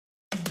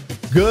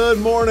Good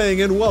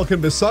morning and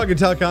welcome to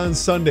Saugatuck on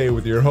Sunday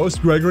with your host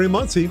Gregory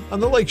Muncie on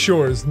the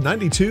Lakeshore's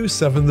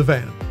 92.7 The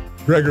Van.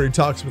 Gregory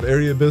talks with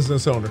area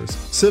business owners,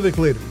 civic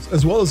leaders,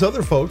 as well as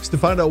other folks to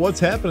find out what's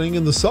happening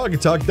in the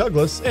Saugatuck,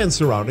 Douglas, and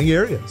surrounding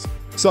areas.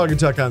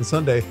 Saugatuck on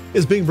Sunday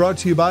is being brought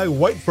to you by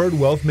Whiteford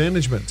Wealth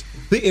Management,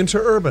 the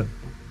Interurban,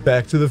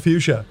 Back to the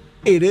Fuchsia,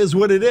 It Is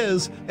What It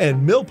Is,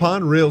 and Mill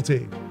Pond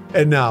Realty.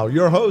 And now,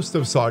 your host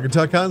of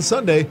Saugatuck on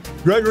Sunday,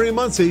 Gregory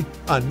Muncie,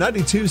 on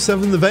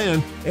 92.7 The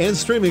Van and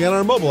streaming on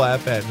our mobile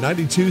app at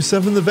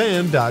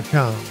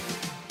 927thevan.com.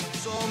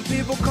 Some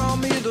people call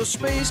me the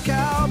space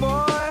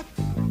cowboy.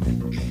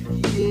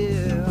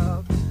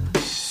 Yeah.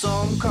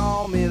 Some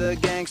call me the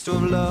gangster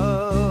of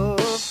love.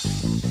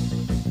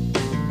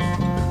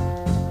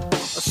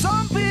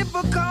 Some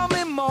people call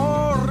me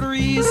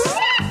Maurice.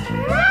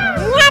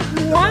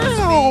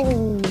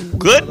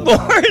 Good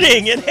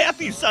morning and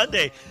happy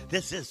Sunday.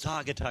 This is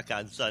Saugatuck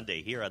on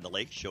Sunday here on the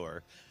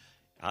Lakeshore.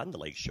 On the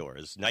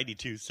Lakeshore's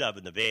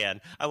 92.7 The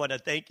Van. I want to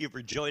thank you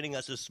for joining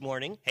us this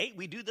morning. Hey,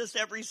 we do this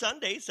every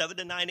Sunday, 7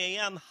 to 9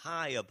 a.m.,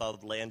 high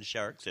above land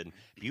sharks in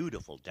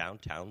beautiful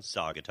downtown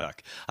Saugatuck.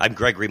 I'm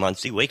Gregory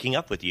Muncie, waking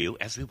up with you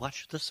as we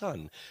watch the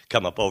sun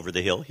come up over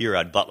the hill here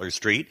on Butler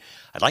Street.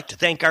 I'd like to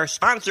thank our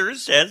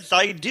sponsors, as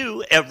I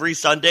do every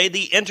Sunday,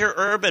 the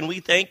Interurban. We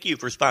thank you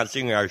for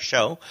sponsoring our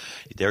show.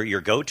 They're your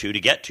go-to to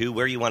get to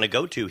where you want to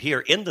go to here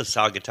in the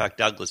Saugatuck,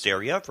 Douglas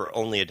area for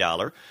only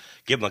 $1.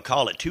 Give them a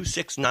call at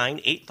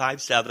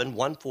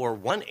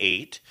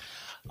 269-857-1418.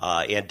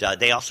 And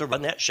they also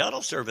run that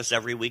shuttle service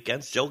every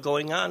weekend, still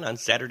going on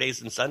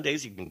Saturdays and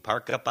Sundays. You can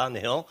park up on the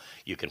hill.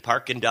 You can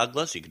park in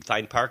Douglas. You can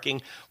find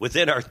parking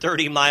within our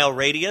 30-mile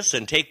radius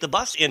and take the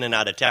bus in and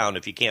out of town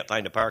if you can't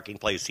find a parking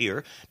place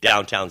here,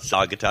 downtown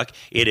Saugatuck.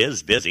 It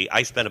is busy.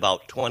 I spent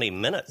about 20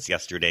 minutes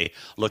yesterday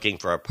looking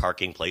for a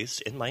parking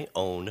place in my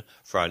own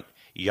front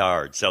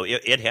yard. So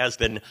it has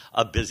been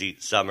a busy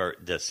summer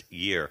this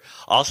year.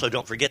 Also,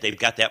 don't forget they've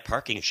got that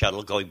parking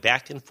shuttle going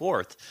back and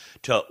forth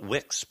to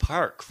Wicks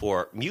Park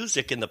for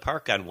music in the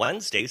park on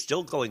Wednesday,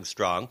 still going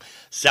strong,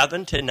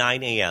 7 to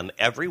 9 a.m.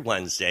 every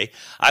Wednesday.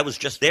 I was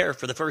just there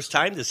for the first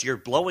time this year,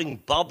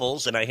 blowing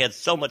bubbles, and I had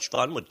so much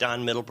fun with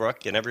Don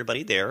Middlebrook and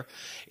everybody there.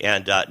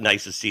 And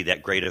nice to see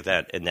that great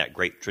event and that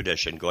great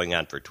tradition going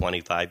on for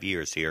 25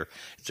 years here.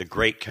 It's a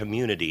great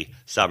community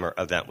summer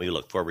event we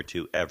look forward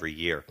to every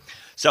year.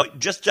 So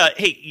just,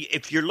 hey,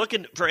 if you're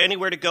looking for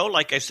anywhere to go,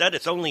 like I said,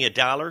 it's only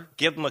 $1.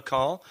 Give them a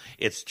call.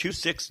 It's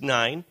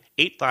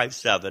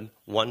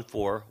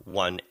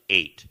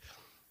 269-857-1418.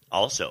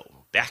 Also,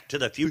 Back to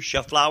the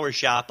Fuchsia Flower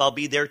Shop. I'll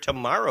be there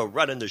tomorrow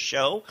running the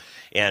show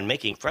and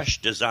making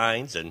fresh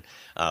designs, and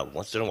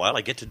once in a while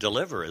I get to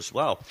deliver as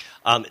well.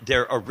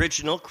 Their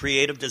original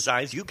creative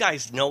designs. You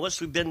guys know us.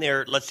 We've been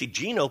there. Let's see,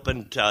 Gene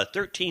opened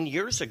 13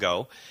 years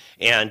ago,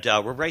 and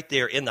we're right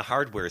there in the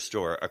hardware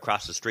store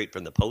across the street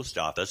from the post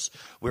office.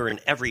 We're an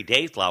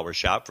everyday flower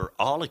shop for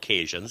all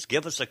occasions.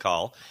 Give us a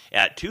call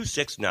at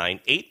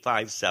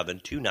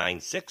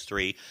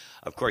 269-857-2963.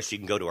 Of course, you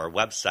can go to our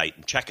website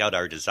and check out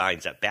our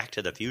designs at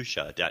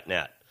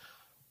backtothefuchsia.net.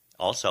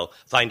 Also,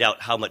 find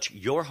out how much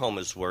your home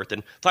is worth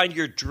and find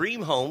your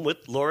dream home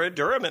with Laura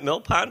Durham at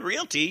Mill Pond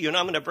Realty. You know,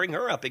 I'm going to bring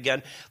her up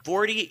again.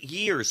 40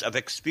 years of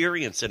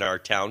experience in our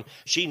town.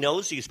 She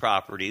knows these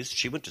properties.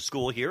 She went to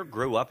school here,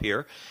 grew up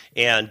here,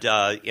 and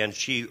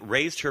she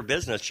raised her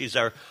business. She's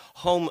our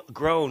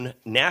homegrown,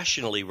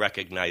 nationally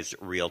recognized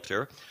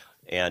realtor.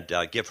 And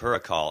give her a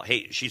call.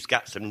 Hey, she's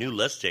got some new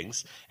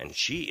listings, and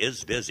she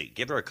is busy.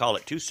 Give her a call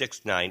at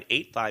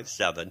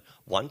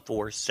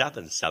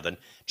 269-857-1477.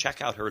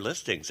 Check out her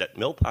listings at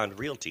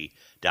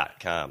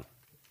millpondrealty.com.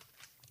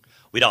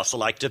 We'd also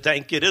like to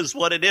thank It Is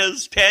What It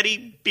Is,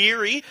 Patty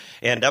Beery,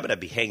 and I'm going to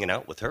be hanging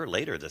out with her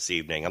later this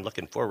evening. I'm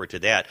looking forward to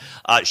that.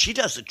 She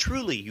does a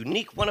truly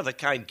unique,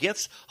 one-of-a-kind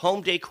gifts,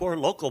 home decor,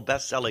 local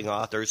best-selling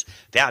authors,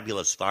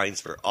 fabulous finds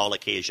for all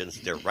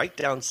occasions. They're right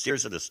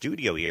downstairs in the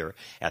studio here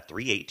at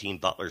 318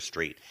 Butler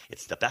Street.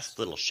 It's the best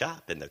little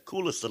shop in the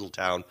coolest little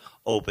town,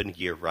 open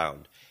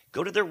year-round.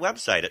 Go to their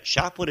website at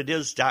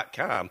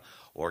shopwhatitis.com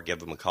or give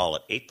them a call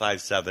at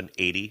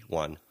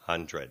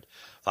 857-8100.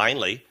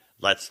 Finally,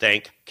 let's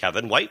thank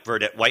Kevin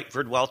Whiteford at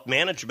Whiteford Wealth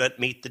Management.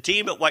 Meet the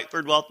team at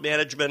Whiteford Wealth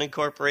Management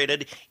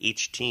Incorporated.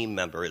 Each team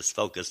member is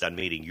focused on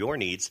meeting your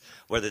needs,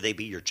 whether they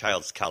be your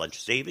child's college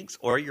savings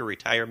or your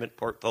retirement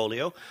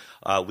portfolio.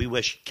 We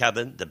wish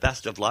Kevin the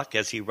best of luck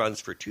as he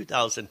runs for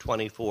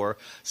 2024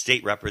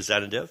 state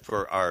representative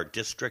for our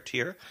district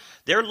here.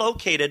 They're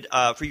located,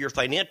 for your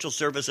financial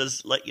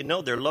services, let you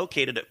know, they're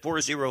located at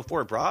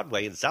 404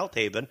 Broadway in South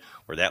Haven,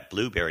 where that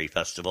Blueberry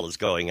Festival is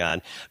going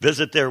on.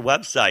 Visit their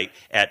website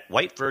at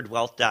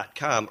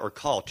whitefordwealth.com or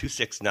call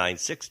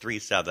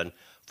 269-637-4600.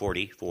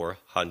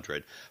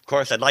 4400. Of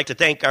course, I'd like to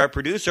thank our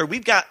producer.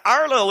 We've got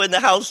Arlo in the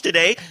house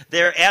today.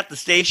 They're at the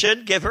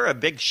station. Give her a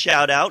big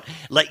shout out.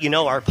 Let you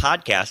know our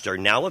podcasts are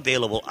now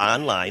available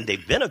online.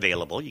 They've been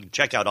available. You can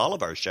check out all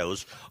of our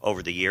shows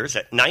over the years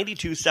at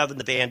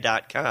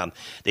 927thevan.com.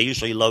 They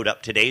usually load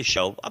up today's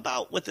show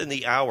about within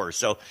the hour.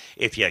 So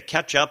if you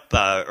catch up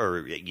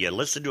or you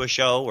listen to a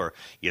show or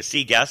you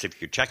see guests,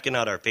 if you're checking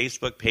out our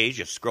Facebook page,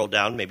 you scroll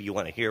down, maybe you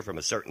want to hear from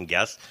a certain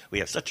guest. We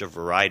have such a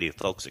variety of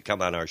folks that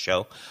come on our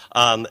show.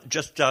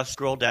 Just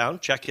scroll down,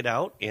 check it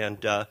out,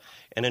 and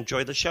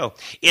enjoy the show.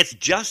 It's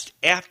just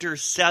after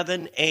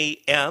 7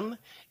 a.m.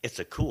 It's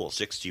a cool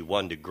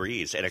 61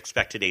 degrees and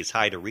expect today's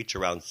high to reach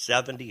around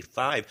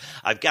 75.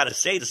 I've got to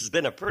say, this has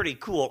been a pretty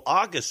cool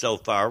August so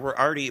far. We're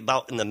already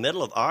about in the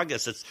middle of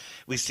August.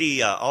 We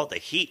see all the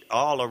heat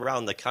all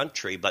around the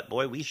country, but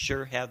boy, we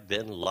sure have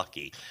been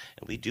lucky.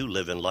 And we do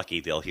live in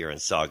Luckyville here in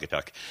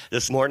Saugatuck.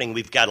 This morning,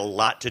 we've got a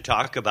lot to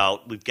talk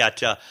about. We've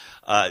got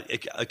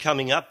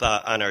coming up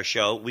on our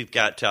show, we've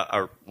got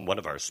one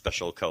of our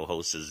special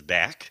co-hosts is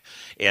back,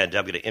 and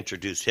I'm going to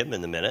introduce him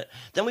in a minute.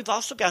 Then we've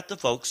also got the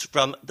folks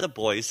from the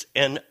Boys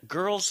and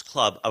Girls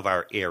Club of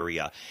our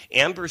area.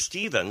 Amber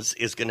Stevens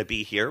is going to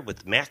be here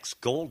with Max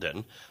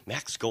Golden.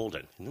 Max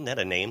Golden, isn't that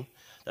a name?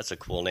 That's a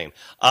cool name.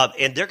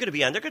 And they're going to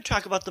be on. They're going to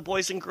talk about the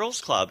Boys and Girls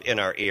Club in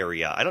our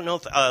area. I don't know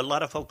if a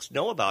lot of folks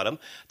know about them.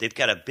 They've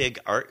got a big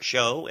art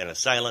show and a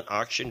silent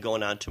auction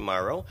going on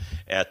tomorrow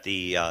at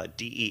the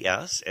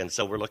DES. And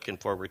so we're looking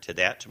forward to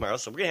that tomorrow.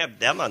 So we're going to have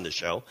them on the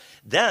show.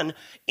 Then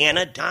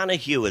Anna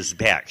Donahue is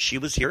back. She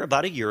was here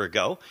about a year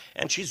ago,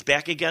 and she's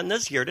back again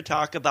this year to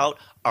talk about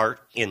Art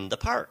in the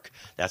Park.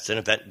 That's an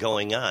event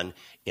going on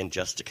in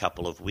just a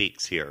couple of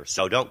weeks here.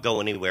 So don't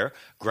go anywhere.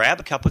 Grab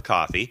a cup of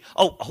coffee.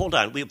 Oh, hold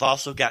on. We've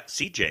also got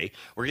CJ.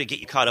 We're going to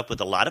get you caught up with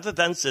a lot of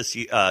events this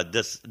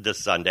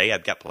Sunday.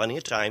 I've got plenty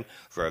of time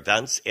for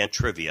events and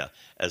trivia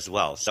as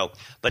well. So,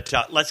 but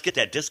let's get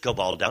that disco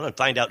ball down and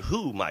find out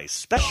who my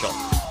special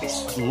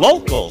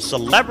local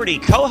celebrity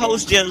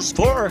co-host is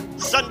for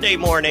Sunday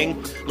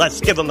morning. Let's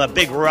give him a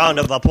big round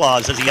of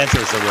applause as he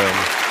enters the room.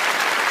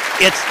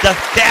 It's the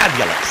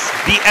fabulous,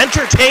 the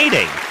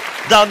entertaining,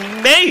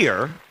 the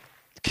mayor,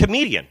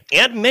 comedian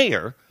and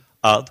mayor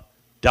of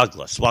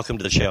Douglas. Welcome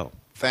to the show.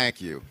 Thank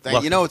you.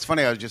 You know, it's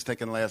funny. I was just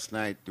thinking last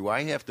night, do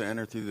I have to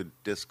enter through the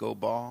disco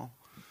ball?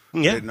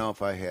 Yeah. I didn't know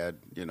if I had,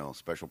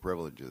 special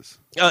privileges.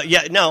 No.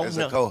 As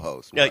a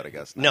co-host, but I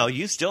guess not. No,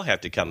 you still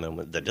have to come in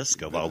with the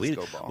disco ball.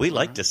 We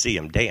like to see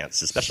him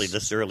dance, especially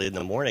this early in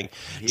the morning.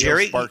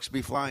 Jerry, sparks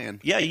be flying.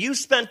 Yeah, you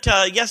spent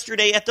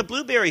yesterday at the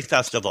Blueberry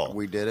Festival.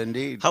 We did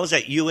indeed. How was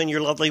that? You and your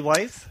lovely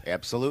wife?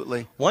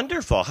 Absolutely.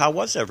 Wonderful. How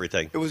was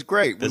everything? It was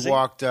great. Busy?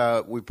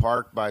 We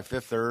parked by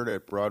Fifth Third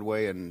at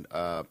Broadway and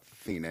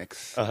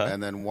Phoenix,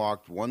 and then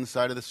walked one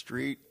side of the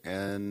street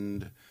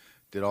and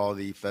did all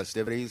the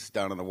festivities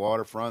down on the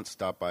waterfront,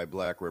 stopped by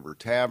Black River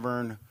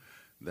Tavern,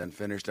 then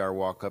finished our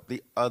walk up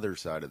the other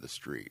side of the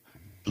street.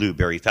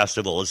 Blueberry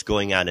Festival is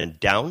going on in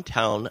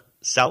downtown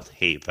South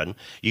Haven.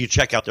 You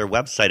check out their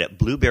website at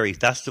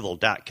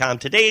blueberryfestival.com.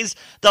 Today's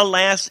the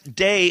last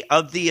day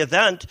of the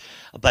event,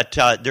 but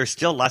there's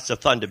still lots of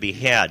fun to be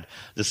had.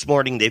 This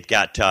morning they've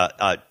got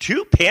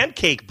two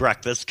pancake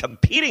breakfasts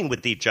competing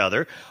with each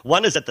other.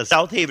 One is at the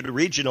South Haven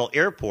Regional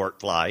Airport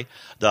fly,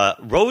 the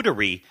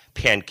Rotary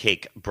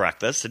Pancake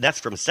Breakfast, and that's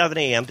from 7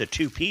 a.m. to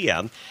 2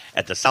 p.m.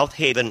 at the South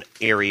Haven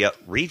Area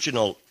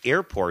Regional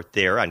Airport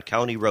there on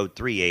County Road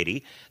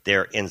 380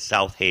 there in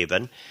South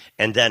Haven.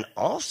 And then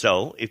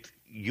also, if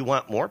you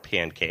want more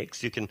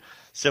pancakes, you can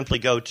simply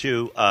go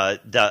to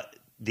the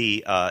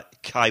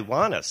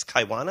Kiwanis.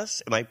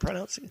 Kiwanis? Am I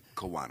pronouncing it?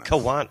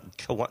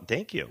 Kiwanis.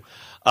 Thank you.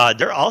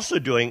 They're also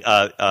doing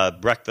a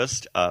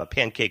breakfast,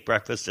 pancake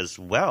breakfast as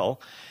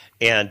well.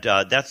 And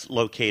that's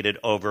located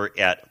over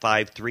at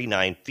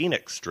 539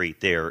 Phoenix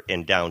Street there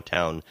in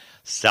downtown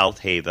South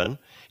Haven.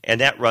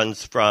 And that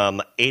runs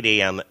from 8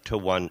 a.m. to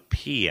 1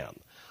 p.m.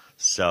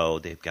 So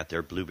they've got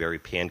their blueberry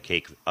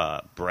pancake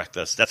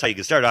breakfast. That's how you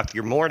can start off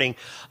your morning.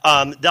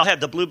 They'll have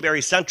the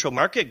Blueberry Central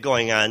Market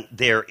going on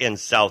there in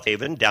South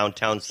Haven,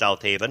 downtown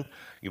South Haven.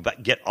 You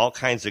get all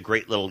kinds of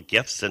great little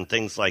gifts and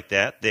things like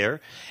that there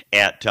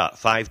at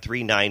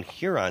 539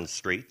 Huron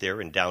Street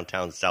there in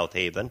downtown South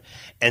Haven.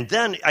 And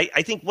then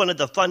I think one of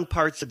the fun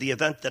parts of the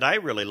event that I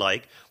really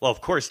like, well,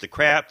 of course, the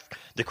craft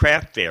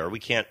fair. We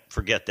can't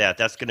forget that.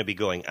 That's going to be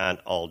going on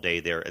all day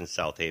there in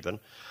South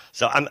Haven.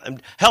 So I'm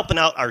helping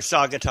out our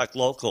Saugatuck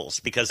locals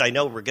because I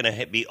know we're going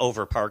to be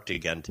overparked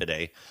again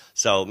today.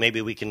 So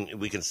maybe we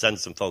can send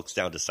some folks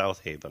down to South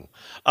Haven.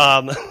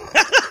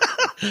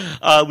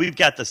 We've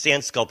got the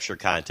sand sculpture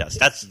contest.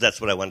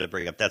 That's what I wanted to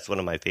bring up. That's one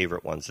of my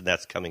favorite ones, and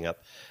that's coming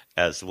up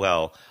as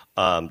well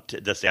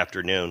this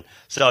afternoon.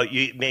 So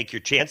you make your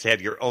chance to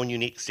have your own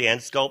unique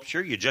sand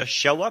sculpture. You just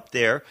show up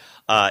there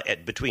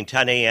at between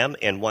 10 a.m.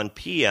 and 1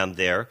 p.m.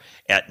 there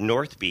at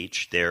North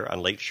Beach there on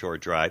Lakeshore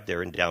Drive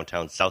there in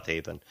downtown South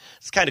Haven.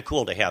 It's kind of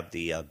cool to have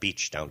the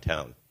beach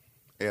downtown.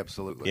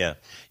 Absolutely.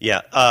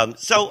 Yeah.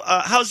 So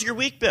how's your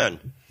week been?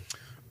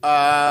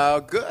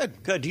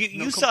 Good. Good. No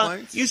You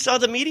complaints. saw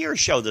the meteor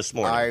show this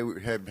morning. I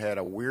have had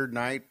a weird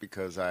night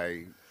because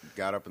I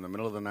got up in the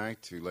middle of the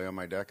night to lay on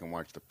my deck and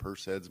watch the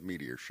Perseid's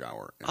meteor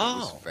shower. And it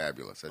was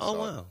fabulous. I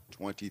saw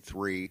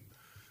 23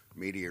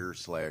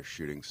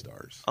 meteor/shooting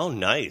stars. Oh,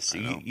 nice.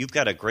 You've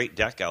got a great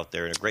deck out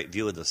there and a great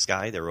view of the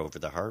sky there over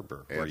the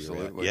harbor.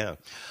 Absolutely. Yeah.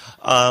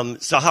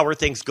 So how are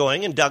things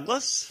going in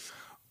Douglas?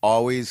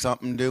 Always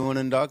something doing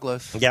in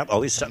Douglas. Yep,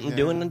 always something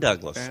doing in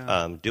Douglas.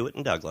 Yeah. Do it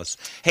in Douglas.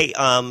 Hey,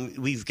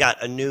 we've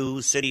got a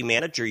new city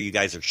manager you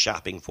guys are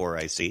shopping for,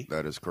 I see.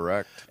 That is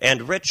correct.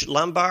 And Rich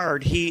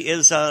Lombard,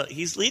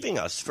 he's leaving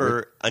us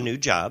for a new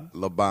job.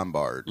 Le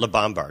Bombard. Le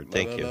Bombard,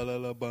 thank you.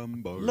 Le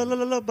Bombard.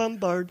 La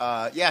Bombard.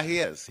 Yeah, he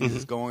is.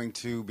 He's going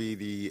to be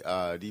the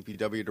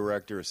DPW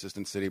director,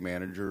 assistant city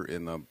manager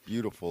in the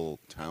beautiful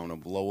town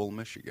of Lowell,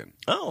 Michigan.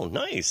 Oh,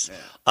 nice.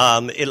 Yeah.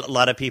 A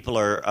lot of people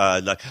are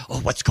like, oh,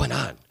 what's going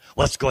on?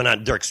 What's going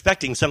on? They're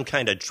expecting some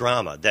kind of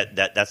drama.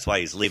 That's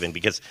why he's leaving,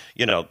 because,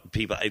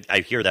 people, I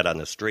hear that on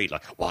the street,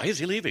 like, why is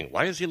he leaving?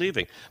 Why is he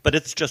leaving? But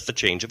it's just a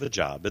change of a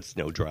job. It's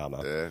no drama.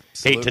 Absolutely.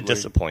 Hate to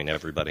disappoint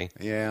everybody.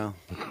 Yeah.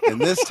 In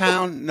this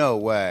town, no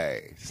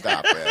way.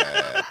 Stop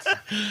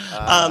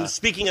it.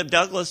 Speaking of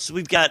Douglas,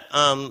 we've got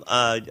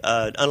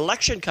an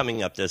election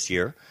coming up this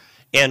year,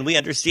 and we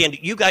understand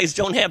you guys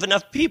don't have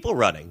enough people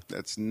running.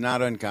 That's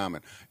not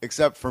uncommon.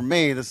 Except for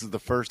me, this is the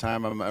first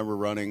time I'm ever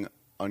running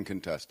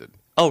uncontested.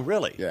 Oh,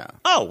 really? Yeah.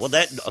 Oh, well,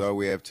 So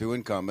we have two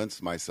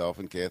incumbents, myself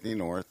and Kathy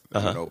North,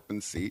 and an open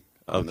seat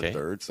on the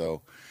third.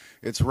 So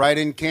it's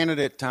write-in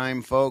candidate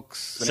time,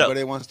 folks.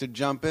 Anybody wants to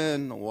jump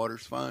in, the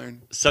water's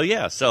fine. So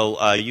yeah,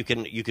 you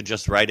could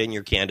just write in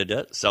your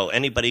candidate. So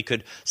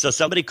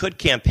somebody could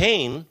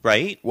campaign,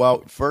 right?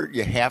 Well, first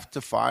you have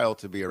to file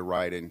to be a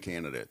write-in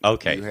candidate.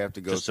 Okay. You have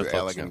to go to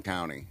Allegan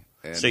County.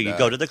 And, so you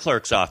go to the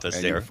clerk's office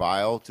and there. You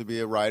file to be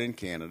a write-in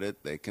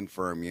candidate. They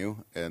confirm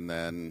you, and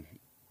then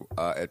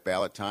at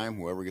ballot time,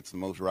 whoever gets the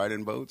most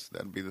write-in votes,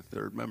 that'll be the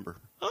third member.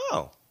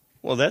 Oh,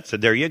 well,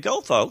 there you go,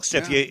 folks.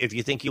 Yeah. If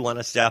you think you want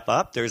to step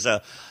up, there's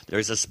a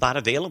spot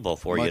available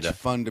for you. Much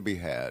fun to be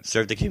had.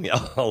 Serve the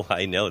community. Oh,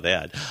 I know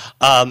that.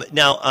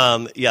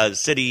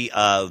 City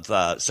of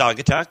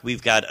Saugatuck,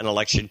 we've got an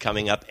election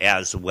coming up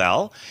as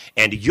well,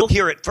 and you'll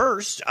hear it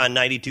first on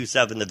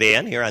 92.7 The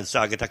Van here on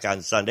Saugatuck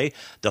on Sunday.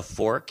 The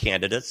 4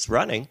 candidates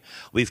running.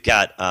 We've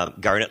got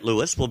Garnet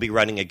Lewis will be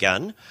running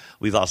again.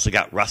 We've also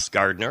got Russ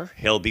Gardner.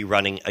 He'll be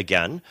running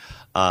again.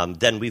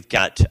 Then we've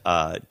got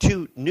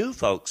 2 new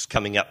folks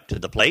coming up to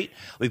the plate.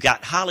 We've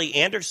got Holly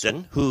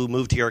Anderson, who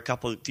moved here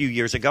a few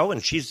years ago,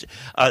 and she's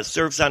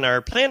serves on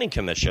our planning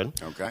commission.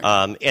 Okay.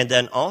 And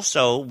then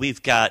also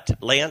we've got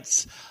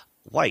Lance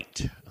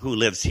White, who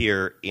lives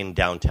here in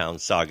downtown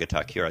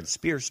Saugatuck here on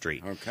Spear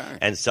Street. Okay.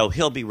 And so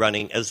he'll be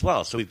running as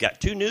well. So we've got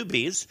 2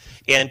 newbies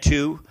and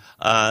 2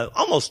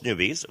 almost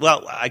newbies.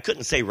 Well, I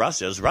couldn't say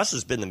Russ is. Russ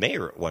has been the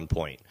mayor at one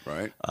point.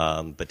 Right.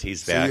 But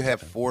he's back. So you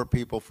have 4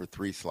 people for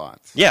 3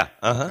 slots. Yeah.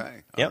 Uh-huh.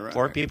 Okay. Yep, Right.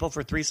 4 people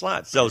for 3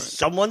 slots. So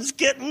someone's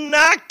getting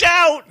knocked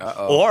out.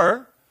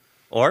 Uh-oh.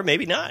 Or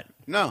maybe not.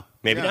 No.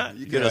 Maybe Yeah, not.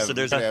 You could have, so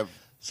there's have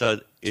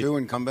so 2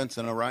 incumbents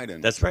and a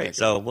write-in. That's right.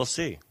 So we'll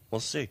see.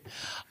 Stay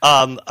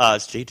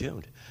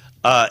tuned.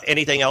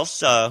 Anything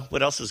else?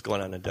 What else is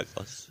going on in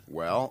Douglas?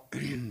 Well,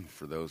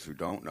 for those who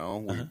don't know,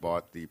 we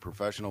bought the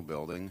professional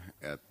building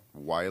at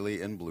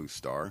Wiley and Blue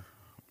Star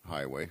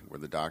Highway, where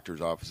the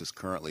doctor's office is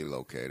currently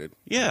located.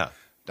 Yeah.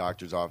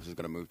 Doctor's office is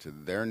going to move to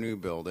their new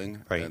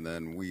building, right. And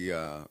then we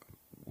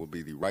will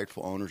be the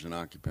rightful owners and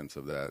occupants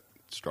of that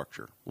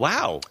structure.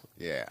 Wow.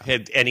 Yeah.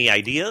 Had any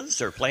ideas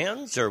or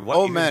plans or what?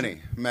 Oh, many.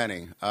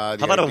 How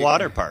about a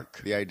water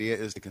park? The idea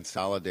is to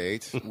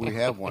consolidate. We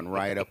have one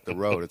right up the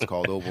road. It's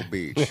called Oval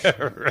Beach.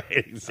 Right,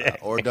 exactly.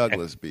 Or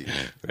Douglas Beach.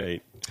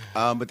 Right.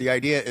 But the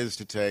idea is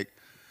to take,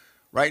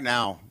 right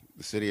now,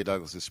 the city of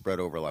Douglas is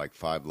spread over like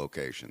 5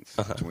 locations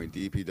between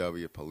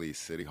DPW, police,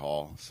 city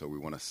hall. So we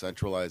want to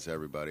centralize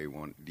everybody. We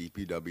want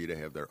DPW to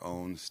have their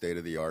own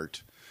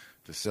state-of-the-art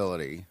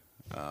facility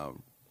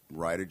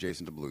right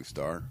adjacent to Blue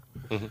Star,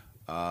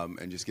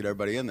 and just get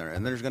everybody in there.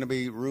 And there's going to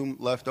be room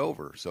left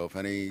over. So if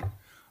any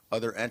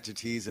other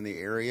entities in the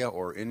area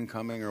or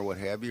incoming or what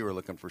have you are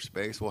looking for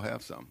space, we'll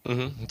have some.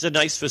 Mm-hmm. It's a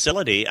nice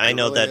facility. I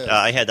know really that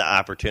I had the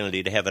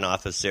opportunity to have an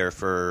office there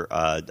for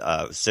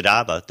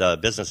SIDABA, the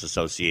Business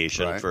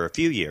Association, for a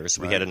few years.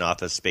 We had an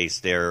office space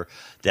there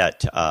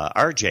that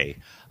RJ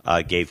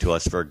gave to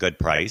us for a good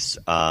price,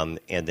 and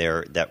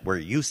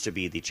that used to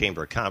be the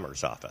Chamber of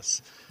Commerce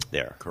office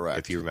there. Correct.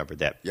 If you remember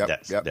that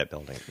that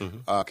building.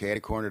 Mm-hmm.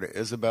 Catty corner to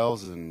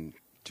Isabel's and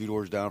 2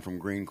 doors down from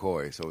Green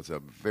Koi, so it's a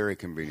very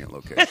convenient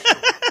location.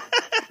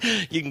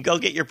 You can go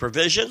get your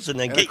provisions and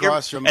then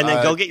and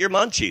then go get your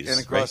munchies. And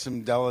across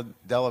from Della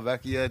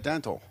Vecchia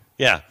Dental.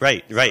 Yeah,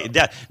 right.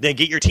 Then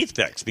get your teeth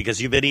fixed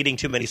because you've been eating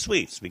too many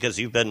sweets because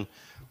you've been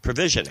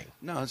provisioning.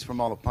 No, it's from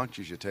all the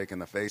punches you take in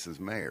the face as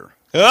mayor.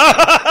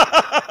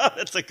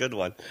 That's a good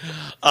one.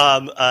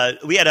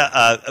 We had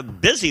a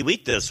busy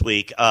week this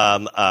week.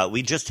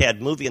 We just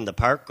had Movie in the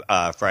Park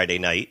Friday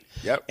night.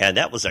 Yep. And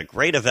that was a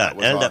great event.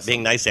 It ended awesome. up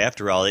being nice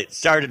after all. It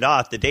started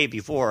off the day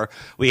before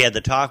we had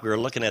the talk. We were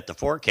looking at the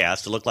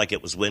forecast. It looked like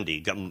it was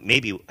windy,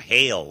 maybe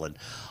hail and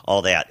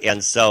all that.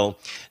 And so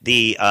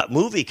the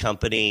movie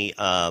company,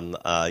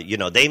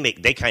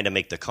 they kind of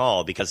make the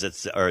call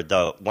because or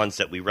the ones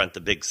that we rent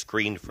the big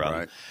screen from.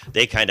 Right.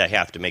 They kind of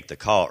have to make the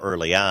call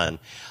early on.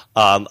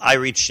 I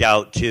reached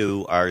out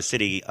to our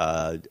city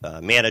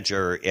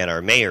manager and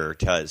our mayor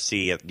to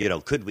see if,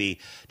 could we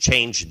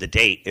change the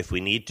date if we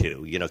need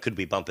to? Could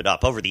we bump it up?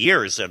 Over the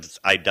years,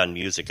 I've done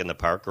music in the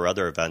park or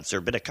other events. There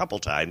have been a couple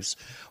times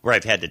where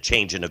I've had to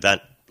change an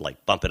event,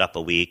 like bump it up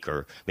a week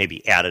or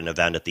maybe add an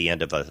event at the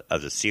end of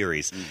a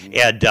series.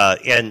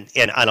 Mm-hmm.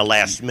 And on a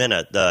last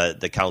minute,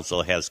 the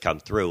council has come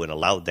through and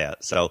allowed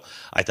that. So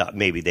I thought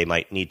maybe they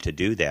might need to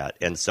do that.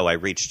 And so I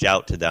reached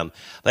out to them.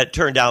 But it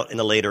turned out in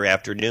the later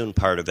afternoon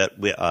part of it,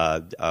 we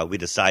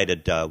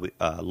decided,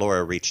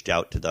 Laura reached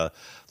out to the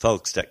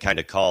folks that kind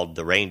of called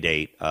the rain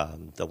date,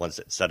 the ones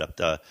that set up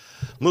the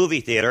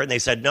movie theater, and they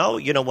said, no,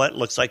 you know what,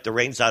 looks like the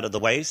rain's out of the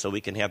way, so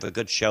we can have a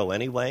good show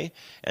anyway.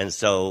 And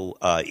so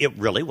it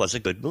really was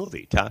a good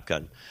movie, Top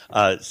Gun.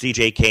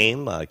 CJ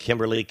came,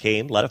 Kimberly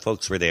came, a lot of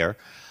folks were there,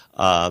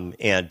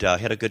 and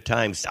had a good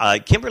time.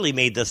 Kimberly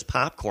made this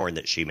popcorn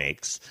that she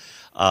makes,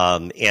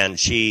 and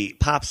she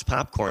pops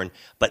popcorn,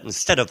 but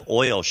instead of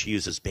oil, she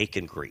uses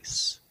bacon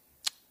grease.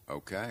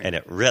 Okay. And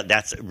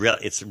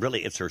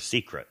it's her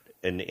secret.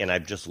 And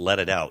I've just let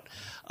it out.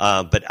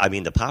 But, I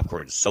mean, the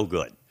popcorn is so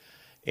good.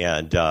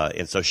 And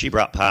so she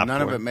brought popcorn.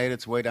 None of it made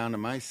its way down to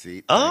my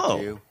seat.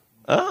 Thank you.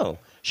 Oh.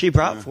 She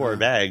brought 4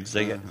 bags.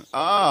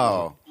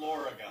 Oh.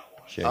 Laura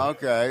got one.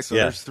 Okay, so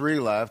there's 3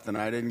 left, and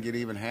I didn't get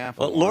even half of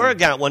Well, one. Laura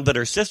got one, but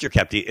her sister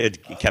kept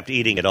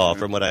eating it all,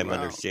 from what I'm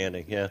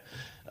understanding. Yeah.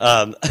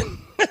 But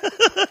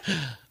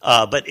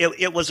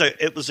it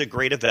was a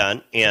great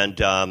event, and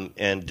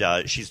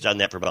she's done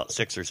that for about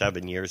 6 or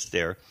 7 years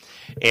there,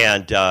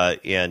 and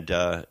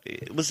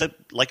it was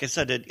like I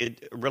said, a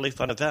really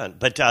fun event.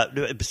 But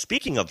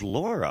speaking of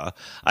Laura,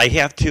 I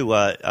have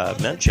to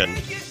mention.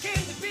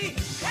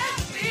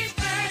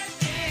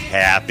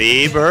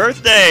 Happy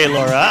birthday,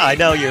 Laura. I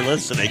know you're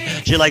listening.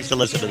 She likes to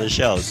listen to the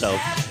show, so I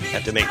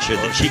have to make sure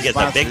that she gets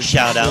a big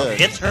shout out.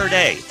 It's her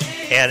day.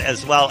 And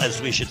as well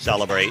as we should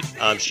celebrate,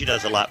 she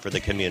does a lot for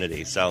the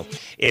community. So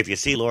if you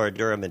see Laura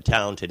Durham in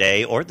town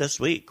today or this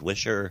week,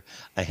 wish her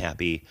a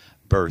happy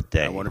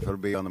birthday. I wonder if it'll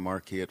be on the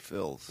marquee at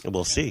Phil's.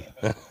 We'll see.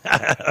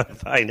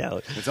 Find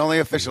out. It's only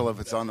official if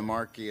it's on the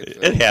marquee at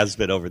Phil's. It has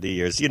been over the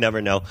years. You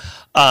never know.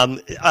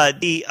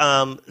 The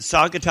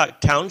Saugatuck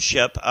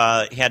Township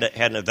had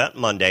an event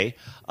Monday,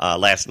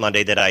 last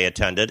Monday that I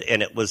attended,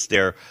 and it was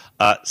their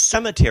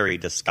cemetery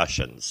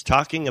discussions,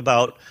 talking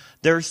about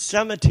their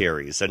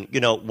cemeteries and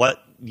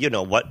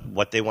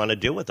what they want to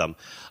do with them.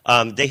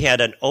 They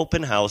had an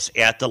open house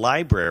at the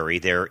library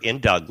there in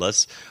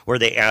Douglas where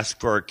they asked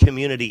for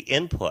community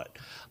input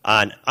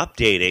on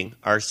updating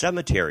our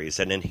cemeteries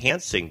and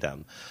enhancing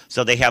them.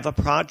 So they have a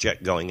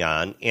project going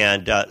on.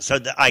 And so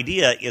the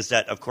idea is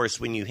that, of course,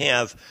 when you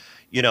have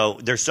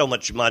there's so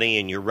much money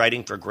and you're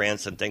writing for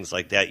grants and things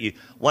like that, you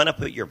want to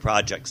put your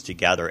projects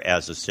together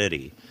as a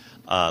city.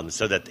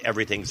 So that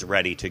everything's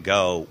ready to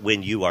go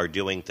when you are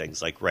doing things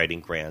like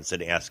writing grants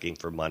and asking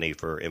for money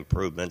for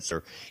improvements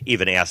or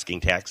even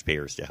asking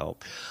taxpayers to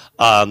help.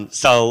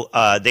 So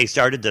they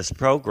started this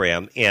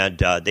program, and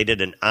they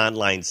did an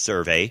online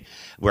survey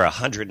where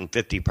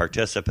 150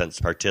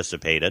 participants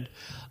participated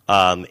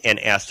and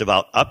asked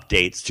about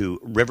updates to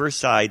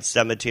Riverside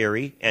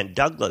Cemetery and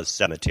Douglas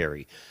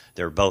Cemetery.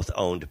 They're both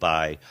owned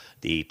by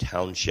the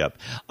township.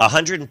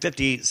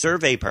 150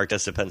 survey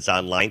participants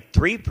online.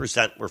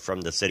 3% were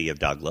from the city of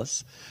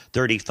Douglas.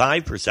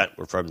 35%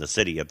 were from the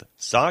city of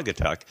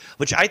Saugatuck,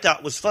 which I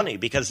thought was funny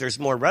because there's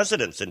more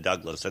residents in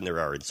Douglas than there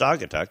are in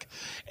Saugatuck.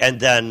 And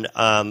then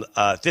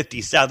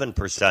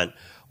 57%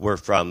 were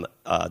from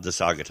the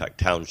Saugatuck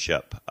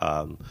Township,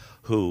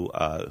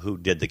 who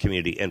did the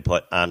community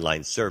input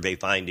online survey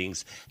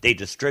findings. They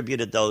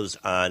distributed those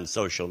on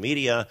social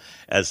media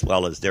as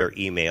well as their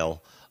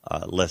email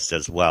list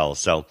as well.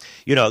 So,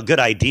 a good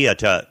idea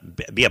to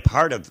be a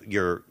part of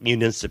your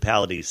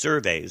municipality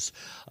surveys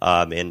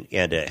and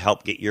to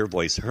help get your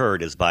voice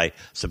heard is by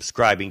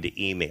subscribing to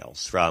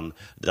emails from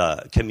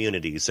the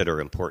communities that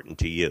are important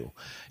to you.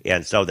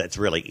 And so that's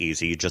really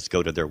easy. You just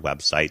go to their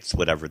websites,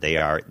 whatever they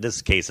are. In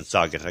this case, it's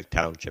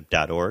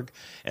saugatucktownship.org,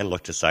 and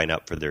look to sign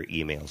up for their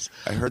emails.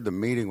 I heard the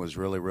meeting was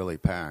really, really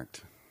packed.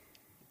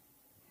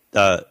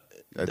 For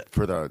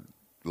the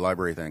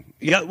library thing.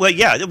 Yeah, well,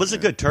 yeah, it was a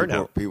good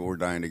turnout. People were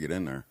dying to get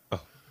in there. Oh.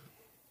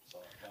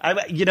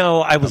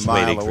 I was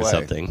waiting for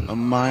something. A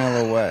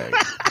mile away.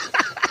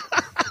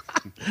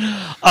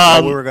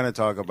 We were going to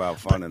talk about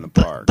fun in the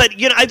park. But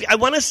I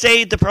want to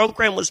say the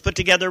program was put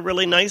together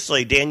really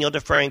nicely. Daniel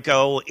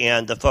DeFranco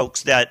and the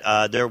folks that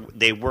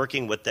they're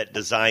working with that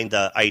designed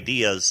the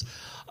ideas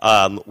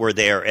were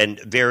there and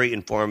very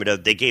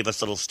informative. They gave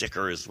us little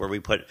stickers where we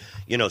put,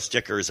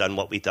 stickers on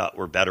what we thought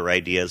were better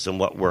ideas and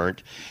what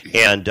weren't.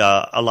 And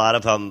a lot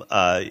of them,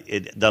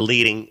 the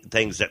leading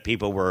things that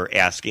people were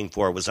asking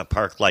for was a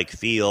park-like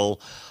feel,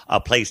 a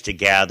place to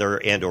gather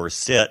and or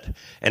sit,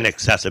 and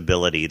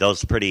accessibility.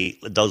 Those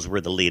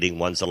were the leading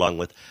ones, along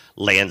with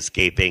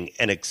landscaping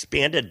and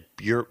expanded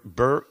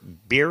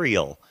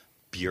burial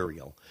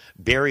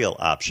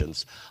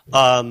options.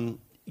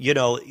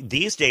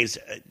 These days,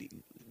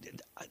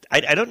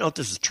 I don't know if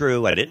this is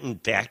true. I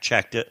didn't fact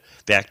check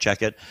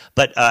it,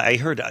 but I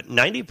heard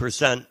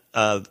 90%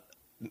 of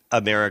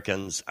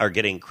Americans are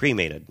getting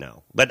cremated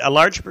now. But a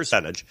large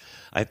percentage,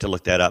 I have to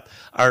look that up,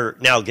 are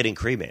now getting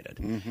cremated.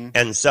 Mm-hmm.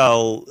 And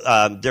so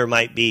there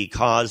might be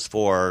cause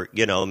for,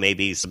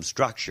 maybe some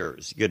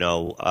structures,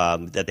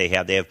 that they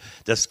have. They have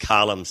this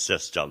column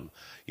system,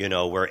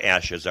 where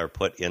ashes are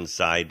put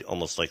inside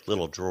almost like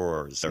little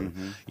drawers or,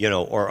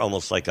 or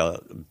almost like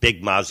a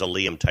big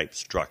mausoleum type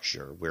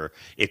structure where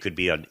it could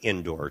be an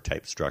indoor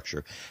type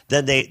structure.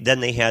 Then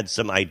they had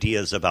some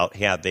ideas about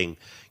having,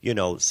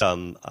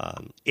 some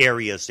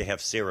areas to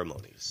have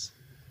ceremonies,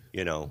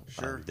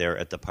 Sure. there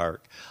at the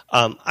park.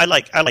 I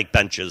like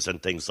benches and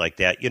things like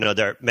that.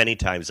 There are many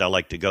times I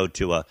like to go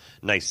to a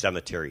nice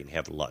cemetery and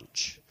have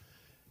lunch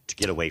to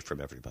get away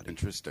from everybody.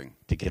 Interesting.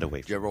 To get away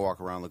Do from. you ever walk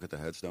around, look at the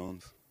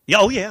headstones? Yeah,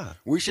 oh, yeah.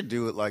 We should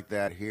do it like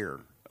that here,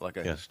 like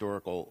a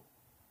historical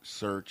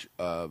search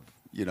of,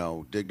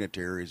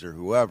 dignitaries or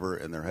whoever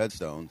and their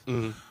headstones.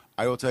 Mm-hmm.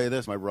 I will tell you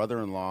this, my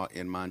brother-in-law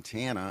in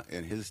Montana,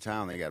 in his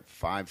town, they got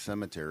 5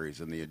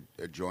 cemeteries in the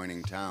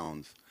adjoining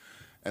towns.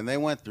 And they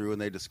went through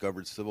and they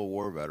discovered Civil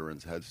War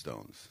veterans'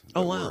 headstones.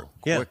 Oh, wow.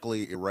 Were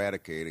quickly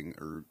eradicating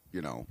or,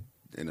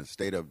 in a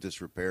state of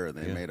disrepair. And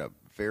they made a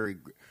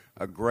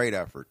great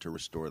effort to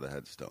restore the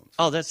headstones.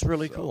 Oh, that's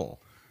really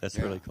cool. That's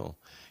really cool.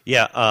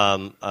 Yeah,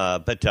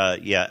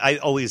 I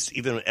always,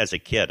 even as a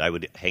kid, I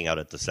would hang out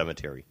at the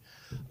cemetery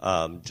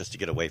just to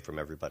get away from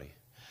everybody.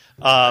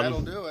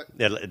 That'll do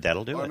it.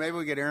 That'll do it. Or maybe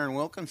we get Aaron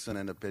Wilkinson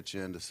in to pitch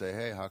in to say,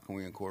 hey, how can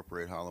we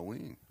incorporate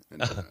Halloween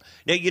into that?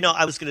 Now,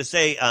 I was going to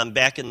say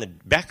back in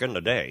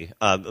the day,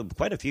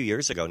 quite a few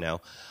years ago now,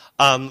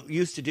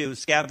 used to do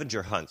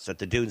scavenger hunts at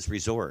the Dunes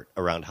Resort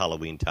around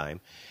Halloween time.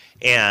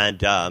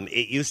 And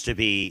it used to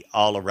be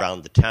all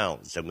around the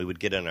towns, and we would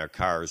get in our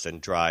cars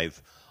and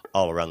drive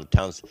all around the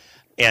towns.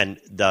 And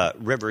the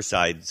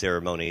Riverside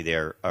ceremony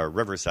there, or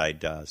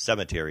Riverside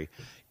Cemetery,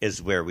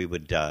 is where we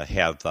would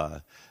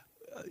have,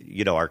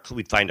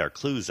 we'd find our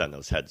clues on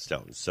those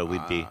headstones. So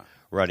we'd be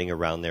running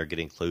around there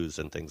getting clues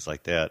and things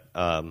like that.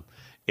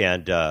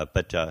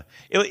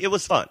 It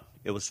was fun.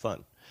 It was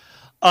fun.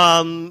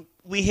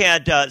 We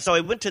had so I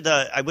went to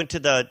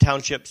the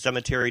township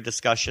cemetery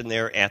discussion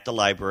there at the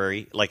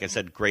library. Like I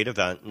said, great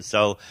event. And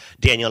so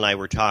Daniel and I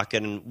were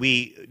talking, and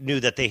we knew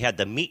that they had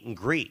the meet and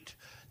greet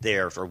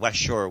there for West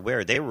Shore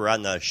Wear. They were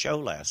on the show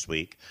last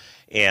week,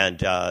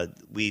 and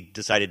we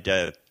decided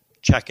to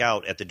check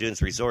out at the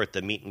Dunes Resort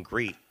the meet and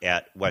greet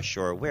at West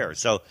Shore Wear.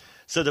 So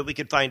that we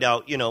could find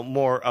out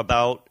more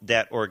about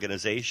that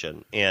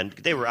organization. And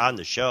they were on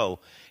the show,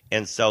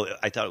 and so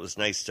I thought it was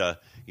nice to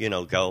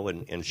go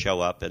and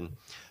show up. And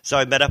so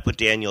I met up with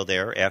Daniel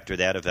there after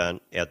that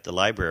event at the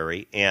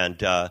library, and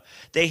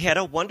they had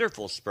a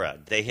wonderful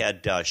spread. They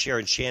had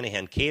Sharon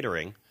Shanahan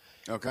catering,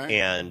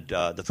 and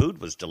the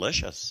food was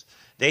delicious.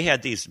 They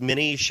had these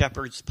mini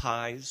shepherd's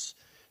pies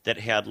that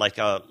had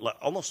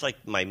almost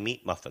like my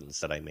meat muffins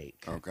that I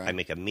make. Okay. I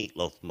make a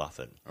meatloaf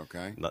muffin.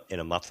 Okay.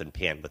 In a muffin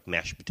pan with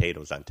mashed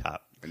potatoes on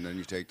top. And then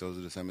you take those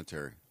to the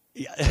cemetery.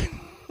 Yeah.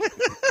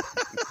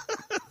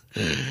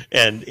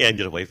 and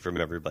get away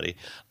from everybody.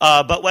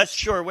 But West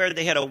Shore, where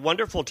they had a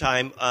wonderful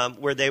time,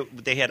 where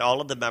they had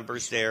all of the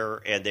members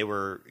there, and they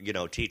were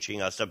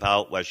teaching us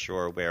about West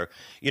Shore, where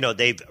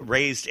they've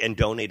raised and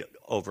donated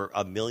over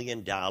 $1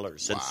 million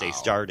since they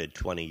started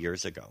 20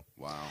 years ago.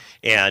 Wow!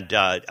 And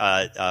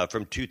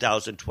from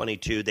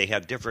 2022, they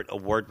have different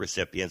award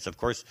recipients. Of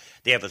course,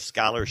 they have a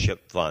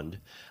scholarship fund.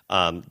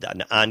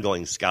 An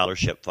ongoing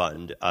scholarship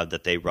fund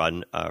that they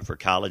run for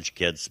college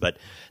kids. But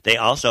they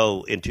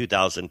also, in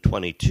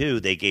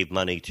 2022, they gave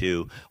money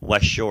to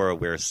West Shore,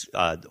 where,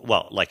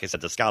 like I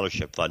said, the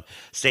scholarship fund,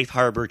 Safe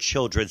Harbor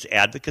Children's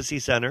Advocacy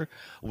Center,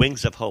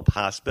 Wings of Hope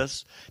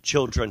Hospice,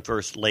 Children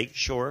First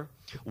Lakeshore,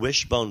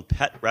 Wishbone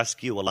Pet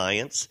Rescue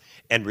Alliance,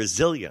 and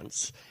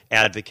Resilience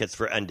Advocates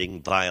for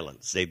Ending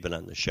Violence. They've been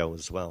on the show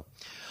as well.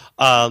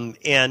 So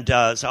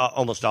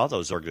almost all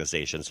those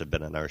organizations have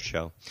been on our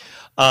show.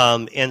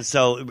 And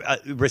so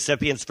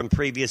recipients from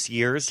previous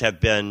years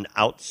have been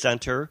Out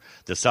Center,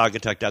 the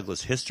Saugatuck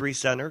Douglas History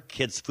Center,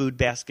 Kids Food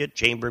Basket,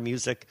 Chamber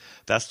Music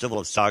Festival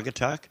of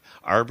Saugatuck,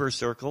 Arbor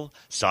Circle,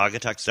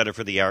 Saugatuck Center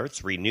for the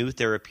Arts, Renew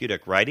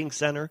Therapeutic Writing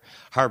Center,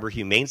 Harbor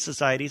Humane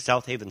Society,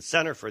 South Haven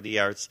Center for the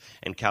Arts,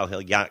 and Cow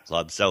Hill Yacht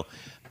Club. So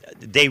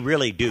they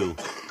really do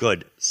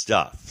good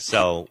stuff.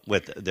 So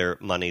with their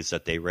monies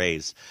that they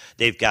raise,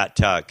 they've got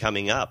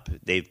coming up.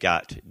 They've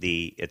got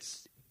the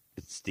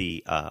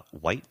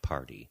White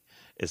Party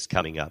is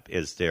coming up.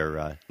 Is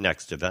their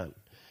next event,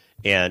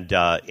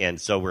 And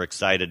so we're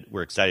excited.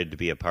 We're excited to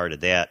be a part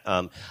of that.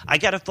 I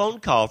got a phone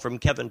call from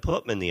Kevin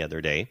Putman the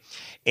other day,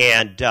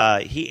 and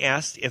he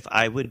asked if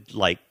I would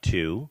like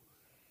to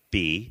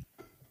be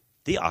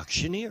the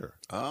auctioneer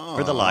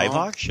for the live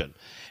auction.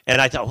 And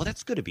I thought, well,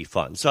 that's going to be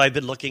fun. So I've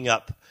been looking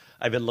up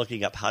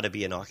how to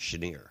be an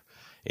auctioneer,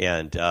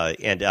 and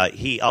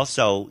he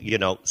also,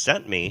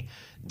 sent me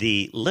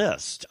the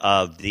list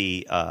of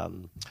the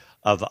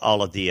of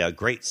all of the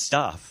great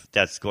stuff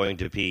that's going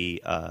to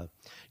be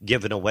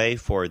given away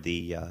for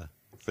the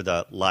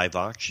live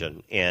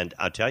auction. And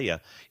I'll tell you,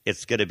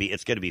 it's going to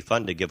be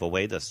fun to give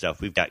away this stuff.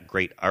 We've got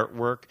great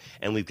artwork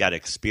and we've got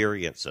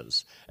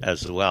experiences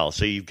as well.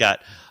 So you've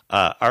got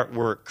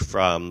artwork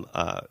from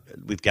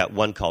we've got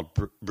one called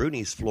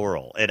Bruni's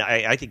Floral, and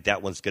I think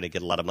that one's going to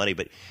get a lot of money.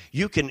 But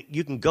you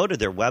can go to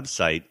their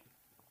website,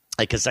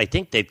 because I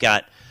think they've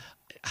got,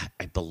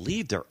 I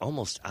believe they're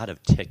almost out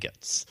of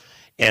tickets.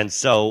 And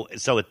so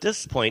at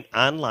this point,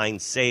 online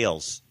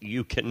sales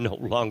you can no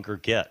longer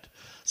get.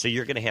 So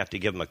you're going to have to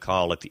give them a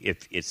call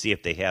if see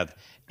if they have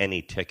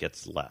any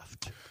tickets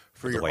left.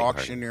 For your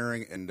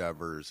auctioneering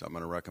endeavors, I'm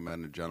going to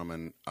recommend a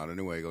gentleman out of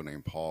Newaygo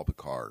named Paul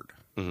Picard,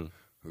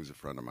 who's a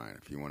friend of mine.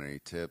 If you want any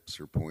tips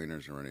or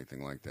pointers or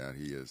anything like that,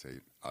 he is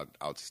an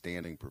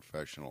outstanding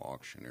professional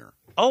auctioneer.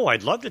 Oh,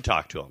 I'd love to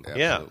talk to him.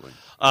 Absolutely.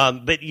 Yeah.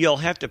 But you'll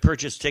have to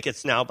purchase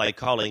tickets now by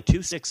calling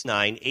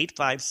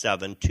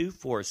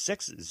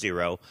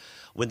 269-857-2460.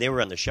 When they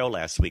were on the show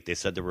last week, they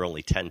said there were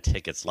only 10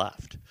 tickets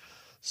left.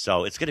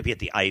 So it's going to be at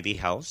the Ivy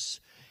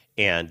House.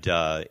 And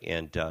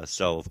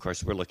so, of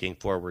course, we're looking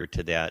forward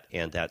to that.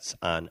 And that's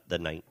on the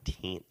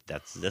 19th.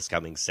 That's this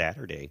coming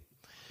Saturday.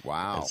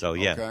 Wow. And so,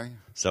 yeah. Okay.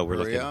 So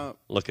we're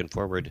looking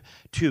forward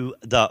to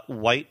the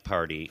white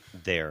party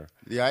there.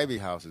 The Ivy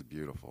House is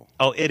beautiful.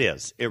 Oh, it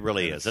is. It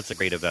really is. That's a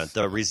great event.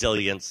 The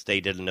Resilience,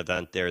 they did an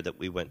event there that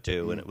we went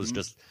to, and it was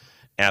just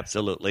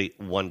absolutely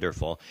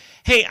wonderful.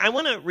 Hey, I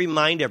want to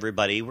remind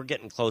everybody, we're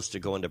getting close to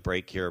going to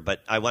break here,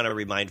 but I want to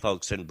remind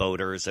folks and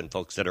boaters and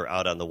folks that are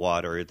out on the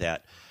water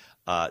that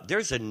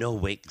there's a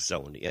no-wake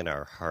zone in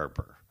our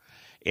harbor.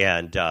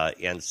 And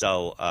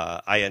so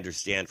I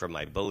understand from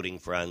my boating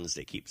friends,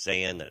 they keep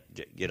saying that,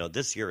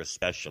 this year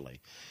especially,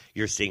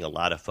 you're seeing a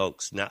lot of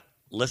folks not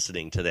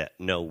listening to that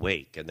no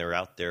wake, and they're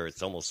out there.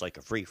 It's almost like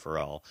a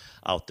free-for-all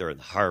out there in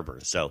the harbor.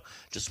 So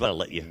just want to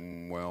let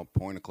you. Well,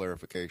 point of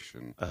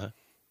clarification.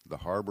 The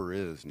harbor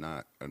is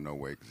not a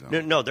no-wake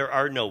zone. No, there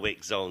are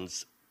no-wake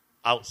zones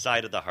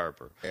outside of the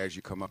harbor. As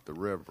you come up the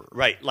river.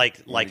 Right,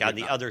 like on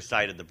the other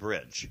side of the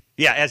bridge.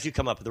 Yeah, as you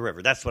come up the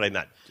river. That's what I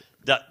meant.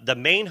 The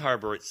main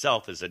harbor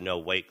itself is a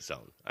no-wake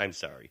zone. I'm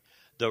sorry.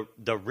 The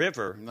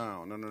river.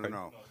 No.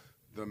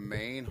 The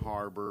main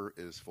harbor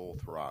is full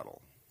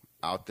throttle.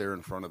 Out there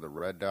in front of the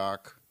Red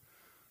Dock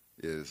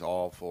is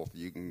all full.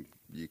 You can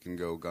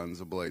go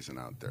guns a-blazing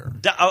out there.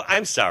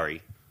 I'm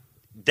sorry.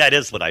 That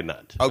is what I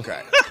meant.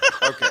 Okay.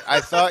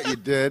 I thought you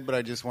did, but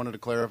I just wanted to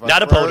clarify.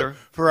 Not a boater.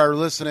 For our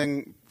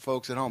listening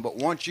folks at home. But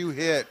once you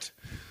hit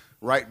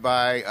right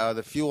by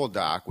the fuel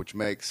dock, which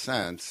makes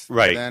sense,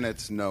 right, then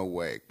it's no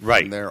wake.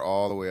 Right. From there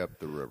all the way up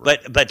the river.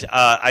 But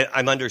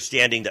I'm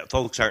understanding that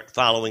folks aren't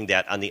following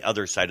that on the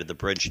other side of the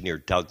bridge near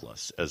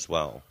Douglas as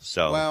well.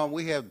 So well,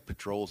 we have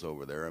patrols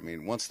over there. I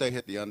mean, once they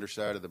hit the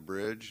underside of the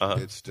bridge,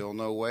 it's still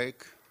no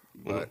wake.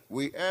 But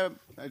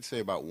I'd say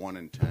about 1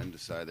 in 10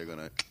 decide they're going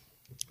to.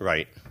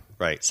 Right.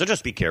 So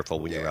just be careful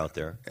when you're out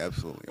there.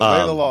 Absolutely.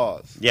 Obey the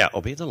laws. Yeah,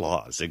 obey the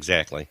laws,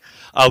 exactly.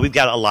 We've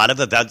got a lot of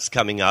events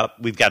coming up.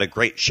 We've got a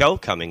great show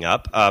coming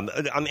up. I'm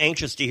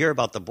anxious to hear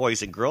about the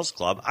Boys and Girls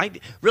Club. I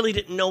really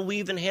didn't know we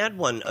even had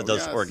one of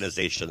those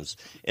organizations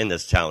in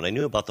this town. I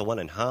knew about the one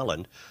in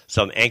Holland,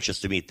 so I'm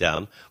anxious to meet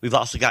them. We've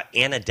also got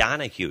Anna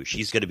Donahue.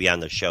 She's going to be on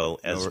the show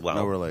as well.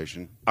 No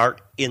relation. Art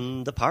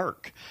in the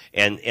Park.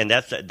 And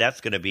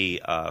that's going to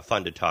be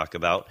fun to talk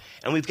about.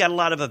 And we've got a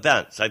lot of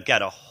events. I've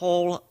got a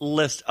whole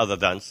list of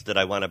events that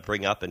I want to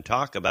bring up and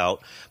talk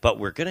about, but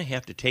we're going to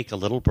have to take a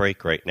little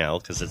break right now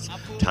because it's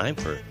time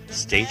for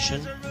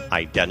station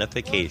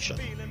identification.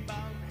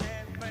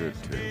 Good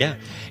too. Yeah,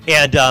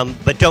 and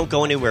but don't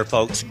go anywhere,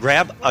 folks.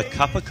 Grab a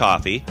cup of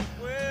coffee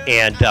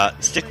and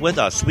stick with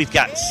us. We've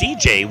got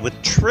CJ with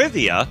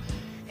trivia.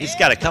 He's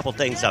got a couple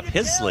things up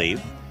his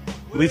sleeve.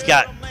 We've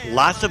got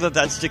lots of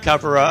events to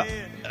cover,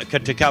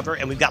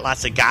 and we've got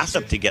lots of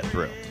gossip to get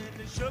through.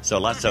 So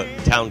lots of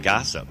town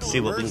gossip. See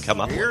what we can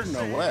come up with.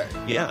 No way.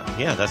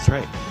 Yeah, that's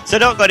right. So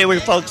don't go anywhere,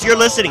 folks. You're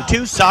listening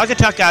to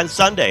Saugatuck on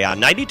Sunday on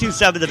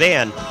 92.7 The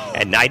Van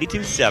and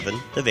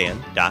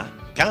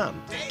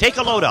 92.7thevan.com. Take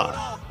a load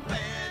off.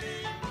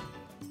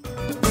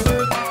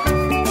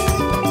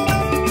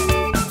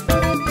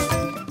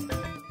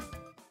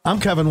 I'm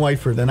Kevin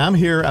Whiteford, and I'm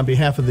here on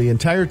behalf of the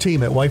entire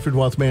team at Whiteford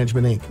Wealth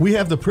Management, Inc. We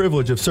have the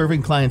privilege of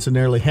serving clients in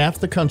nearly half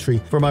the country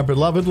from our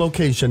beloved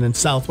location in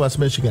Southwest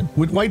Michigan.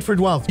 With Whiteford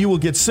Wealth, you will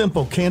get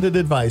simple, candid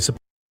advice.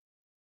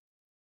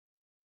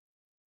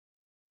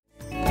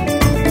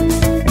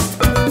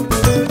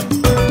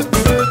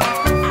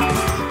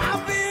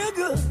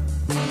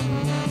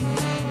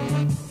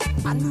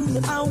 I knew the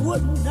that I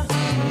wouldn't.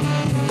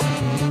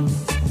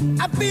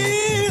 I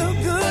feel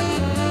good.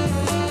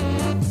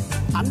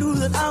 I knew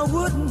that I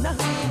wouldn't.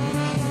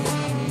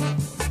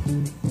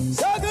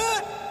 So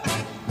good,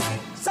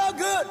 so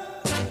good.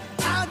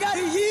 I got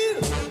you.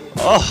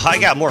 Oh, I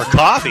got more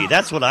coffee.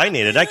 That's what I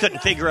needed. I couldn't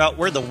figure out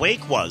where the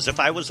wake was. If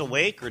I was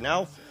awake or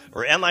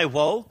am I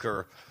woke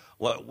or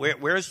what?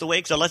 Where's the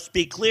wake? So let's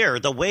be clear.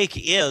 The wake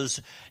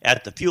is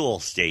at the fuel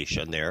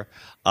station there,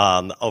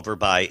 over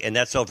by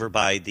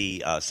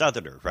the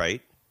Southerner,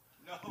 right?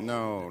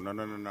 No.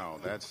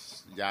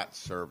 That's yacht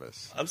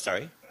service. I'm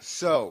sorry.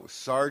 So,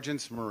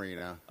 Sergeant's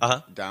Marina,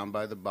 down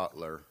by the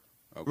Butler.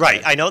 Okay.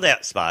 Right, I know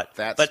that spot.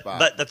 Spot.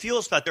 But the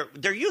fuel spot,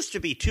 there used to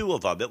be two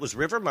of them. It was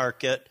River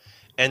Market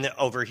and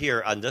over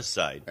here on this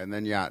side. And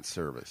then yacht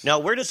service. Now,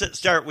 where does it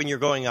start when you're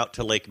going out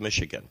to Lake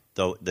Michigan,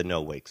 the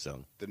no-wake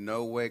zone? The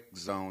no-wake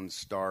zone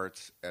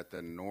starts at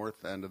the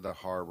north end of the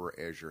harbor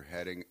as you're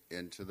heading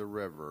into the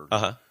river.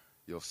 Uh-huh.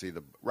 You'll see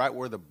right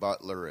where the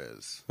Butler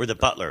is. Where the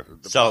Butler.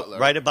 Butler.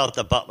 Right about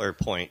the Butler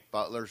point.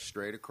 Butler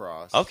straight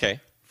across. Okay.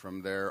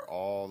 From there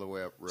all the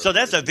way up. River. So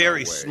that's a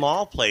very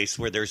small place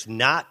where there's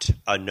not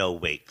a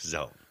no-wake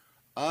zone.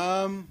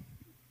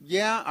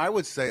 Yeah, I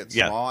would say it's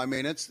small. I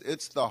mean, it's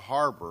the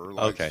harbor.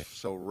 Okay.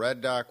 So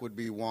Red Dock would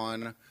be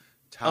one.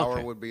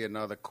 Tower would be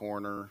another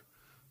corner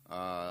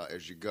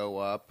as you go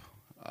up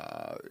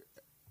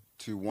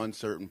to one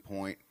certain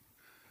point,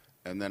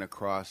 and then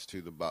across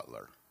to the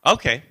Butler.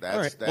 Okay. All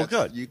right. Well,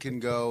 good. You can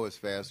go as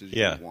fast as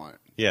you want.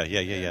 Yeah.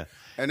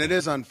 And it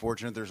is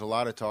unfortunate. There's a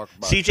lot of talk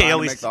about CJ trying to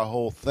always make the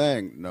whole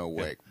thing no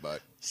wake,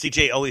 but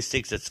CJ always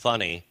thinks it's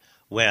funny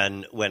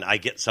when I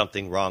get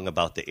something wrong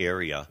about the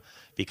area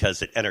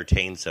because it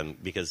entertains him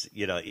because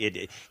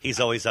he's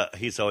always a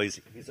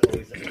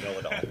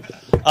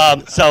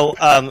know-it-all. So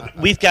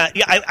we've got.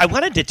 Yeah, I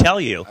wanted to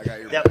tell you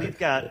that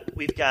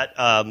we've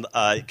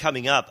got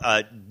coming up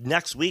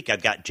next week.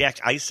 I've got Jack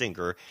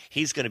Eisinger.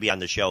 He's going to be on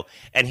the show,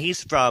 and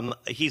he's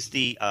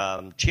the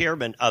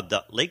chairman of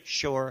the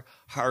Lakeshore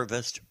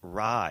Harvest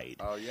Ride.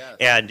 Oh yes.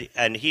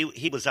 And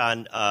he was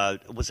on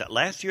was it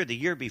last year or the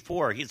year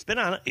before? He's been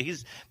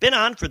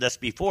on for this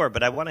before,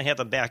 but I want to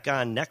have him back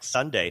on next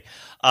Sunday.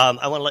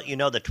 I want to let you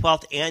know the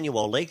 12th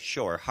annual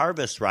Lakeshore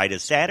Harvest Ride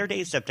is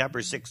Saturday,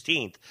 September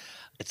 16th.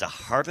 It's a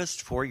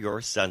harvest for your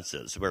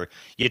senses, where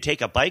you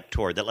take a bike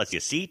tour that lets you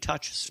see,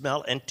 touch,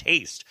 smell, and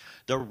taste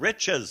the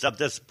riches of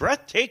this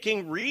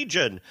breathtaking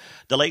region.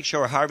 The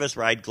Lakeshore Harvest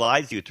Ride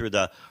glides you through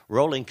the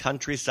rolling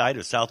countryside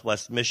of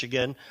southwest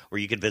Michigan, where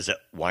you can visit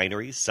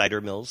wineries, cider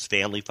mills,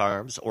 family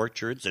farms,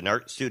 orchards, and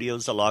art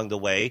studios along the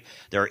way.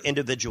 There are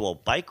individual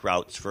bike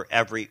routes for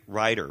every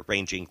rider,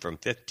 ranging from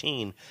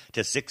 15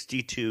 to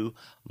 62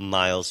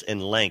 miles in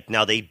length.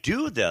 Now, they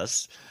do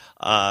this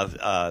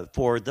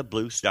for the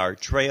Blue Star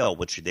Trail,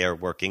 which they're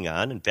working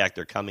on. In fact,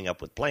 they're coming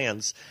up with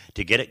plans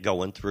to get it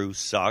going through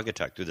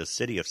Saugatuck, through the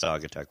city of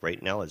Saugatuck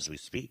right now as we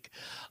speak.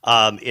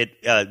 When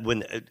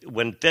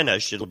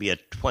finished, it'll be a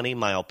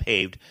 20-mile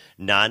paved,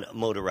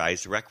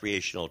 non-motorized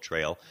recreational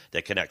trail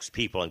that connects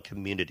people and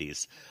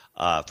communities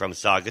from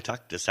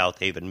Saugatuck to South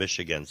Haven,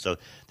 Michigan. So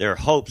their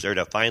hopes are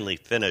to finally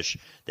finish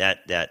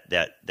that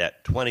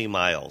 20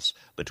 miles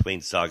between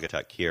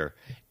Saugatuck here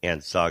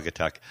and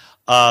Saugatuck.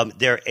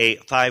 They're a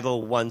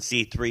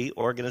 501c3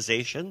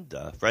 organization,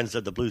 the Friends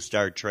of the Blue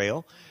Star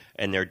Trail,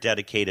 and they're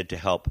dedicated to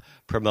help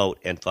promote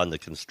and fund the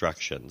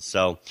construction.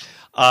 So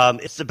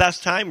it's the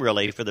best time,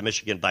 really, for the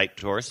Michigan Bike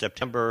Tour.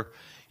 September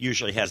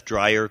usually has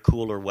drier,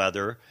 cooler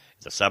weather.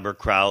 The summer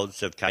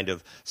crowds have kind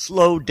of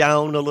slowed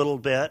down a little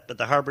bit, but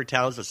the harbor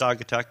towns of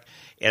Saugatuck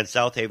and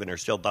South Haven are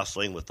still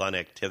bustling with fun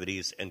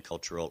activities and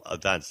cultural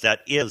events.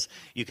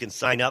 You can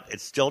sign up.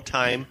 It's still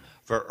time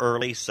for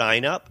early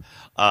sign up,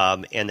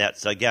 and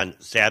that's, again,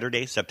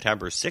 Saturday,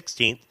 September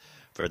 16th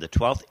for the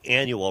 12th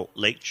annual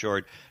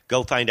Lakeshore.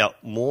 Go find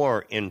out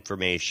more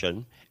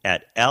information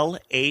at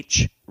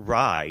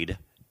lhride.com.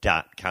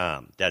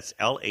 That's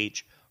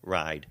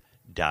lhride.com.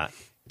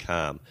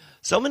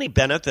 So many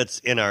benefits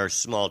in our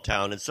small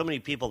town, and so many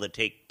people that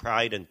take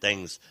pride in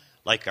things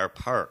like our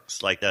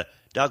parks, like the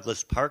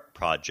Douglas Park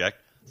Project,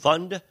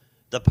 Fund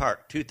the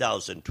Park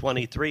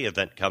 2023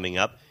 event coming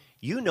up.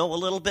 You know a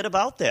little bit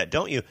about that,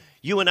 don't you?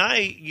 You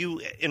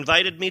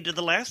invited me to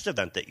the last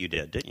event that you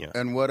did, didn't you?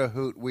 And what a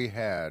hoot we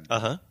had.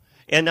 Uh-huh.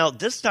 And now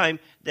this time,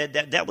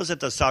 that was at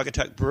the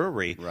Saugatuck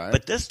Brewery, right.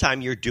 But this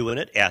time you're doing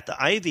it at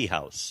the Ivy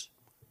House.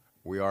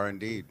 We are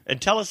indeed.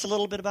 And tell us a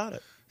little bit about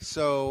it.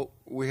 So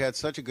we had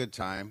such a good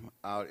time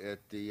out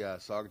at the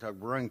Saugatuck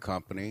Brewing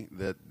Company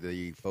that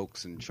the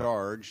folks in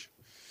charge,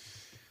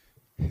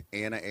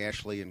 Anna,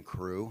 Ashley, and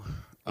crew,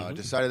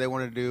 decided they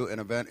wanted to do an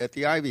event at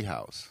the Ivy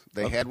House.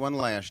 They had one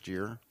last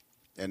year,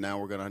 and now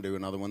we're going to do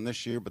another one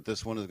this year, but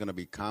this one is going to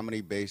be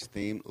comedy-based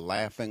theme,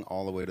 laughing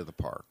all the way to the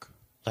park.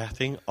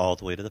 Laughing all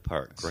the way to the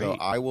park. Great. So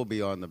I will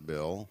be on the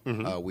bill.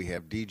 We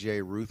have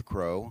DJ Ruth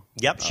Crow.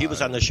 Yep, she was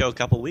on the show a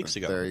couple weeks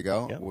ago. There you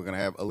go. Yep. We're going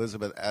to have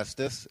Elizabeth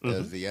Estes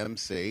as the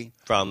MC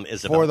from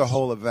Isabel's for the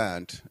whole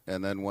event,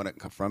 and then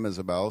from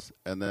Isabel's,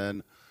 and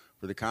then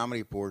For the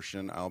comedy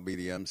portion, I'll be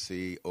the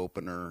MC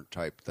opener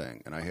type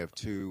thing. And I have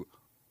two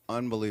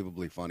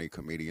unbelievably funny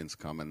comedians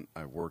coming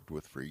I've worked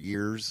with for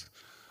years.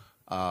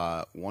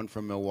 One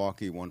from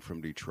Milwaukee, one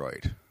from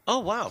Detroit. Oh,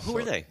 wow. Who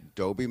are they?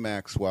 Dobie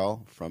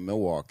Maxwell from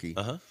Milwaukee.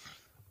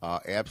 Uh-huh.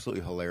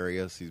 Absolutely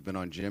hilarious. He's been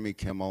on Jimmy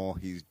Kimmel.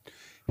 He's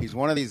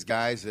one of these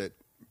guys that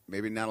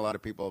maybe not a lot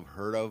of people have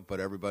heard of, but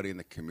everybody in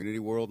the community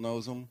world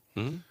knows him.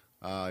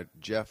 Mm-hmm.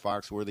 Jeff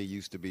Foxworthy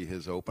used to be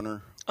his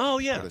opener. Oh,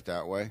 yeah. Put it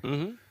that way.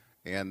 Mm-hmm.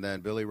 And then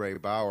Billy Ray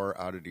Bauer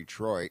out of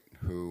Detroit,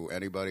 who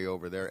anybody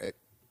over there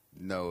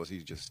knows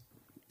he's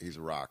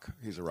a rock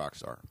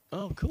star.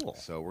 Oh, cool.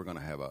 So we're going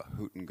to have a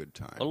hootin' good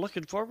time. Well,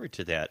 looking forward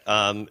to that.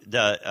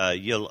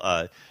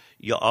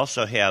 You'll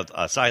also have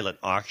a silent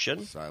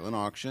auction.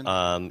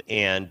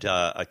 And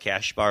a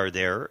cash bar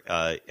there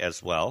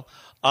as well.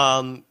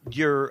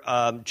 Your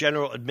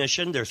general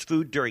admission, there's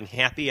food during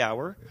happy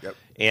hour. Yep.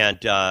 And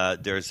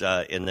there's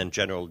and then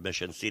general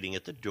admission seating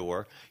at the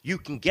door. You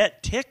can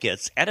get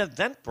tickets at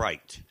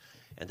Eventbrite.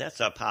 And that's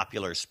a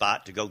popular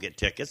spot to go get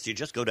tickets. You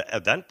just go to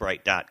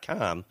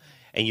eventbrite.com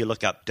and you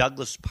look up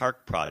Douglas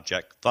Park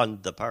Project,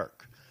 Fund the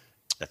Park.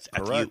 That's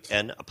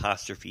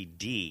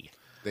FUN''D.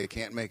 They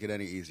can't make it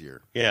any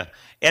easier. Yeah,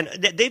 and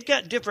they've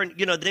got different,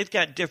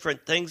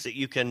 different things that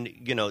you can,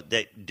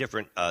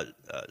 different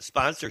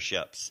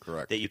sponsorships.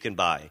 Correct. That you can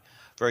buy.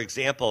 For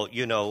example, for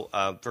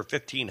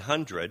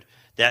 $1,500,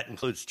 that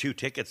includes 2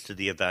 tickets to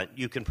the event.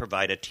 You can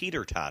provide a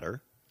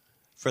teeter-totter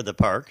for the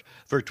park.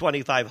 For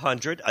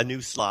 $2,500, a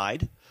new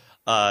slide.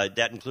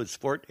 That includes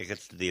 4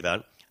 tickets to the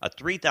event. A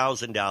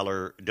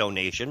 $3,000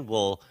 donation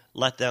will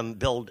let them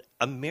build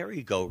a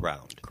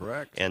merry-go-round.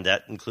 Correct. And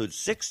that includes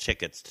 6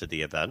 tickets to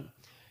the event.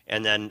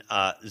 And then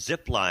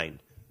zip line,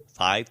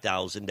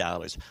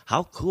 $5,000.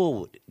 How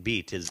cool would it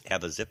be to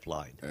have a zip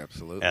line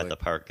Absolutely. at the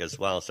park as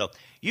well? So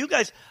you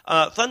guys,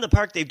 Fund the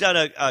Park, they've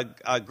done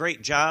a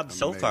great job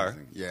so far.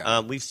 Yeah.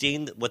 We've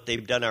seen what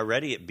they've done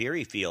already at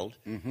Beery Field.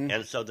 Mm-hmm.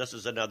 And so this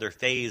is another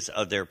phase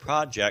of their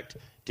project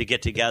to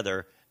get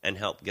together and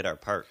help get our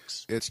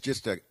parks. It's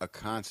just a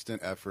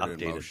constant effort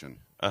Updated. in motion.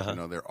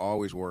 Uh-huh. They're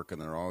always working.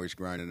 They're always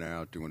grinding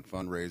out, doing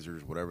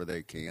fundraisers, whatever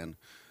they can.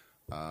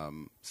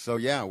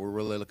 We're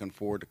really looking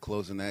forward to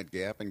closing that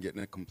gap and getting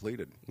it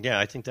completed. Yeah,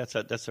 I think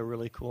that's a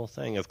really cool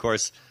thing. Of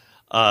course,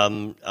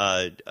 I'll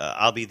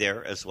be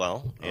there as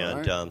well,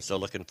 and right. So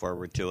looking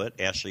forward to it.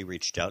 Ashley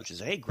reached out. She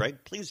said, "Hey,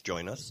 Greg, please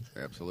join us."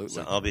 Absolutely.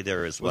 So I'll be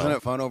there as well. Wasn't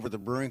it fun over at the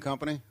brewing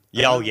company?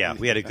 Yeah,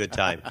 we had a good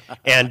time,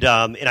 and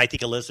I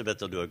think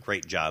Elizabeth will do a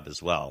great job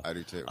as well. I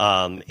do too.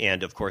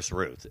 And of course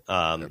Ruth.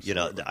 I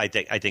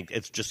think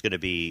it's just going to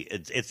be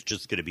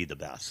the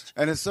best.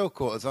 And it's so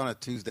cool. It's on a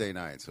Tuesday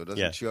night, so it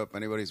doesn't chew up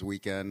anybody's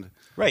weekend.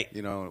 Right.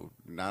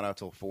 Not out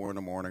till 4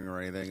 a.m. or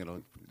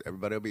anything.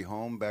 Everybody will be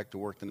home, back to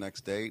work the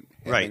next day,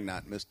 having Right.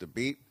 not missed a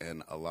beat,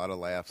 and a lot of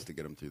laughs to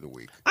get them through the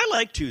week. I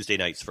like Tuesday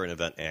nights for an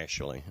event.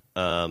 Actually,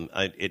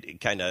 it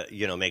kind of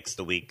makes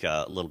the week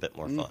a little bit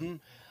more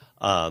fun.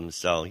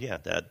 That's well.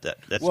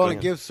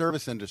 It gives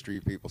service industry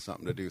people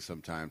something to do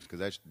sometimes, because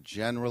that's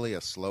generally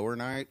a slower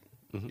night,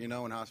 in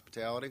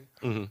hospitality.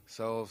 Mm-hmm.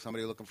 So if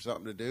somebody looking for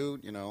something to do,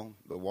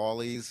 the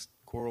Wallies,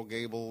 Coral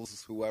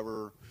Gables,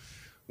 whoever,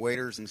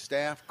 waiters and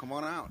staff, come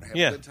on out, have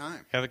a good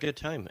time. Have a good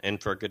time, and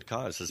for a good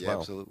cause as well.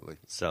 Absolutely.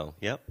 So,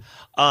 yep.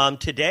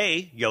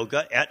 Today,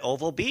 yoga at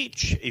Oval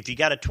Beach. If you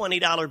got a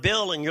 $20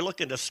 bill and you're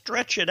looking to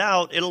stretch it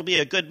out, it'll be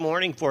a good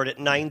morning for it at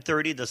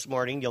 9:30 this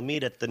morning. You'll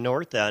meet at the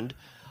north end.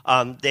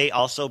 They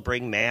also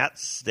bring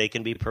mats. They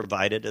can be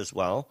provided as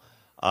well.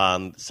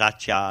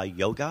 Satya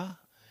Yoga.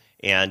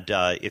 And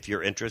if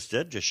you're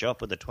interested, just show up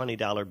with a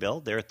 $20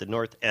 bill. They're at the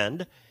north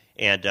end.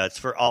 And it's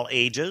for all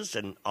ages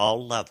and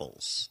all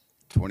levels.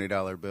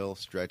 $20 bill,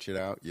 stretch it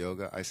out,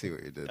 yoga. I see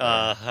what you did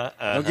there.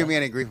 Don't give me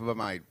any grief about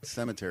my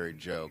cemetery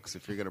jokes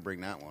if you're going to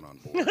bring that one on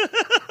board.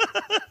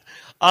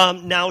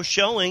 Now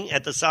showing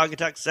at the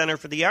Saugatuck Center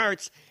for the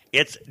Arts,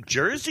 it's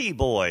Jersey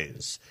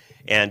Boys.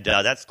 And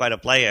that's quite a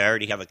play. I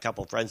already have a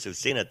couple friends who've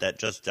seen it that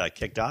just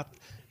kicked off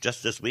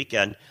just this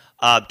weekend.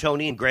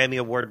 Tony and Grammy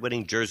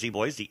Award-winning Jersey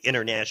Boys, the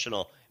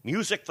international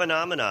music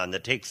phenomenon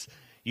that takes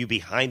you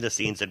behind the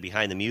scenes and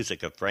behind the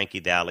music of Frankie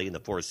Valli and the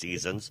Four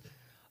Seasons,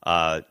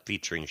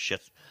 featuring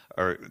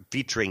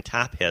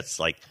top hits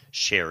like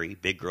Sherry,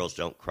 Big Girls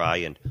Don't Cry,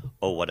 and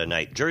Oh What a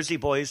Night. Jersey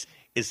Boys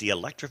is the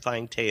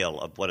electrifying tale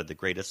of one of the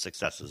greatest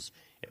successes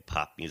in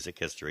pop music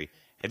history.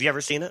 Have you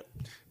ever seen it?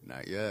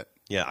 Not yet.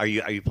 Yeah, are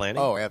you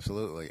planning? Oh,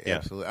 absolutely, Yeah.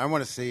 absolutely. I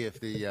want to see if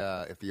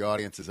the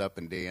audience is up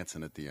and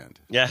dancing at the end.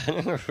 Yeah,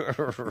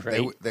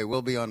 right. They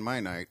will be on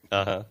my night.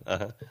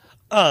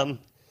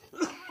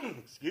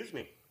 Excuse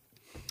me.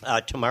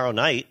 Tomorrow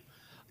night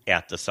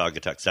at the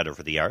Saugatuck Center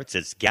for the Arts,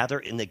 it's Gather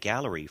in the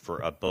Gallery for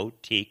a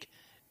boutique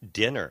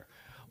dinner.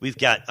 We've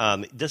got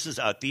this is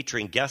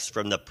featuring guests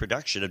from the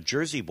production of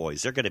Jersey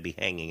Boys. They're going to be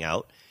hanging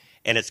out,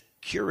 and it's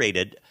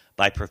curated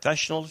by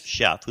professional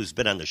chef who's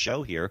been on the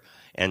show here,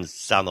 and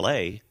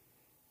sommelier.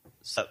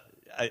 So,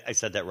 I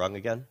said that wrong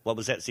again. What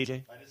was that,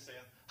 CJ? I just say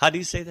it. How do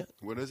you say that?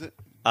 What is it?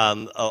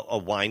 A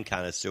wine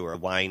connoisseur, a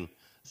wine.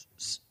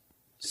 It's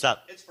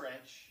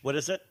French. What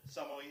is it?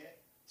 Sommelier.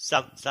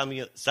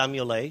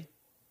 Samuele.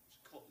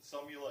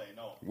 Sommelier,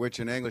 no. Which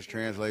in English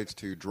translates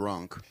to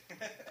drunk.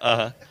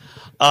 And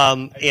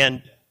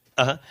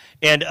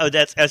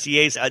that's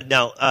SEA's.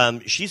 Now,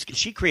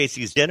 she creates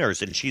these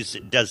dinners, and she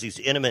does these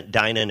intimate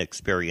dine-in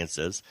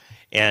experiences,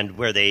 and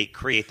where they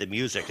create the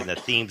music and the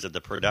themes of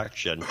the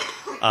production.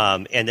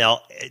 And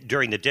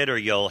during the dinner,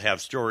 you'll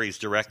have stories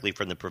directly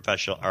from the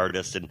professional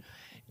artists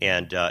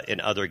and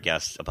other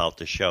guests about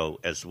the show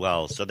as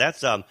well. So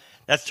that's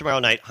tomorrow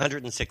night,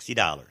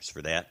 $160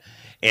 for that,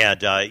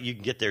 and you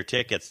can get their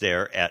tickets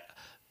there at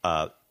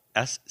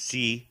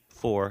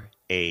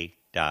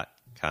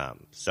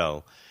sc4a.com.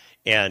 So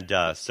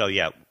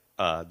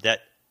that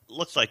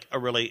looks like a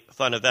really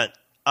fun event.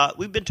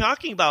 We've been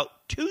talking about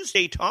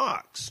Tuesday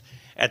Talks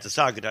at the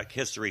Saugatuck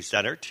History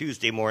Center,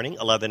 Tuesday morning,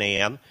 11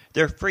 a.m.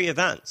 They're free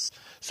events.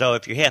 So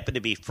if you happen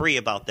to be free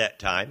about that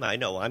time, I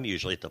know I'm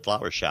usually at the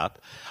flower shop,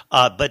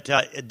 but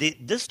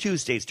this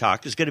Tuesday's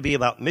talk is going to be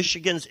about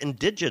Michigan's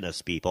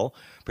indigenous people,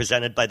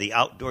 presented by the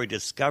Outdoor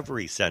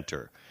Discovery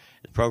Center.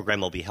 The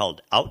program will be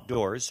held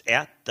outdoors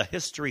at the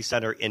History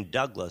Center in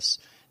Douglas,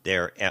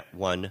 there at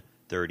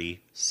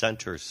 130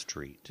 Center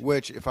Street.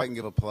 Which, if I can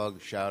give a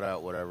plug, shout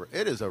out, whatever,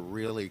 it is a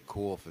really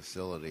cool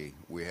facility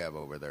we have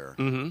over there.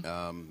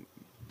 Mm-hmm.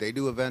 They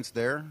do events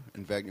there.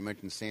 In fact, you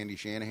mentioned Sandy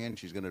Shanahan.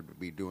 She's going to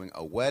be doing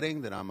a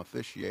wedding that I'm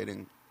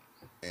officiating,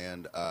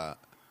 and the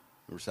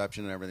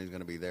reception and everything's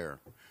going to be there.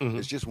 Mm-hmm.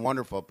 It's just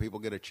wonderful. People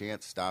get a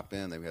chance to stop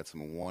in. They've got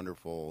some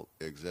wonderful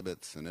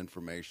exhibits and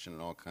information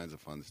and all kinds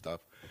of fun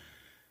stuff.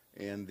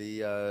 And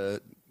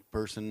the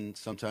person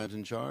sometimes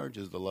in charge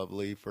is the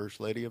lovely First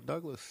Lady of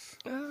Douglas,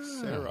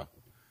 Sarah.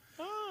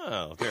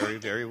 Oh, very,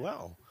 very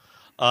well.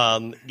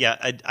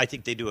 I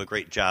think they do a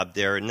great job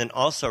there. And then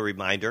also a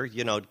reminder,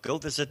 go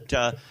visit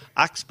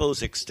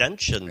Oxbow's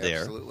Extension there,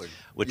 Absolutely.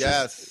 Which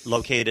is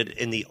located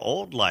in the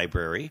old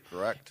library.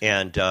 Correct.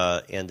 And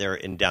they're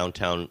in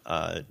downtown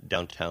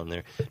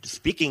there.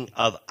 Speaking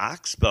of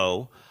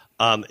Oxbow,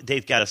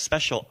 they've got a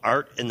special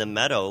Art in the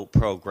Meadow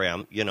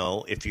program.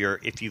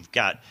 If you've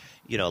got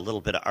a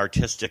little bit of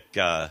artistic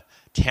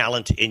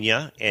talent in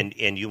you,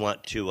 and you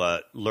want to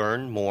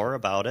learn more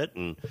about it,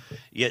 and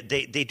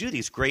they do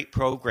these great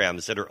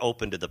programs that are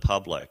open to the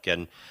public,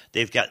 and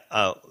they've got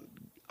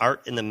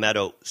Art in the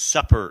Meadow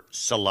Supper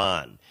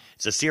Salon.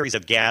 It's a series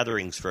of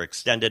gatherings for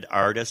extended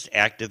artists,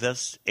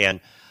 activists,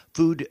 and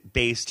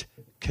food-based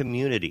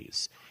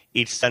communities,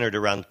 each centered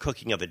around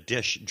cooking of a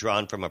dish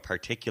drawn from a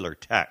particular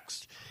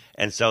text.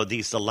 And so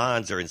these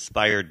salons are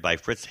inspired by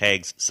Fritz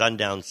Haag's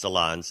Sundown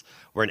Salons,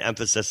 where an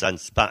emphasis on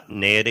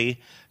spontaneity,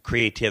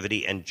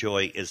 creativity, and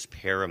joy is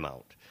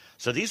paramount.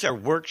 So these are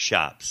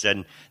workshops,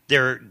 and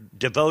they're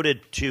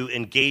devoted to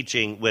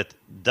engaging with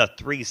the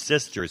three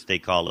sisters, they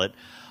call it,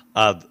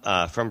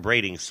 from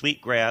braiding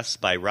sweetgrass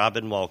by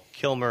Robin Wall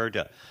Kilmer.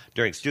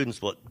 During students,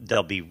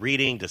 they'll be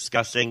reading,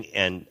 discussing,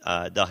 and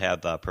they'll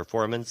have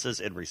performances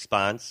in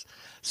response.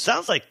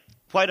 Sounds like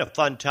quite a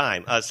fun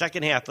time.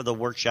 Second half of the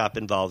workshop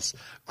involves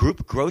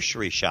group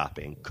grocery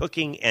shopping,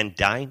 cooking, and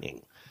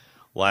dining,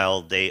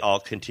 while they all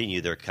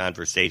continue their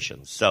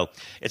conversations. So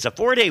it's a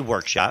 4-day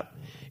workshop,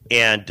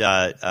 and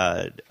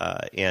a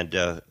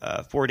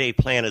 4-day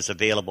plan is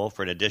available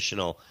for an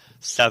additional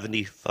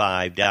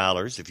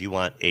 $75 if you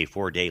want a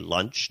 4-day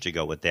lunch to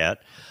go with that.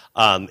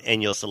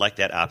 And you'll select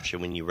that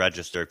option when you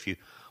register. If you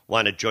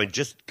want to join,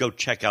 just go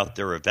check out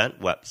their event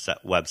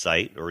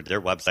website, or their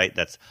website.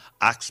 That's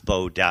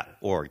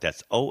oxbow.org.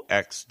 That's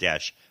ox-bow.org,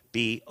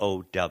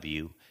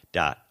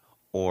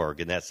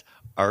 and that's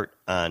Art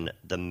on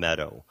the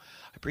Meadow.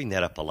 I bring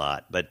that up a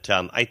lot, but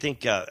I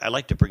think I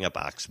like to bring up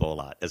Oxbow a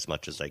lot, as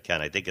much as I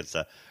can. I think it's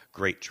a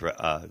great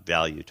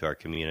value to our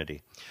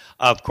community.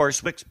 Of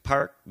course, Wicks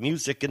Park,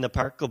 Music in the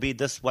Park will be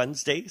this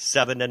Wednesday,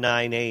 7 to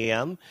 9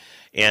 a.m.,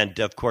 and,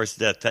 of course,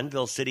 the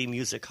Fenville City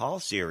Music Hall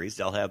Series,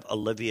 they'll have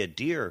Olivia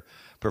Deer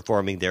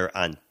performing there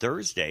on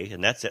Thursday,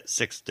 and that's at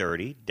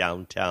 6:30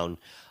 downtown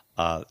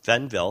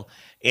Fenville.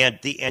 And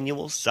the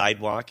annual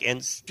sidewalk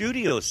and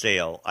studio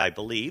sale, I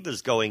believe,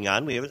 is going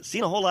on. We haven't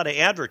seen a whole lot of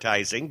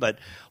advertising, but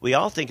we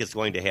all think it's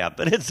going to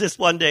happen. It's this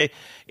one day.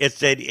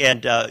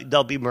 And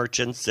there'll be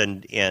merchants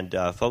and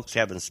folks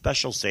having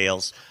special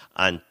sales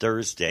on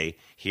Thursday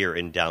here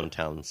in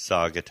downtown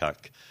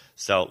Saugatuck.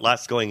 So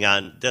lots going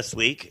on this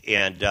week,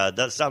 and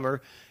the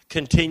summer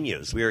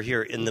continues. We are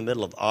here in the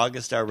middle of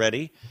August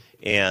already,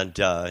 and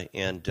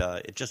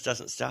it just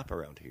doesn't stop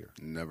around here.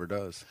 Never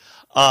does.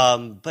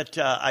 But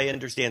I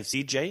understand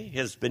CJ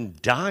has been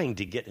dying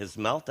to get his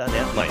mouth on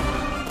that mic.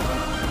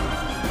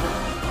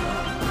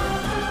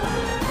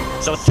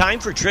 So it's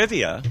time for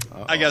trivia.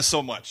 I got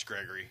so much,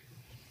 Gregory.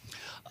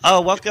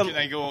 Oh, welcome. Can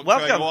I go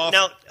off?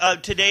 Now,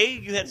 today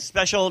you had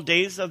special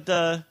days of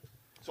the...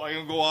 So I'm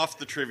going to go off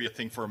the trivia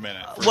thing for a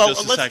minute.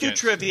 Let's do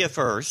trivia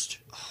first.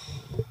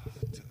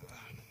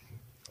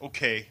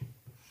 Okay.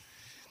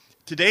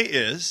 Today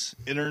is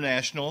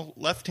International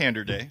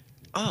Left-Hander Day.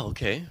 Oh,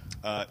 okay.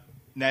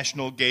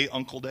 National Gay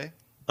Uncle Day.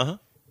 Uh-huh.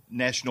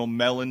 National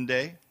Melon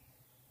Day.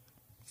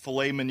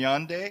 Filet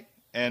Mignon Day.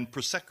 And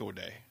Prosecco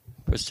Day.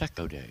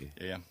 Prosecco Day.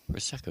 Yeah.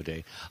 Prosecco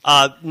Day.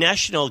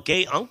 National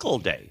Gay Uncle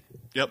Day.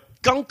 Yep.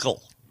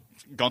 Gunkle.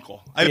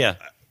 Gunkle. I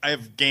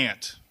have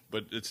Gant,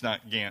 but it's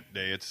not Gant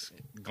Day. It's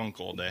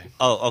Gunkle Day.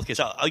 Oh, okay.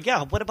 So,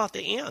 what about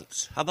the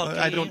ants? How about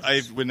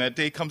ants? When that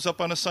day comes up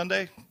on a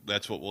Sunday,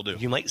 that's what we'll do.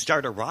 You might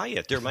start a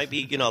riot. There might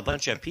be, a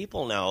bunch of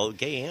people now,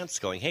 gay ants,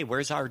 going, "Hey,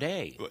 where's our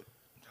day?"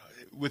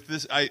 With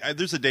this,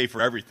 there's a day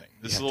for everything.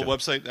 This little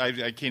website,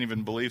 I can't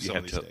even believe some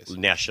of these days.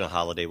 National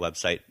holiday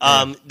website.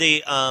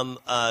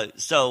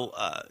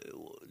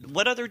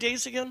 What other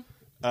days again?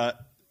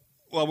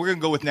 Well, we're going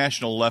to go with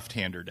National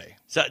Left-Hander Day.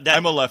 So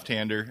I'm a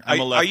left-hander. I'm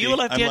a lefty. Are you a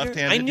left-hander? I'm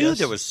left-handed, I knew yes.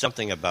 there was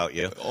something about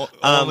you.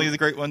 Only the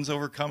great ones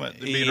overcome it.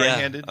 Being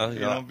right-handed,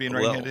 being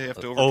right-handed, you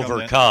have to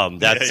overcome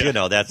that.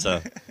 That's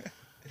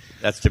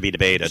that's to be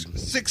debated.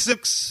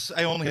 Six.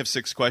 I only have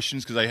 6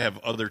 questions because I have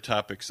other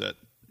topics that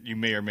you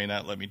may or may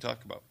not let me talk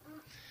about.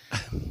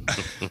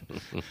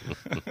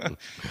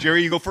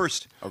 Jerry, you go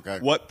first. Okay.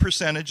 What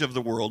percentage of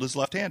the world is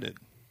left-handed?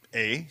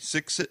 A,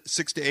 6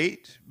 to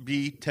 8,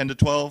 B, 10 to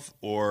 12,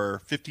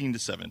 or 15 to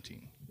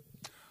 17?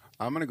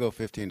 I'm going to go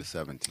 15 to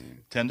 17.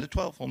 10 to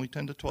 12, only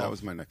 10 to 12. That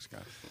was my next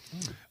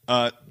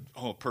guy.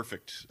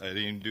 Perfect. I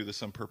didn't even do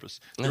this on purpose.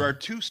 There are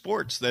 2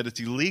 sports that it's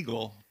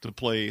illegal to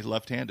play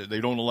left-handed. They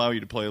don't allow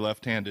you to play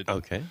left-handed.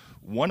 Okay.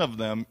 One of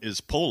them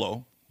is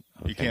polo.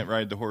 Okay. You can't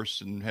ride the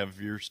horse and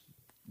have your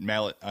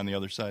mallet on the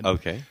other side.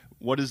 Okay.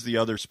 What is the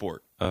other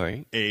sport? All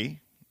right. A,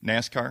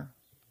 NASCAR,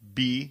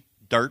 B,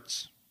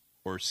 darts,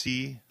 or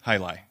C,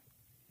 highlight?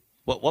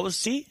 What was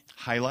C?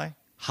 Highlight.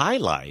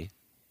 Highlight?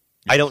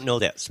 I don't know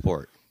that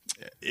sport.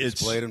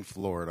 It's played in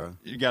Florida.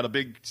 You got a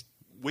big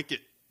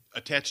wicket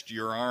attached to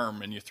your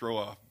arm, and you throw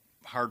a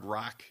hard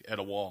rock at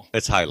a wall.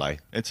 It's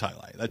highlight. It's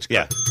highlight. That's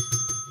correct.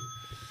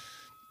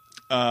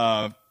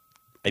 Yeah.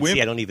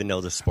 I don't even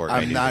know the sport.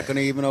 I'm not going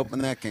to even open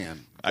that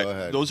can. Go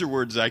ahead. Those are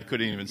words I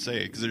couldn't even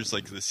say because there's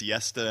like the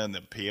siesta and the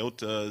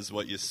peyote is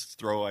what you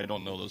throw. I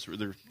don't know those.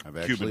 They're I've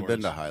Cuban actually been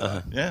words. to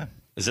highlight. Yeah.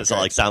 Is it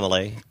like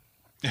Samalay?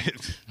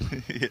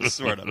 It's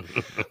sort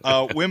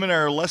of. Women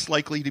are less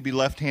likely to be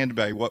left-handed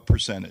by what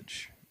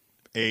percentage?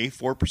 A,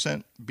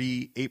 4%,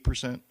 B,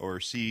 8%, or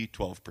C,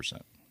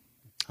 12%?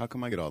 How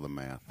come I get all the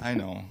math? I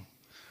know.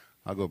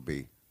 I'll go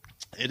B.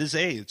 It is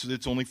A.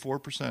 It's only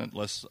 4%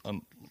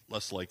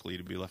 less likely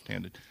to be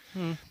left-handed.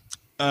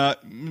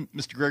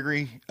 Mr.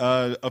 Gregory,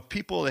 of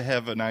people that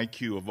have an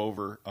IQ of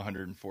over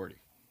 140.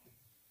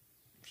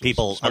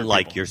 People Smart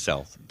unlike people.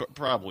 yourself.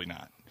 Probably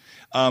not.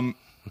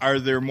 Are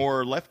there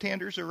more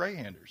left-handers or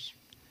right-handers?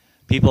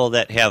 People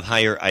that have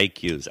higher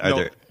IQs.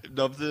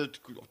 Of the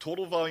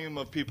total volume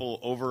of people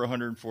over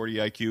 140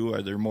 IQ,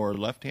 are there more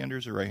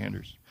left-handers or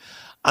right-handers?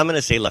 I'm going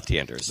to say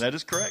left-handers. That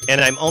is correct.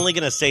 And I'm only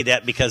going to say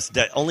that because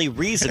the only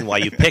reason why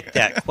you picked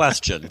that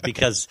question,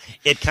 because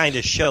it kind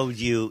of showed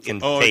you in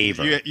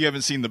favor. You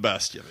haven't seen the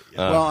best yet.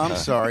 Well, I'm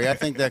sorry. I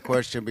think that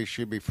question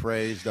should be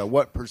phrased,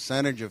 what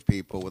percentage of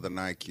people with an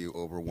IQ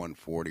over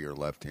 140 are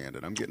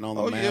left-handed? I'm getting all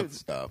the math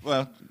stuff.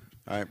 Well,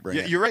 all right, bring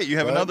it. You're right. You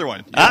have another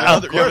one. You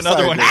have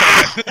another one.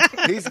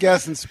 He's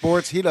guessing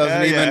sports he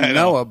doesn't even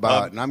know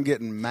about, and I'm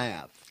getting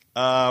math.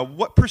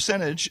 What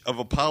percentage of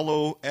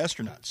Apollo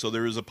astronauts? So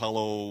there is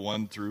Apollo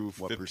 1 through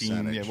 15. What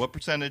percentage? Yeah, what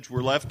percentage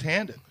were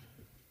left-handed?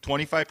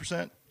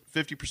 25%,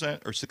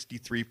 50%, or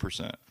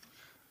 63%?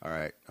 All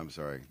right. I'm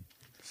sorry.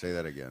 Say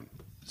that again.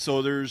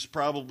 So there's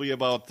probably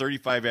about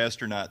 35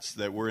 astronauts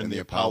that were in the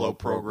Apollo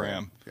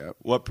program. Yep.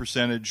 What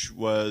percentage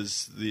were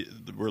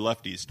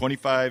lefties?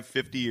 25,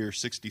 50, or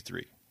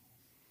 63?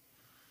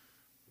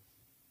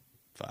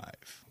 5,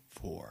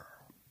 4,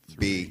 3.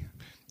 B.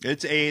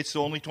 It's A. It's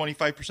only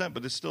 25%,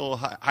 but it's still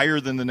higher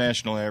than the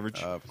national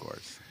average. Of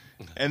course.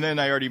 And then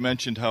I already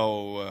mentioned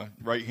how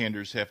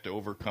right-handers have to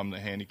overcome the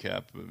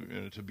handicap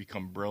to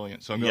become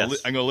brilliant. So I'm going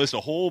to list a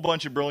whole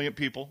bunch of brilliant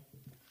people,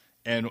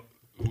 and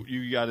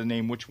you got to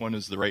name which one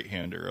is the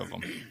right-hander of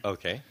them.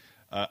 Okay.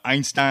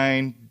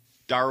 Einstein,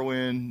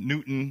 Darwin,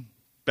 Newton,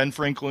 Ben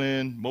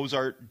Franklin,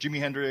 Mozart, Jimi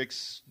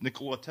Hendrix,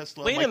 Nikola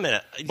Tesla. Wait a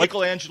minute.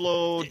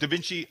 Michelangelo, Da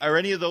Vinci. Are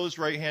any of those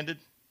right-handed?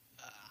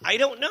 I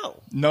don't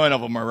know. None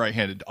of them are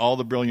right-handed. All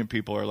the brilliant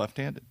people are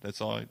left-handed. That's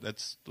all.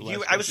 That's the last I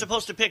was question.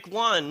 supposed to pick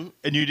one,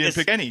 and you didn't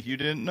pick any. You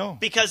didn't know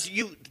because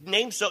you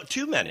named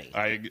too many.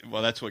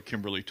 Well, that's what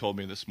Kimberly told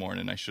me this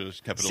morning. I should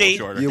have kept it a See?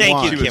 little shorter.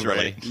 Thank you, She was Kimberly.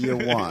 right. You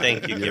won.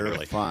 Thank you, You're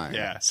Kimberly. fine.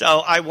 Yeah.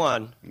 So I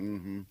won.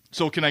 Mm-hmm.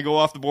 So can I go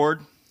off the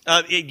board?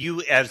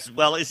 You as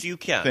well as you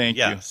can. Thank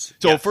yes. you.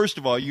 So yes. first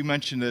of all, you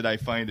mentioned that I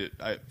find it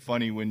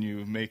funny when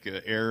you make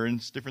an error and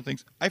different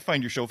things. I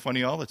find your show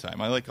funny all the time.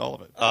 I like all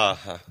of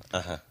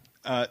it.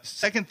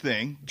 Second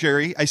thing,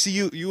 Jerry, I see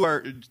you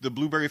are the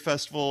Blueberry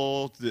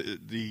Festival,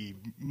 the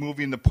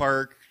movie in the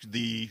park,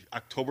 the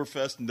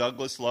Oktoberfest in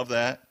Douglas. Love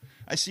that.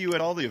 I see you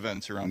at all the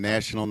events around.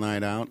 National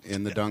Night Out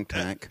in the dunk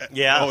tank.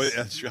 Yeah. Oh,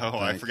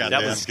 I forgot That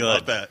to was ask good.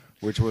 about that.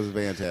 Which was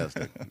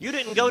fantastic. You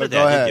didn't go to But go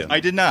that, ahead. did you? I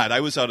did not. I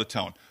was out of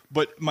town.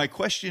 But my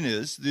question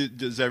is,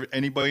 does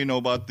anybody know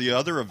about the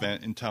other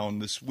event in town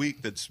this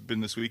week that's been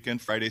this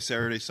weekend, Friday,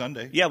 Saturday,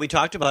 Sunday? Yeah, we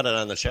talked about it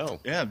on the show.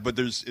 Yeah, but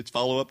it's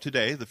follow-up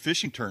today. The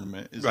fishing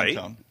tournament is Right. in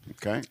town.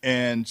 Okay.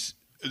 And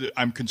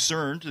I'm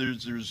concerned.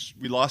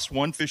 We lost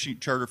one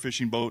charter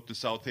fishing boat to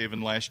South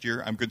Haven last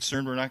year. I'm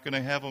concerned we're not going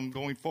to have them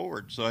going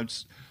forward. So I'm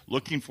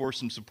looking for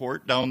some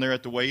support down there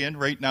at the weigh-in.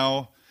 Right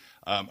now,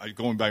 I'm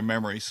going by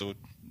memory, so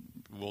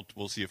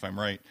we'll see if I'm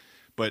right.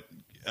 But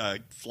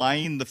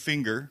Flying the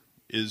Finger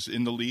is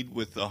in the lead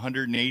with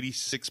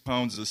 186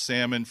 pounds of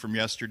salmon from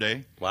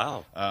yesterday.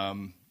 Wow.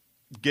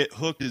 Get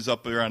Hooked is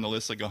up there on the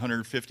list, like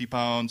 150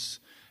 pounds.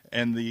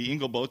 And the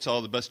Ingle boats,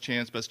 all the Best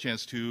Chance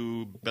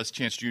 2, Best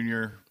Chance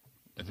Junior.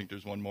 I think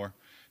there's one more.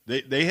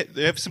 They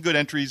have some good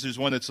entries. There's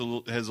one that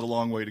has a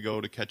long way to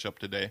go to catch up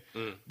today.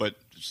 But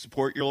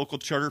support your local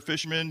charter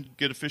fishermen.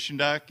 Get a fishing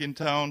dock in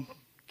town.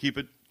 Keep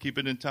it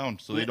in town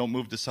so they don't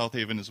move to South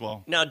Haven as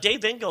well. Now,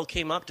 Dave Engel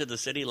came up to the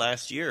city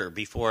last year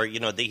before,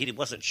 he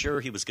wasn't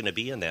sure he was going to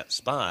be in that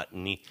spot.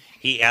 And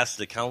he asked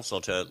the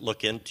council to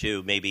look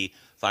into maybe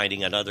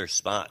finding another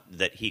spot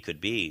that he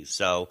could be.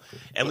 So,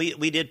 and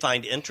we did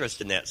find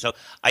interest in that. So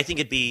I think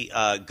it'd be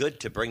good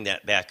to bring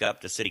that back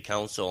up to city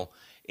council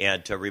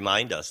and to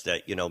remind us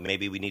that,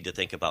 maybe we need to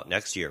think about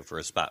next year for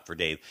a spot for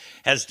Dave.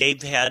 Has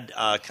Dave had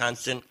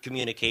constant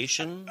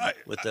communication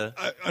with the...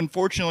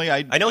 Unfortunately,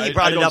 I know he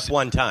brought it up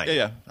one time.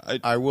 Yeah.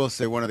 I will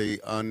say one of the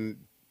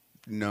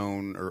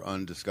unknown or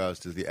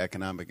undiscussed is the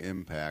economic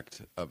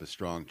impact of a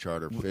strong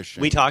charter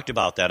fishing. We talked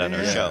about that on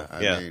our show.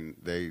 I mean,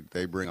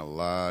 they bring a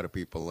lot of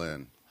people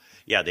in.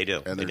 Yeah, they do.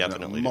 And they there's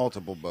definitely do.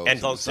 multiple boats. And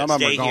folks some that of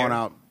them are stay going here-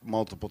 out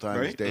multiple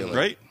times daily.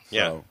 Right.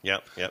 So Yeah.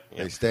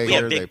 They stay we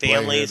here, have big they play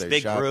families, here, they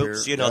big shop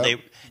groups. here. Yep.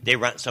 They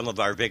rent some of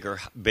our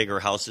bigger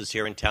houses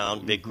here in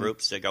town. Big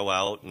groups that go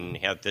out and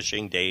have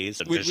fishing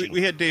days and fishing.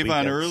 We had Dave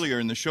on weekends. earlier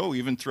in the show. We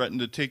even threatened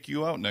to take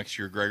you out next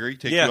year, Gregory.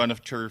 Take Yeah. you on a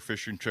charter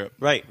fishing trip.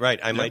 Right.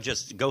 I might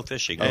just go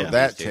fishing. Oh, one of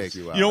that these days.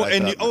 take you out. You know, I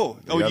and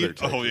thought the other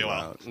take you wow.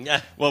 out.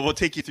 Yeah. Well, we'll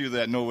take you through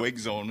that no wig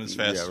zone as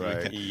fast Yeah, as we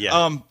right. can.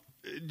 Yeah.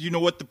 Do you know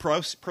what the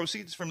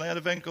proceeds from that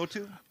event go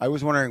to? I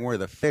was wondering where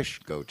the fish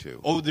go to.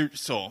 Oh,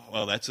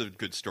 that's a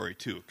good story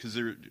too, because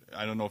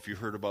I don't know if you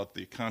heard about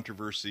the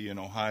controversy in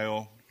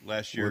Ohio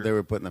last year. Where they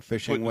were putting the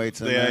fishing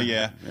weights in there?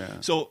 Yeah.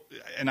 So,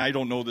 and I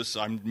don't know this.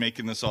 I'm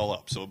making this all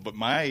up. So, but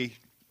my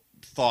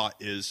thought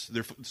is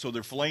they're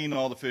filleting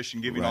all the fish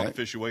and giving all the Right.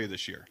 fish away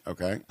this year.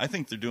 Okay. I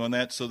think they're doing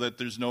that so that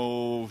there's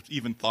no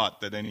even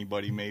thought that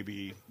anybody may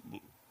be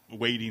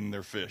weighting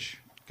their fish.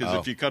 Because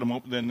if you cut them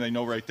open, then they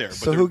know right there. But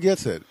So who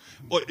gets it?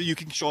 Well, you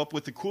can show up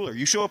with the cooler.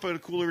 You show up at a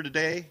cooler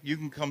today, you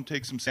can come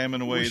take some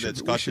salmon away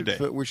that's caught today.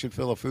 We should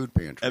fill a food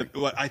pantry.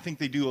 Well, I think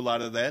they do a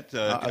lot of that.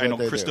 I bet know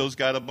they do. Christo's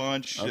got a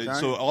bunch. Okay.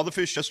 So all the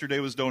fish yesterday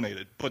was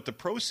donated. But the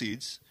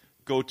proceeds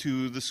go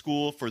to the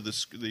school for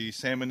the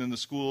salmon in the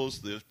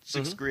schools, the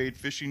sixth grade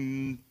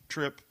fishing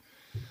trip.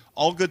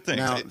 All good things.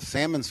 Now,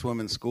 salmon swim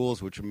in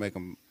schools, which would make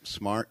them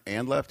smart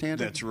and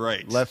left-handed? That's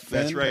right. Left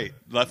fin? That's right.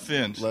 Left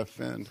fin. Left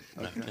fin.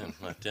 Left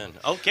in.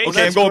 Okay.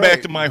 Okay, I'm going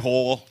back to my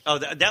hole. Oh,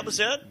 that was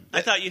it.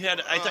 I thought you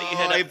had.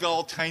 I have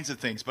all kinds of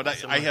things, but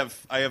I have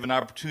an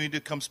opportunity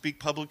to come speak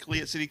publicly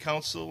at City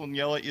Council and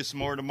yell at you some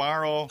more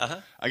tomorrow.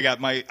 I have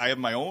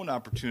my own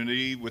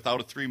opportunity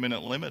without a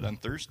 3-minute limit on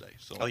Thursday.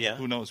 So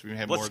who knows? We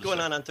have What's more to going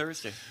say. on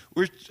Thursday?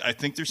 I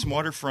think there's some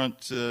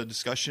waterfront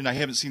discussion. I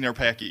haven't seen our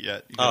packet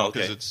yet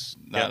because it's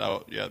not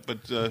out yet.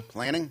 But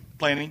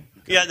Planning?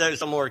 Yeah,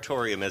 there's a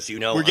moratorium, as you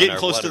know. We're getting on our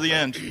close to the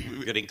waterfront. end.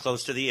 We're getting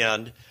close to the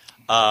end.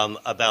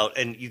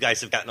 And you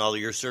guys have gotten all of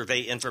your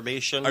survey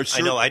information.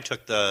 I know I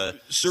took the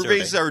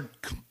surveys survey. are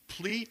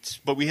complete,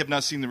 but we have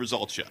not seen the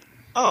results yet.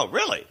 Oh,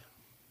 really?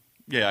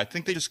 Yeah, I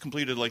think they just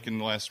completed like in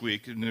the last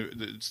week. And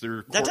it's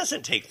their That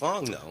doesn't take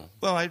long, though.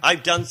 Well,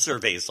 I've done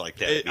surveys like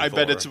that I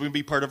bet before. it's going to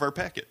be part of our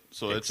packet.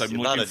 So I'm about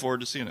looking a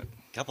forward to seeing it.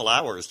 Couple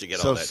hours to get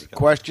So all that. together.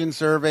 question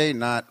survey,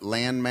 not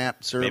land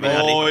map survey? Maybe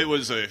not. Oh, it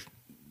was a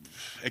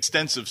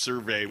extensive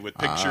survey with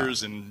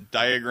pictures and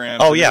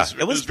diagrams. Oh, yeah.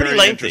 It was pretty very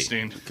lengthy.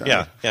 interesting.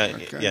 Yeah.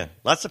 Okay. Yeah.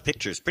 Lots of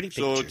pictures. Pretty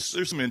So pictures.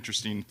 there's some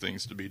interesting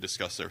things to be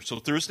discussed there. So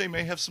Thursday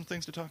may have some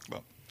things to talk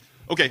about.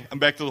 Okay, I'm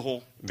back to the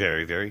hole.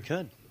 Very, very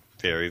good.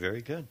 Very,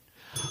 very good.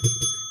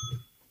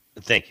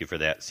 Thank you for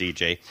that,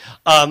 CJ.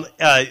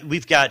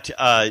 We've got,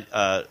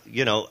 I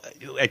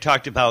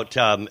talked about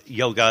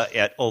yoga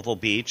at Oval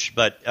Beach,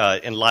 but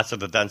and lots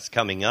of events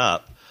coming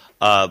up.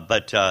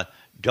 But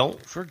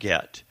don't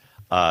forget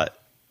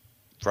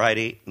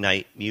Friday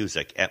night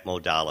music at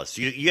Modalis.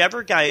 You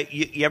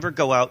ever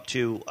go out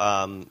to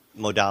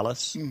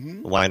Modalis,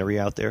 the winery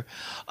out there?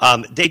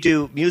 They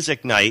do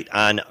music night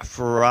on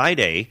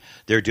Friday.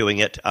 They're doing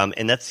it,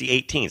 and that's the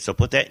 18th. So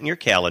put that in your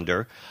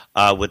calendar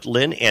with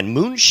Lynn and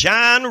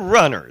Moonshine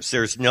Runners.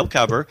 There's no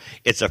cover.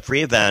 It's a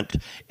free event,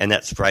 and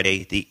that's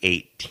Friday the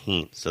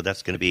 18th. So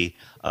that's going to be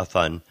a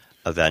fun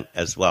event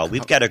as well.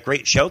 We've got a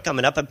great show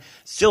coming up. I'm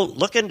still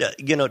looking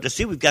to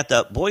see. We've got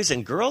the Boys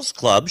and Girls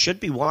Club should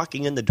be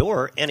walking in the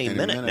door any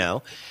minute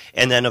now.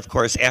 And then, of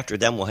course, after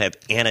them, we'll have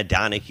Anna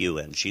Donahue,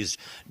 and she's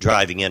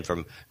driving in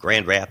from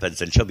Grand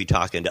Rapids, and she'll be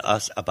talking to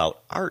us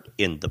about art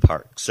in the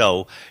park.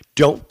 So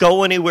don't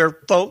go anywhere,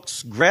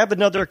 folks. Grab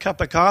another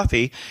cup of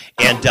coffee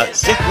and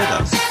stick with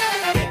us.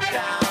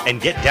 And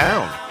get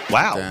down.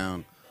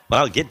 Wow.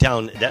 Wow, get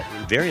down. That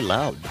very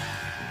loud.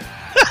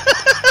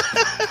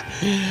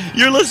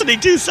 You're listening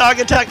to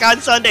Saugatuck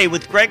on Sunday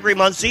with Gregory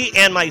Muncie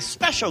and my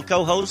special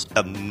co-host,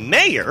 the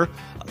mayor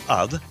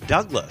of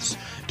Douglas.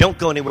 Don't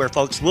go anywhere,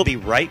 folks. We'll be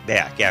right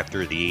back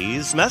after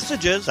these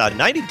messages on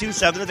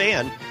 92.7 The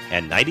Fan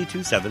and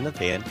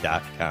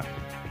 92.7thefan.com.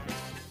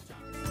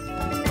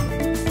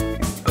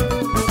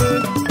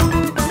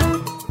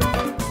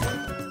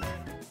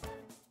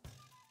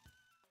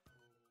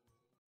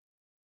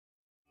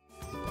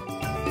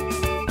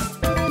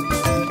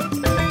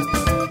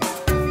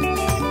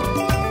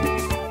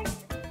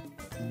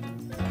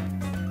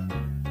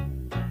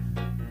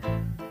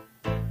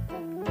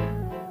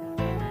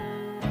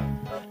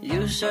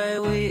 You say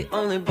we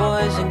only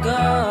boys and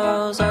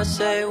girls. I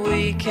say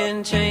we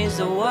can change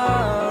the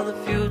world. The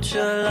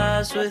future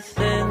lies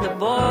within the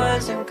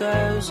boys and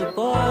girls, the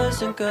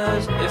boys and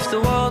girls. If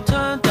the world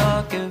turned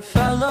dark and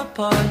fell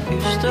apart,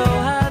 you still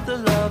had the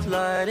love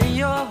light in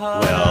your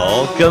heart.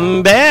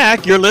 Welcome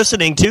back. You're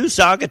listening to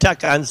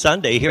Saugatuck on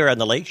Sunday here on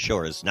the Lake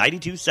Shores,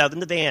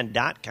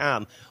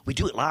 92.7thefan.com. We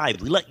do it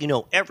live. We let you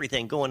know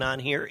everything going on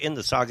here in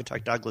the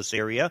Saugatuck Douglas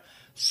area.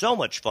 So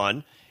much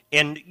fun.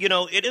 And,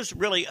 it is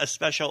really a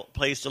special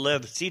place to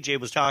live.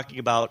 CJ was talking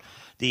about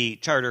the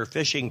charter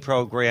fishing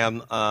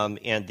program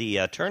and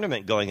the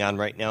tournament going on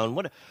right now. And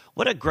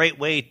what a great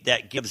way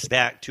that gives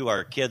back to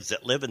our kids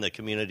that live in the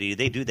community.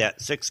 They do that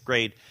 6th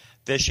grade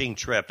fishing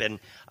trip.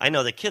 And I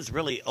know the kids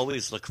really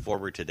always look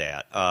forward to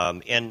that.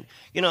 And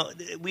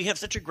we have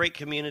such a great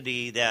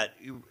community that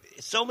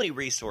so many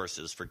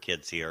resources for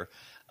kids here.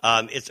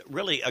 It's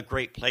really a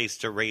great place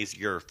to raise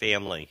your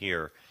family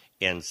here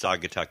in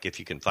Saugatuck if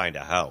you can find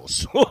a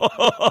house.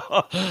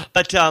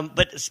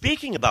 But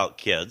speaking about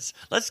kids,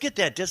 let's get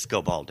that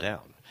disco ball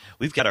down.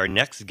 We've got our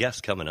next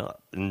guest coming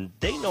up, and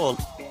they know a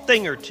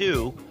thing or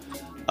two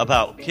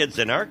about kids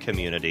in our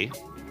community.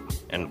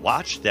 And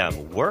watch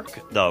them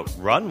work the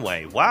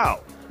runway.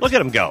 Wow, look at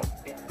them go.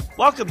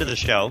 Welcome to the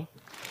show,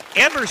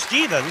 Amber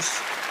Stevens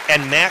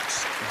and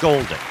Max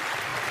Golden.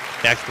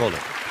 Max Golden.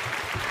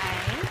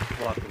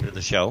 Welcome to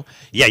the show.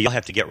 Yeah, you'll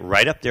have to get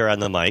right up there on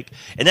the mic.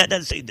 And that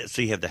does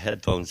so you have the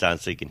headphones on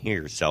so you can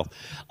hear yourself.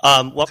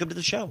 Welcome to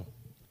the show.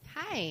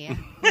 Hi.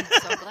 I'm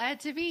so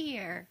glad to be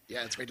here.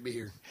 Yeah, it's great to be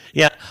here.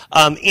 Yeah.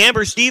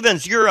 Amber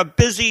Stevens, you're a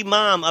busy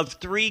mom of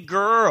 3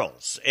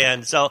 girls.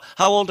 And so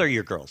how old are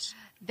your girls?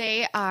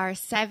 They are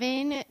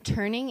 7,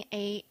 turning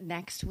 8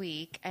 next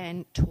week,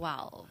 and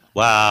 12.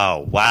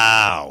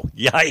 Wow.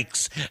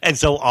 Yikes. And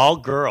so all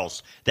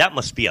girls. That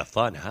must be a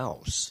fun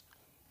house.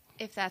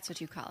 If that's what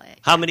you call it.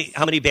 How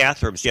many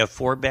bathrooms? Do you have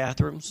 4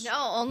 bathrooms?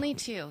 No, only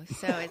 2.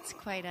 So it's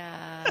quite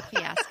a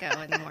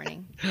fiasco in the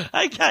morning.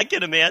 I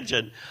can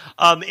imagine.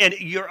 And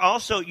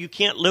you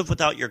can't live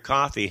without your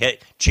coffee. Hey,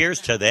 cheers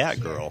to that,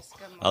 girl.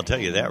 I'll tell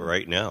you that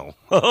right now.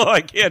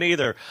 I can't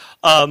either.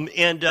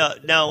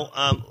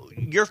 Now,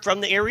 you're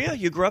from the area?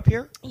 You grew up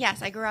here?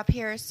 Yes, I grew up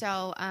here.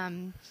 So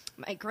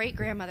my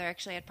great-grandmother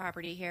actually had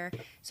property here.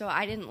 So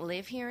I didn't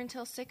live here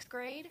until 6th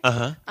grade.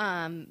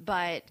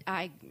 But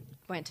I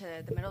went to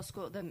the middle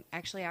school.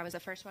 Actually, I was the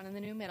first one in the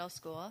new middle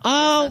school.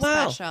 Oh, so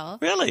wow. Special.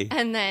 Really?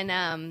 And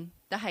then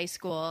the high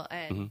school.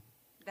 And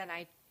then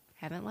I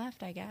haven't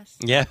left, I guess.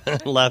 Yeah,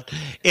 left.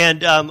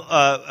 And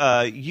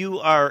you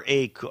are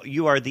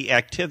the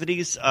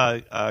activities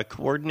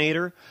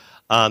coordinator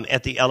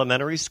at the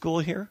elementary school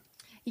here?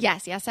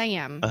 Yes, I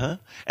am.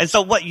 And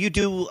so what you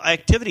do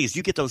activities,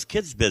 you get those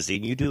kids busy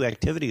and you do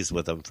activities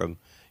with them from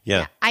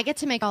Yeah. I get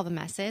to make all the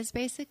messes,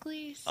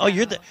 basically. So. Oh,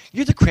 you're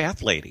the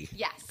craft lady.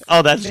 Yes.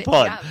 Oh, that's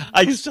fun. Yeah.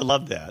 I used to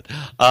love that.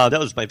 That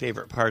was my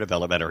favorite part of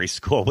elementary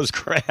school was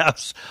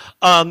crafts.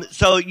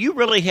 So you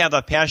really have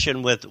a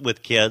passion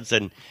with kids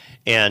and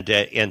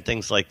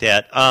things like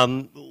that.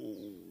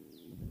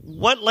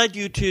 What led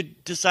you to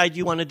decide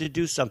you wanted to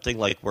do something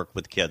like work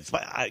with kids?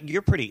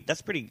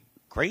 That's pretty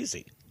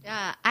crazy.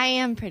 Yeah, I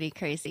am pretty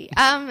crazy.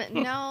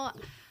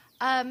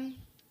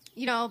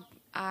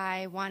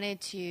 I wanted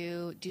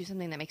to do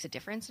something that makes a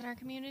difference in our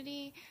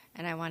community,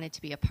 and I wanted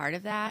to be a part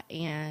of that.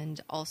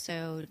 And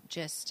also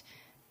just,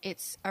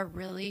 it's a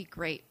really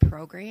great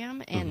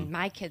program, and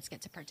my kids get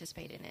to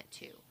participate in it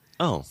too.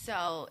 Oh.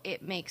 So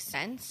it makes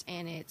sense,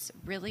 and it's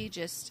really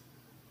just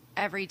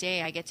every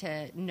day I get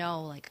to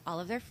know like all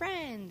of their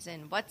friends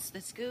and what's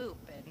the scoop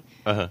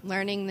and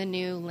learning the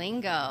new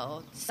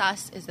lingo.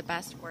 Sus is the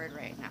best word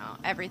right now.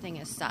 Everything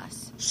is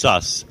sus.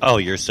 Sus. Oh,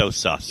 you're so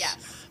sus. Yes.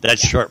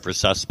 That's short for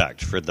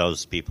suspect for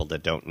those people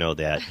that don't know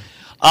that.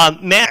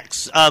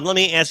 Max, let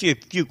me ask you a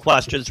few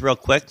questions real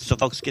quick so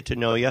folks get to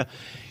know you.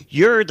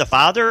 You're the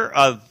father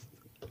of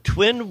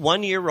twin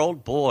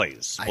 1-year-old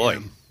boys. I Boy,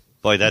 am.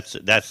 Boy,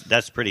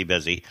 that's pretty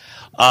busy,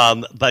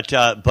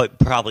 but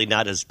probably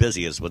not as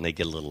busy as when they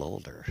get a little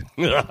older.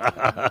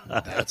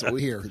 That's what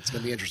we hear. It's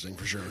going to be interesting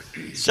for sure.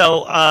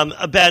 So,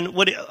 Ben,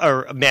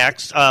 or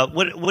Max,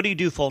 what do you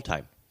do full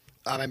time?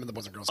 I'm in the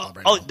Boys and Girls Club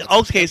right now.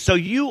 Oh, okay. So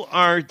you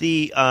are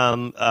the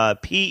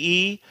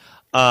PE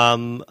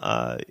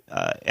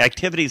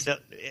activities.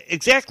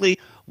 Exactly.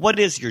 What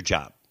is your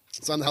job?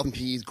 So I'm the health and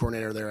PE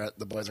coordinator there at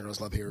the Boys and Girls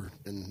Club here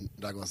in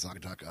Douglas,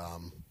 Saugatuck.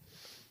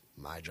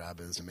 My job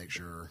is to make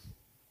sure,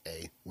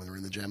 when they're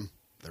in the gym,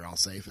 they're all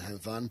safe and having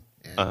fun,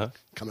 and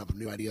coming up with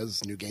new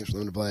ideas, new games for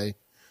them to play,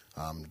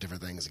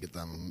 different things to get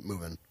them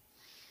moving.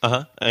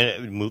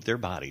 And move their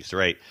bodies,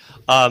 right?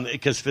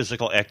 Because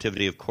physical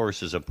activity, of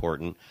course, is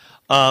important.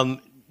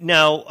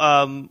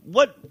 Now,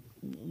 what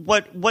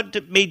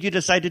made you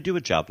decide to do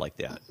a job like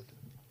that?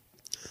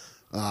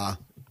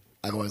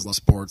 I've always loved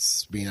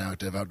sports, being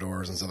active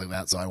outdoors and stuff like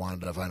that, so I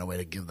wanted to find a way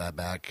to give that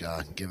back,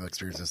 give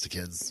experiences to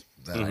kids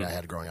that I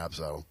had growing up,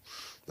 so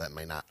that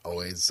may not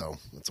always, so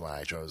that's why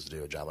I chose to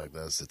do a job like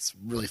this. It's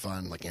really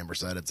fun, like Amber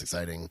said, it's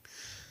exciting,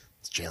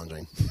 it's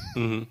challenging.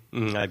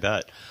 I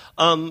bet.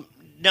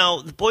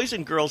 Now, the Boys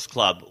and Girls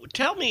Club,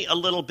 tell me a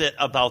little bit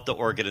about the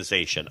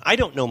organization. I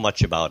don't know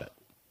much about it.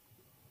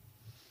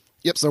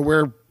 Yep, so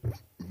we're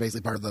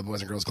basically part of the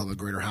Boys and Girls Club of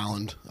Greater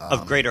Holland.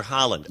 Of Greater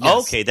Holland.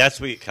 Yes. Okay, that's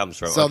where it comes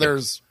from. So okay.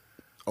 There's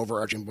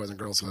overarching Boys and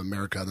Girls Club of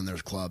America, and then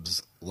there's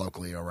clubs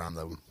locally around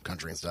the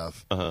country and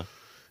stuff.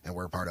 And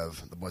we're part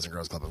of the Boys and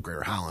Girls Club of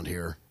Greater Holland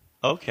here.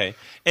 Okay.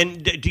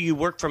 And do you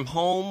work from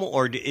home,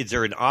 or is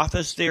there an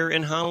office there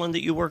in Holland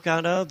that you work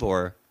out of?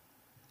 Or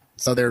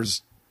So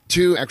there's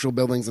two actual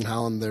buildings in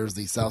Holland. There's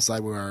the south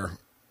side where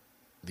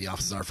the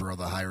offices are for all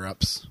the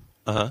higher-ups.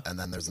 And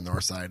then there's the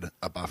north side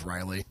up off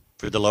Riley.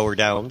 For the lower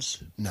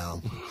downs?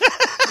 No.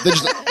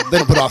 they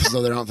don't put offices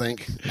over there, I don't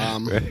think.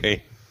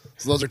 Right.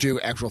 So those are two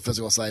actual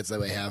physical sites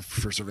that we have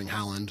for serving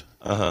Holland.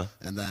 And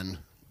then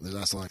there's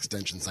also an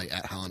extension site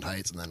at Holland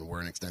Heights, and then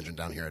we're an extension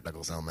down here at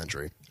Douglas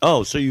Elementary.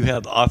 Oh, so you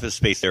have office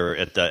space there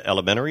at the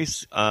elementary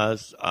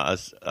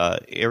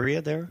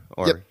area there?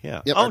 Or Yep.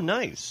 Yeah. Yep. Oh,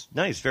 nice.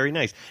 Nice. Very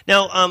nice.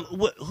 Now,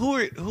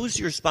 who's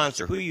your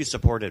sponsor? Who are you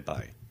supported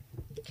by?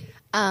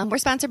 We're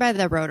sponsored by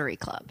the Rotary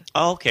Club.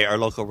 Oh, okay, our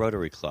local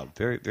Rotary Club.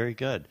 Very, very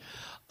good.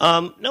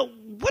 Now,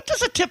 what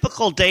does a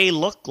typical day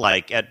look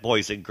like at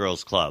Boys and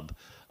Girls Club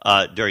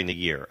during the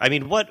year? I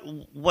mean,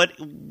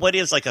 what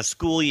is like a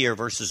school year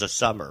versus a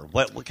summer?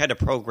 What kind of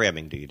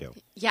programming do you do?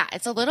 Yeah,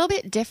 it's a little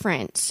bit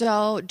different.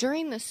 So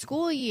during the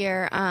school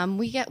year,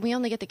 we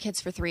only get the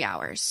kids for 3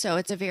 hours, so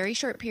it's a very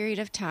short period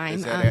of time.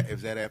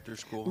 Is that after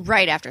school?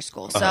 Right after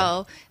school.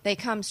 So they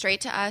come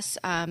straight to us,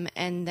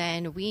 and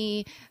then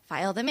we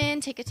file them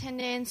in, take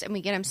attendance, and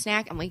we get them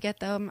snack, and we get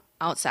them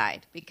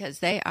outside because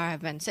they have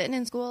been sitting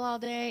in school all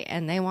day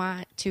and they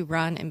want to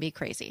run and be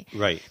crazy.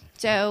 Right.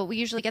 So we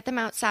usually get them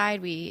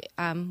outside. We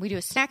do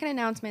a snack and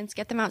announcements,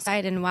 get them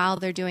outside, and while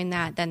they're doing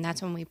that, then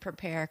that's when we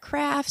prepare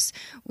crafts.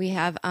 We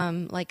have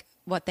like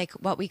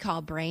what we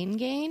call brain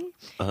gain.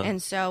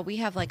 And so we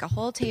have like a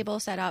whole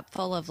table set up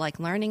full of like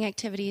learning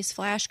activities,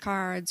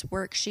 flashcards,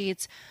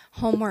 worksheets,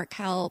 homework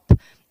help.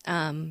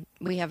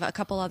 We have a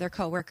couple other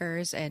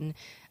coworkers, and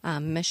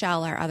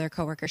Michelle, our other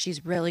coworker,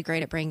 she's really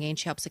great at brain gain.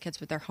 She helps the kids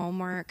with their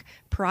homework,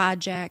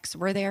 projects.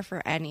 We're there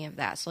for any of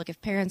that. So like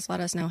if parents let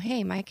us know,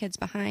 hey, my kid's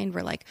behind,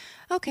 we're like,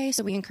 okay.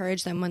 So we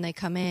encourage them when they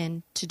come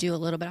in to do a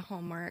little bit of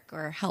homework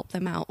or help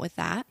them out with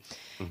that.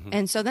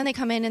 And so then they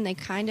come in and they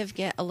kind of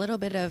get a little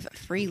bit of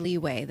free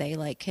leeway.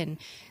 They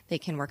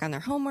can work on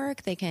their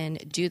homework. They can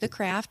do the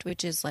craft,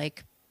 which is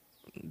like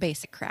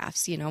basic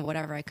crafts,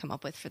 whatever I come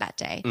up with for that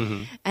day.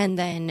 And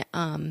then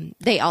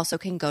they also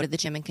can go to the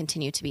gym and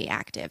continue to be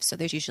active. So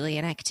there's usually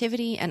an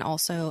activity and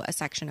also a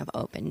section of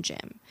open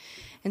gym.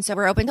 And so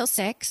we're open till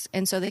 6.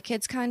 And so the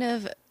kids kind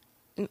of,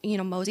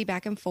 mosey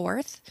back and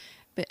forth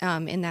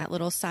in that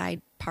little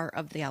side part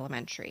of the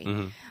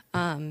elementary.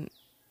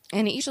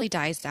 And it usually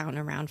dies down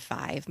around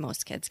 5.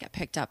 Most kids get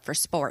picked up for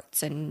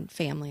sports and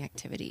family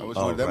activities.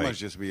 That must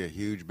just be a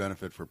huge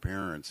benefit for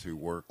parents who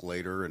work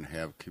later and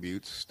have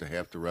commutes to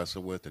have to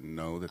wrestle with and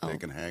know that they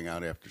can hang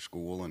out after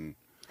school and...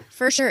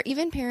 For sure.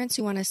 Even parents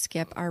who want to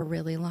skip our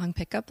really long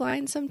pickup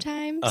line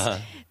sometimes,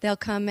 they'll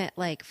come at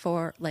like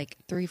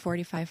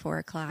 3:45, 4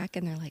 o'clock,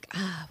 and they're like,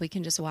 we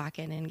can just walk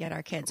in and get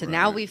our kids. And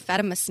now we've fed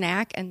them a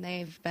snack, and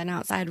they've been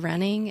outside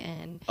running.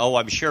 And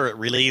I'm sure it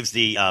relieves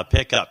the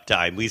pickup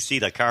time. We see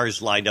the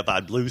cars lined up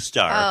on Blue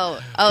Star.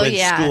 When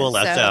school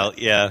lets out.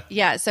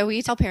 Yeah. So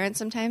we tell parents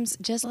sometimes,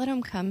 just let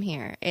them come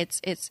here.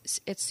 It's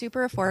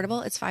super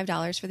affordable. It's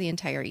 $5 for the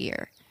entire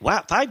year.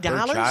 Wow,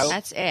 $5?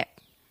 That's it.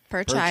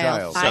 Per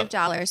child.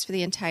 $5 for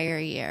the entire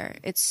year.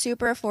 It's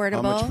super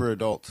affordable. How much for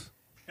adults?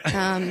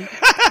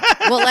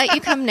 We'll let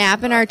you come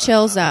nap in our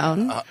chill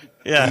zone.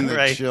 In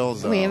the chill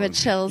zone. We have a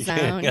chill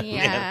zone.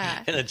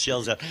 Yeah. In a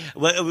chill zone.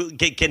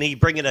 Can he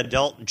bring an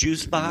adult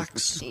juice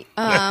box?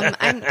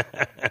 I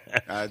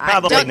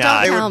Probably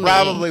not. They would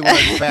probably want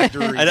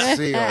factory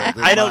sealed.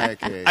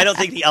 I don't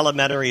think the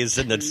elementary is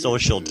in the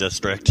social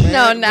district.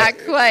 No, not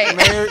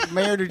quite.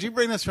 Mayor, did you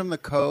bring this from the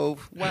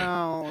Cove?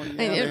 Well,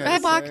 I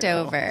walked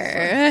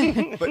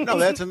over. But no,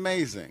 that's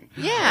amazing.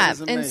 Yeah,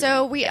 and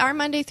so we are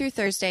Monday through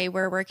Thursday.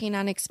 We're working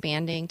on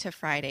expanding to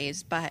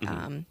Fridays, but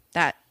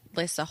that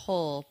lists a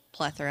whole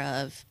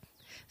plethora of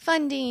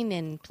funding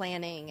and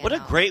planning. And what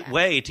a great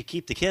way to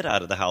keep the kid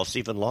out of the house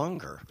even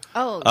longer.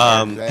 Oh,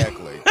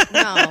 exactly.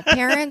 No,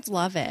 parents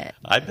love it.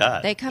 I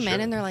bet. They come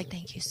in and they're like,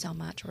 thank you so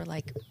much. We're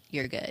like,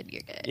 you're good.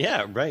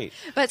 Yeah, right.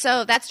 But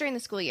so that's during the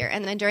school year.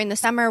 And then during the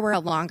summer, we're a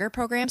longer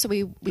program. So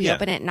we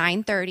open at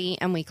 9:30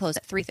 and we close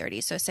at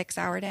 3:30. So a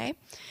 6-hour day.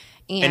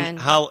 And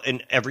how,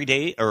 and every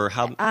day or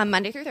how?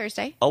 Monday through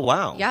Thursday. Oh,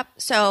 wow. Yep.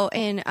 So,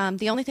 and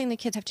the only thing the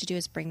kids have to do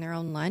is bring their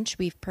own lunch.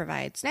 We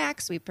provide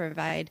snacks. We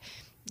provide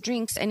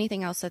drinks,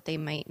 anything else that they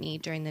might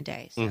need during the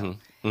day. So,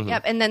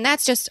 yep. And then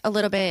that's just a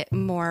little bit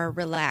more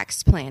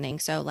relaxed planning.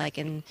 So like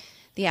in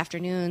the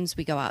afternoons,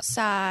 we go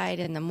outside.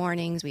 In the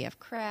mornings, we have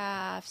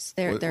crafts.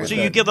 So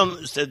you give them,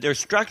 they're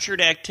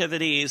structured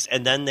activities,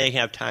 and then they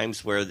have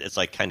times where it's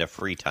like kind of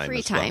free time.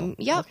 Free time, well.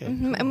 yep. Okay,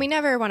 cool. And we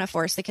never want to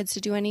force the kids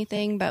to do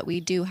anything, but we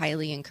do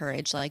highly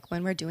encourage, like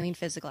when we're doing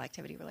physical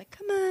activity, we're like,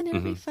 come on,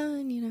 it'll be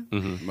fun, you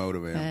know.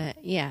 Motivate.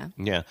 Yeah.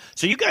 Yeah.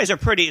 So you guys are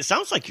pretty, it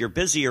sounds like you're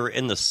busier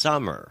in the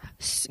summer.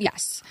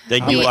 Yes.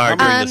 Than you are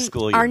during the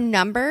school year. Our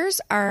numbers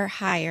are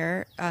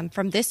higher,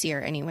 from this year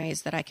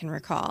anyways, that I can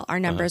recall. Our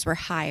numbers were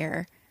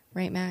higher,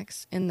 right,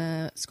 Max, in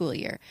the school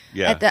year.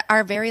 Yeah. At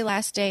our very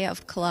last day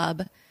of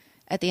club,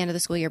 at the end of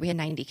the school year, we had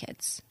 90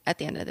 kids at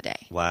the end of the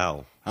day.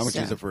 Wow. How much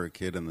is it for a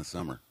kid in the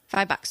summer?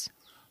 $5.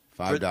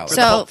 $5.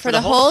 So for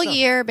the whole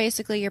year,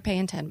 basically, you're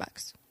paying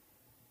 $10.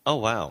 Oh,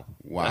 wow.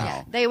 Wow.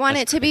 Yeah. They want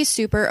it to be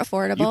super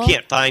affordable. You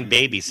can't find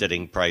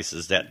babysitting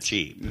prices that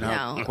cheap.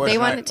 No. They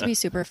want it to be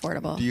super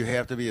affordable. Do you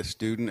have to be a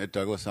student at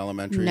Douglas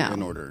Elementary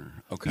in order?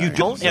 Okay. You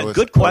don't have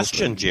good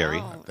question,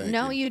 Jerry.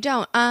 No, you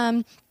don't.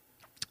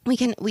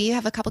 We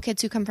have a couple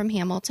kids who come from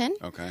Hamilton.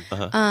 Okay.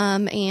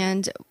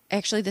 And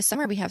actually this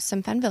summer we have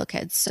some Fenville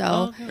kids.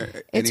 So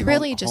it's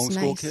really just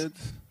homeschool nice.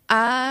 Kids?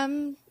 I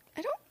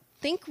don't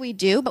think we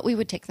do, but we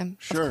would take them.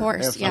 Sure, of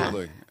course.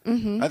 absolutely. Yeah.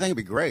 Mm-hmm. I think it'd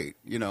be great.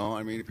 You know,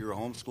 I mean, if you're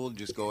homeschooled,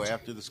 just go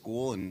after the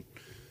school and,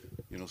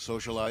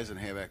 socialize and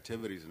have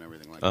activities and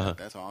everything like that.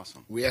 That's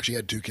awesome. We actually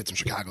had 2 kids from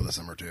Chicago this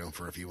summer, too,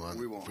 for a few months.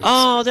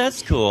 Oh,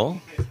 that's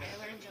cool.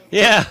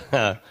 Yeah.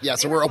 Yeah,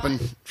 so we're open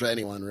to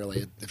anyone,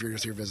 really. If you're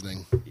just here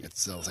visiting,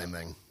 it's still the same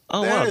thing.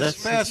 Oh, wow,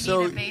 that's fast.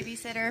 You need a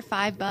babysitter,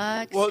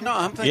 $5. Well, no,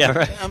 I'm thinking. Yeah,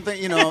 right. I'm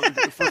thinking.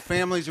 For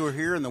families who are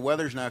here and the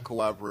weather's not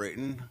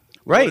cooperating,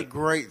 right? What a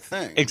great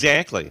thing.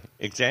 Exactly.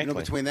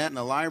 Between that and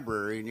the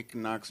library, and you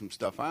can knock some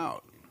stuff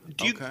out.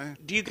 Do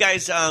you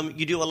guys?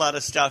 You do a lot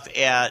of stuff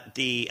at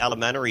the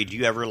elementary. Do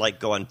you ever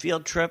go on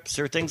field trips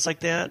or things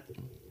like that?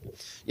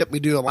 Yep, we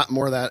do a lot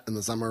more of that in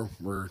the summer.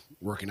 We're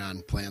working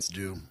on plans to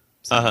do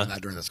something like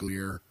that during the school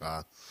year.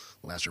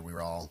 Last year we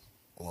were all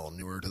a little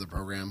newer to the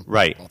program.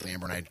 Right. Both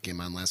Amber and I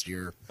came on last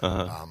year.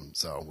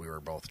 So we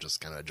were both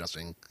just kind of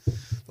adjusting.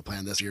 The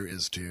plan this year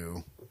is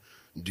to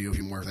do a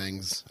few more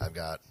things. I've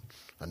got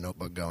a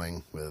notebook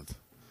going with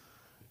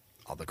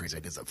all the crazy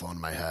ideas that flow in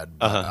my head.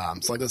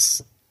 But, so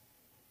this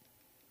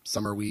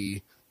summer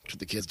we took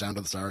the kids down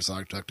to the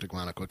Saugatuck, took them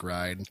on a quick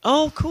ride.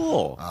 Oh,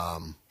 cool.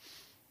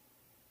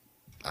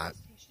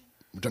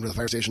 We've done to the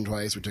fire station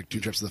twice. We took 2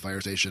 trips to the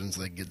fire station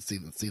so they could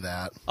see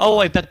that. Oh,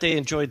 I bet they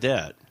enjoyed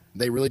that.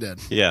 They really did.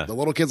 Yeah. The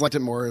little kids liked it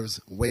more. It was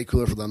way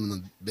cooler for them.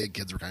 And the big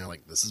kids were kind of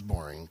like, this is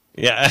boring.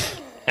 Yeah.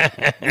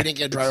 We didn't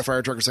get to drive a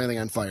fire truck or set anything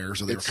on fire,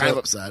 so they were kind of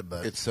upset.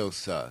 But it's so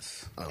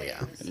sus. Oh,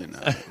 yeah.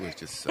 It was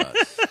just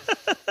sus.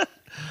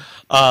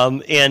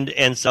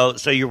 And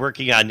so you're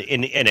working on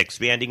in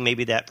expanding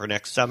maybe that for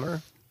next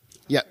summer?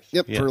 Yep.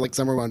 For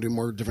summer, we want to do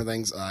more different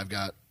things. I've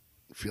got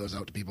feelers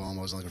out to people. I'm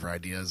always looking for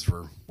ideas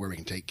for where we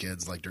can take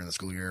kids. During the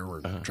school year,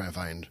 we're trying to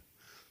find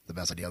the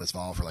best idea this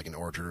fall for an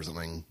orchard or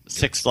something.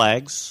 Six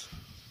Flags.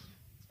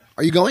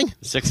 Are you going?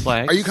 Six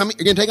Flags. Are you coming?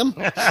 You're going to take them?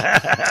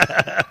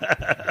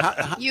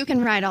 You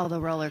can ride all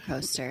the roller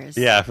coasters.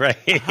 Yeah, right.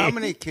 How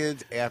many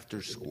kids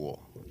after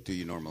school do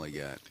you normally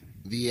get?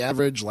 The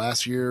average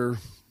last year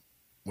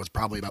was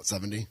probably about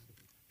 70.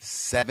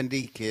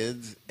 70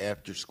 kids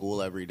after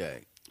school every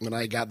day. When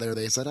I got there,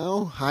 they said,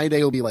 high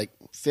day will be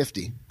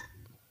 50.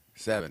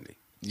 70.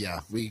 Yeah,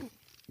 we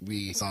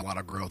saw a lot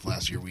of growth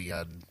last year. We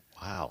had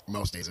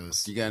most days it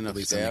was. You got enough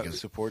staff,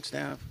 support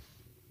staff?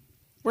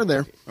 We're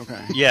there. Okay.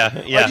 Yeah.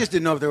 I just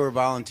didn't know if there were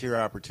volunteer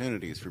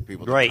opportunities for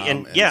people to come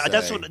and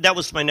that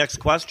was my next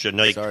question.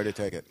 Sorry to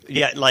take it.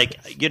 Yeah,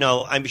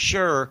 I'm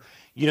sure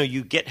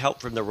you get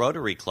help from the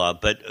Rotary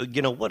Club, but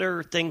what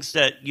are things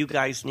that you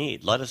guys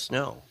need? Let us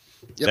know.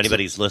 If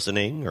anybody's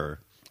listening or.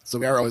 So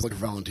we are always looking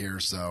for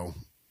volunteers. So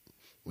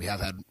we have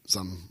had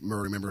some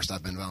Rotary members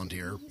stop in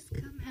volunteer.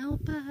 Please come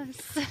help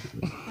us.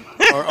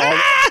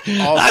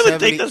 I would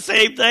think the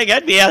same thing.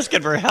 I'd be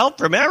asking for help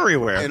from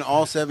everywhere. And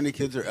all 70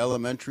 kids are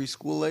elementary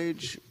school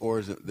age, or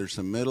is it there's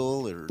some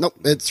middle? Or nope,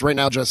 it's right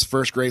now just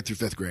 1st grade through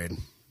 5th grade.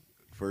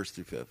 1st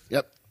through 5th.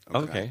 Yep.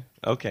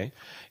 Okay.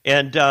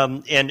 And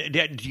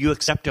do you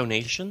accept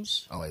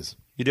donations? Always.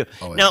 You do.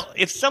 Always. Now,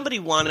 if somebody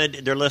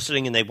they're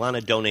listening and they want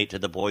to donate to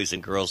the Boys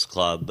and Girls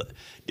Club,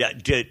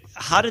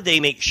 how do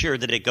they make sure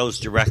that it goes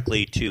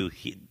directly to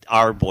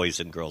our Boys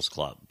and Girls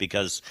Club?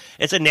 Because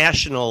it's a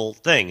national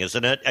thing,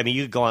 isn't it? I mean,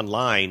 you go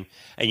online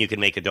and you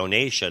can make a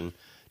donation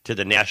to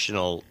the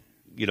national,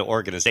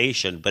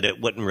 organization, but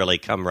it wouldn't really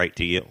come right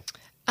to you.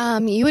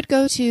 You would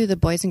go to the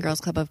Boys and Girls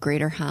Club of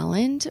Greater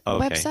Holland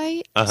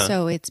website.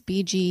 So it's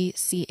bgch.org,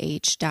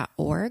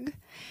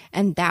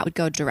 and that would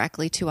go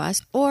directly to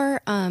us.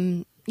 Or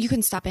you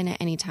can stop in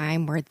at any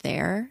time. We're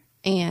there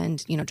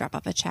and, drop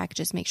off a check.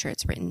 Just make sure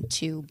it's written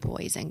to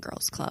Boys and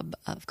Girls Club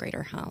of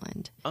Greater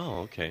Holland.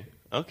 Oh, okay.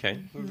 Okay.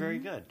 Well, very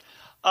good.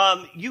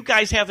 You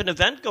guys have an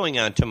event going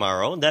on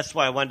tomorrow, and that's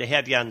why I wanted to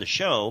have you on the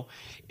show.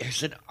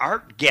 There's an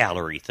art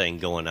gallery thing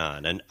going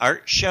on, an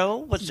art show.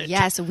 What's it?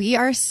 Yes, we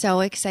are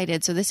so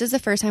excited. So this is the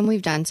first time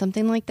we've done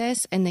something like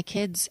this, and the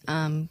kids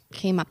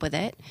came up with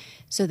it.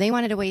 So they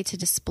wanted a way to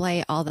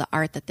display all the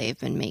art that they've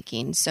been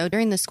making. So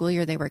during the school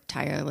year, they work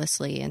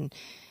tirelessly, and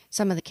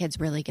some of the kids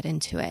really get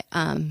into it.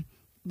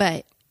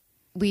 But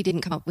we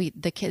didn't come up.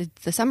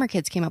 The summer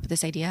kids came up with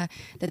this idea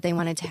that they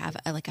wanted to have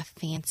a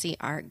fancy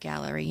art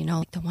gallery,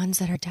 like the ones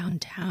that are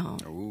downtown.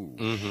 Ooh.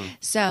 Mm-hmm.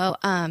 So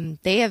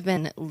they have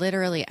been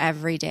literally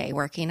every day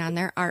working on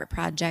their art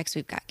projects.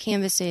 We've got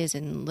canvases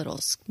and little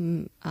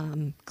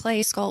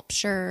clay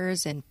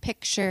sculptures and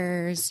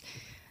pictures.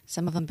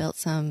 Some of them built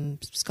some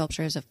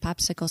sculptures of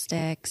popsicle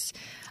sticks.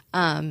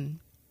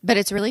 But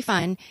it's really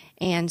fun.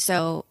 And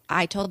so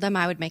I told them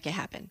I would make it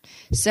happen.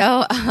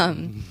 So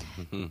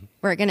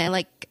we're going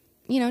to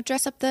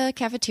dress up the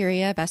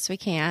cafeteria best we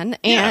can.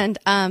 Yeah.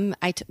 And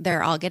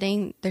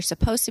they're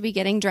supposed to be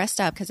getting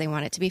dressed up because they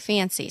want it to be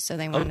fancy. So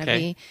they want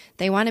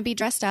to be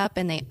dressed up,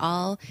 and they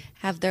all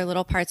have their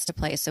little parts to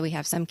play. So we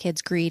have some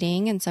kids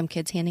greeting and some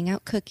kids handing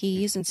out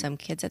cookies and some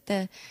kids at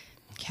the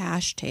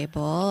cash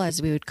table, as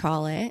we would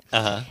call it.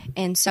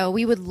 And so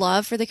we would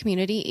love for the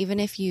community, even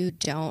if you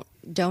don't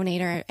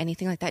donate or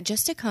anything like that,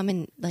 just to come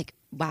and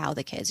wow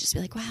the kids, just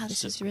be like, wow,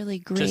 this is really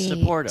great. Just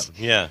support them.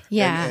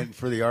 Yeah. And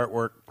for the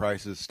artwork,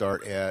 prices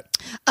start at?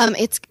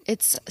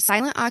 It's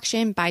silent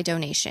auction by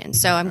donation.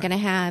 So I'm going to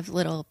have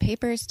little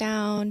papers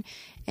down,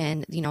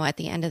 and at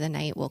the end of the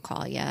night we'll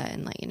call you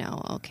and let you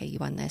know, okay, you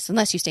won this,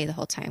 unless you stay the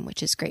whole time,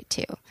 which is great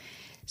too.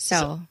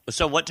 So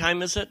what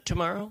time is it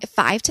tomorrow?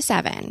 5 to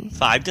 7.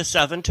 5 to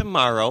 7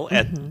 tomorrow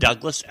at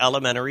Douglas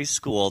Elementary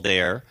School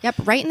there. Yep,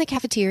 right in the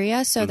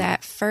cafeteria. So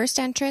that first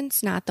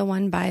entrance, not the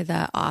one by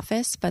the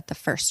office, but the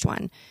first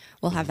one,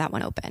 we'll have that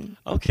one open.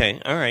 Okay,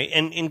 all right.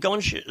 And go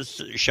and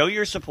show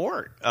your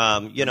support,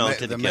 to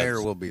the mayor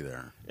kids. will be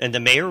there. And the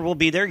mayor will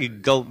be there. You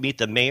can go meet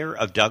the mayor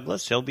of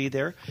Douglas. He'll be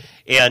there.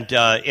 And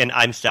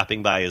I'm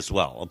stopping by as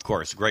well. Of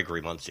course,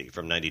 Gregory Muncie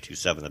from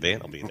 92.7 The Van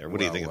will be there. What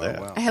do you think of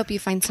that? I hope you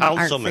find some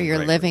art for your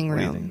living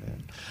room.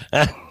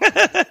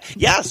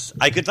 Yes,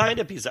 I could find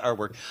a piece of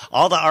artwork.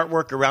 All the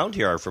artwork around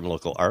here are from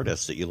local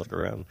artists that you look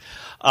around.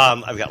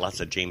 I've got lots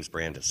of James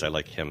Brandis. I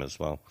like him as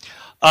well.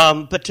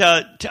 But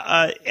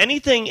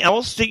anything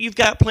else that you've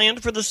got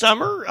planned for the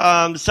summer?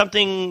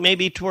 Something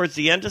maybe towards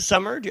the end of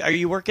summer? Are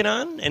you working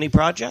on any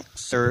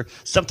projects or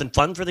something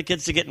fun for the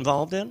kids to get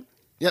involved in?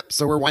 Yep.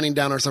 So we're winding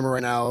down our summer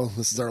right now.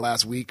 This is our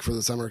last week for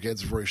the summer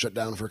kids before we shut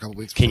down for a couple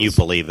weeks. Can you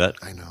believe it?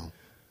 I know.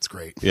 It's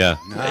great. Yeah.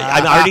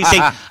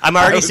 I'm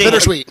already seeing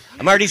bittersweet.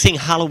 I'm already seeing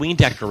Halloween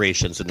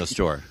decorations in the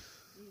store.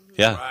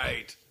 Yeah.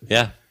 Right.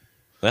 Yeah.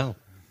 Well.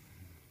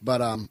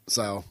 But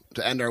so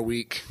to end our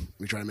week,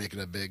 we try to make it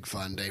a big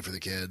fun day for the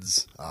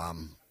kids.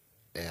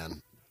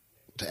 And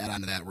to add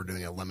on to that, we're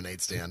doing a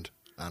lemonade stand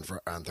on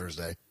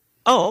Thursday.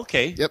 Oh,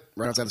 okay. Yep,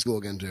 right outside the school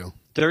again too.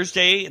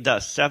 Thursday, the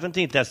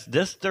 17th. That's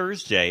this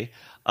Thursday,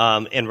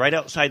 and right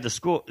outside the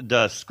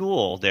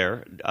school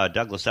there,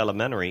 Douglas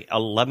Elementary, a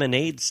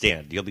lemonade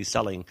stand. You'll be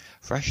selling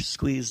fresh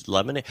squeezed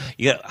lemonade.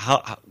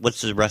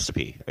 What's the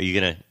recipe? Are you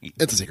gonna?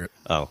 It's a secret.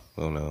 Oh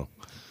no.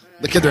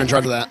 The kids are in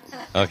charge of that.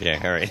 Okay,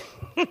 all right.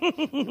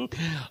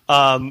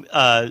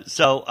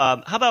 So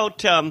how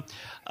about?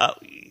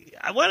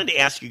 I wanted to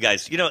ask you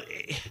guys.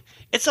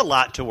 It's a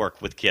lot to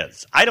work with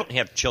kids. I don't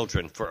have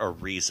children for a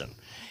reason.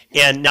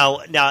 And now,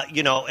 and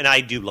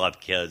I do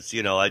love kids.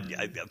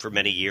 For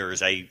many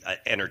years, I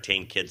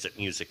entertained kids at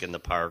Music in the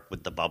Park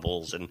with the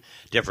bubbles and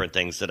different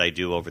things that I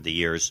do over the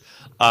years.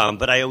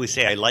 But I always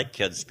say I like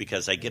kids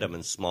because I get them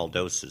in small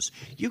doses.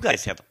 You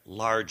guys have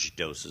large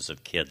doses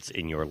of kids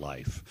in your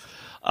life.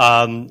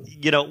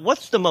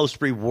 What's the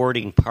most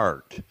rewarding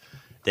part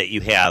that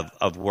you have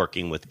of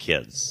working with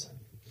kids?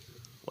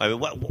 I mean,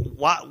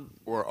 what?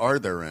 Or are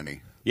there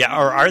any? Yeah,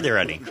 or are there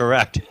any?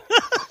 Correct.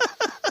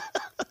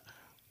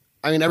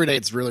 I mean, every day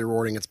it's really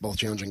rewarding. It's both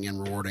challenging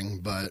and rewarding.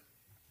 But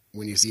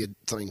when you see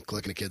something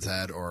click in a kid's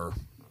head, or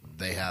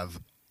they have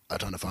a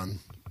ton of fun,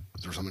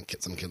 or some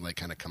kid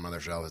kind of come on their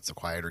shell. It's a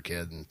quieter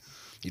kid, and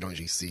you don't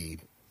usually see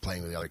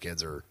playing with the other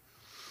kids or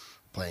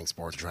playing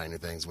sports or trying new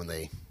things. When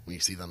you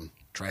see them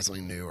try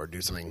something new or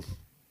do something,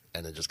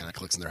 and it just kind of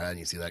clicks in their head, and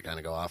you see that kind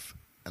of go off.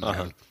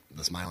 and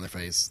the smile on their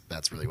face,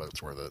 that's really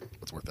what's worth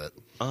it.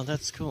 Oh,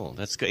 that's cool.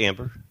 That's good.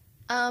 Amber?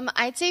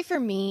 I'd say for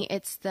me,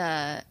 it's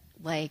the,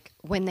 like,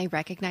 when they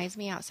recognize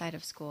me outside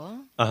of school.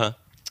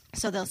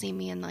 So they'll see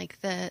me in,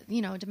 like, the,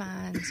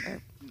 Demans or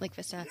Lake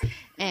Vista,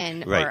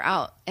 and or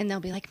out, and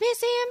they'll be like,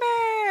 Miss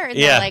Amber, and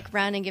they'll, like,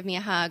 run and give me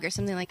a hug or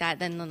something like that.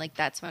 Then, like,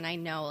 that's when I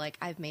know, like,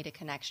 I've made a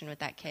connection with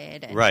that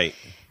kid. And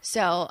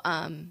so,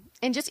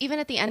 and just even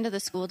at the end of the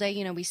school day,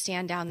 we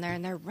stand down there,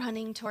 and they're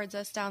running towards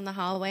us down the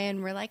hallway,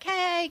 and we're like,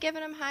 hey,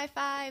 giving them high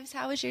fives.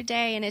 How was your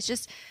day? And it's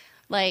just,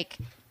 like,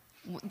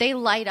 they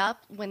light up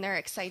when they're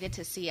excited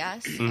to see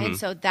us. And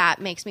so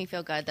that makes me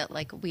feel good that,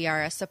 like, we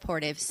are a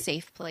supportive,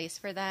 safe place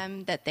for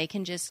them, that they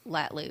can just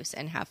let loose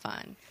and have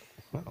fun.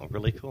 Wow,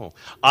 really cool.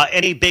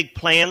 Any big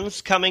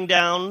plans coming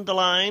down the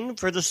line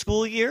for the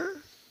school year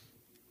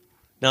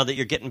now that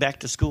you're getting back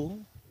to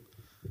school?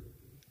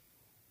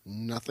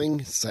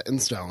 Nothing set in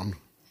stone,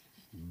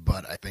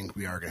 but I think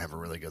we are going to have a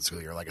really good school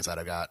year. Like I said,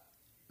 I've got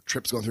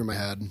trips going through my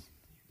head.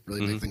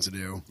 Really big things to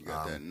do. You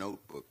got that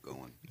notebook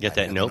going. Get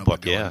that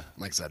notebook, yeah.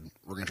 Like I said,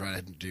 we're going to try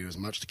to do as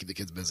much to keep the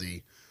kids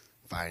busy,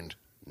 find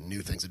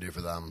new things to do for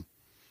them.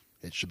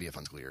 It should be a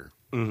fun school year.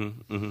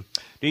 Do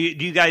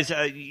you guys,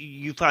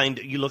 you find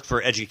you look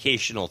for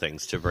educational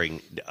things to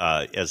bring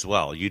as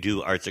well? You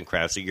do arts and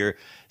crafts,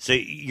 so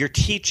you're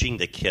teaching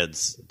the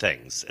kids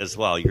things as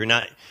well. You're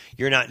not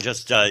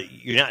just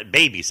you're not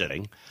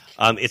babysitting.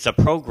 It's a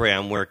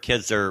program where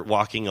kids are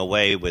walking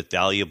away with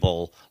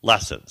valuable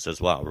lessons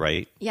as well,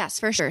 right? Yes,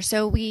 for sure.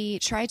 So we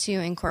try to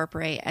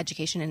incorporate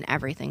education in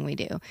everything we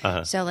do.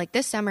 So like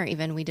this summer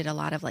even, we did a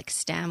lot of like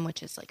STEM,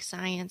 which is like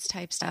science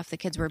type stuff the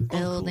kids were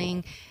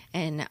building.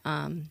 And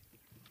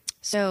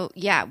so,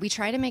 yeah, we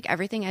try to make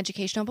everything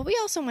educational, but we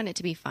also want it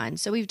to be fun.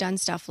 So we've done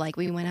stuff like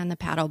we went on the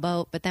paddle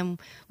boat, but then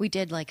we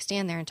did like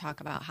stand there and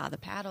talk about how the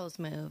paddles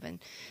move and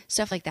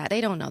stuff like that.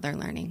 They don't know they're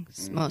learning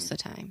most of the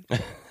time.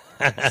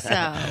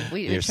 So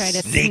we try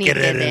to sneak it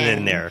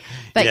in there.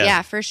 But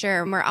yeah, for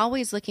sure. And we're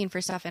always looking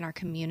for stuff in our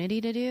community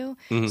to do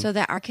so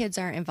that our kids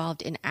are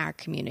involved in our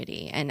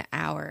community and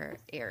our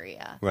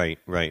area. Right.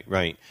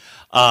 They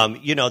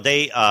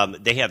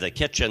have the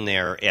kitchen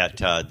there at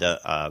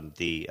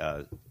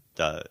the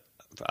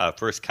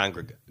First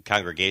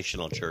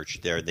Congregational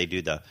Church there. They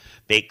do the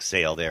bake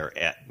sale there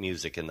at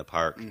Music in the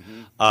Park.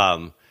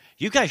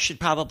 You guys should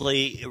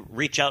probably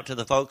reach out to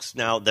the folks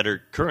now that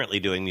are currently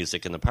doing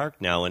Music in the Park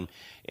now, and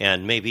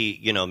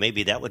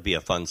maybe that would be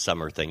a fun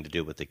summer thing to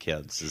do with the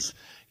kids. Is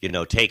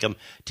take them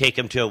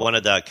to one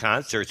of the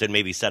concerts and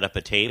maybe set up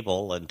a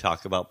table and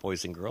talk about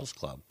Boys and Girls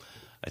Club.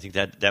 I think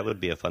that would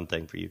be a fun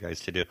thing for you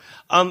guys to do.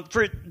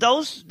 For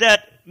those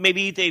that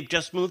maybe they've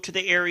just moved to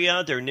the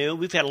area, they're new.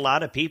 We've had a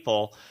lot of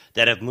people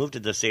that have moved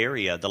to this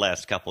area the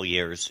last couple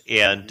years,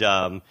 and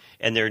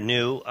they're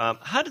new.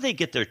 How do they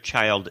get their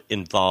child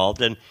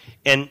involved, and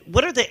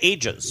what are the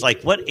ages?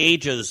 Like, what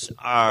ages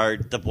are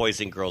the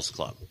Boys and Girls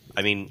Club?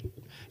 I mean,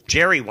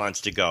 Jerry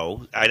wants to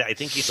go. I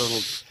think he's a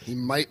little. He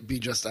might be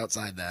just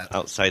outside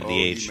the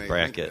age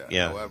bracket.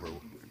 Yeah. However,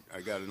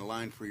 I got in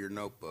line for your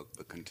notebook,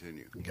 but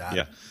continue. Got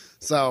it.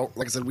 So,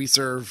 like I said, we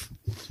serve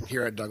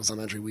here at Douglas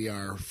Elementary. We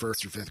are 1st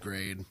through 5th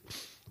grade.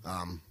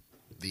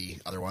 The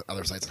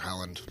other sites in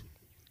Holland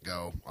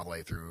go all the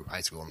way through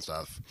high school and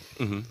stuff.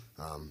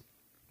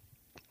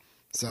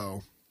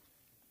 So,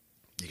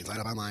 you can sign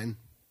up online.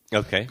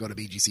 Okay. Go to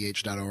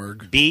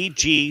bgch.org.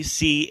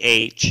 bgch.org.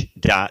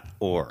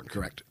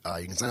 Correct.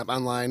 You can sign up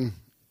online.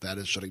 That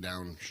is shutting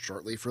down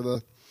shortly for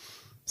the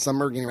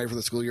summer, getting ready for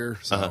the school year.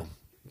 So,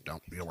 you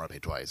don't want to pay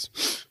twice.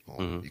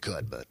 Well, you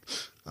could, but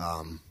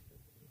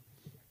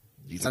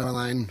you can sign up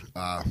online.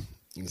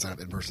 You can sign up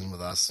in person with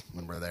us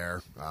when we're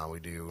there.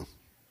 We do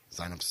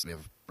sign-ups. We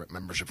have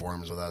membership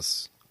forums with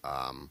us.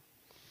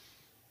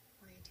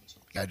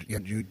 Orientation.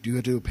 You do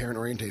have to do a parent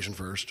orientation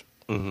first.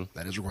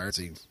 That is required.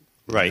 So you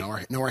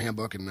know our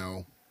handbook and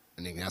you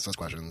can ask us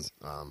questions.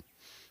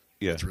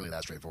 It's really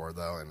that straightforward,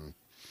 though. And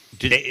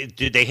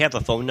do they have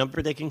a phone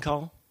number they can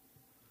call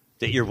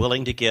that you're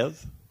willing to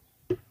give?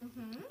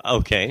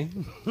 Okay.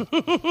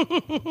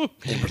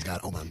 Amber's got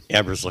it. Hold on.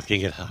 Amber's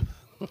looking it up.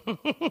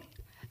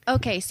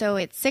 Okay, so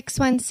it's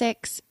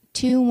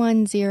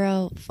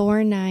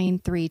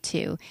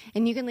 616-210-4932.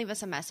 And you can leave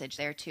us a message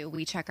there, too.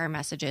 We check our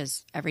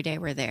messages every day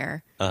we're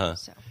there.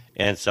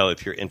 And so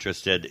if you're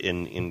interested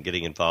in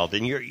getting involved,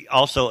 and you're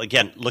also,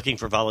 again, looking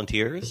for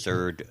volunteers?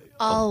 Or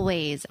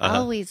Always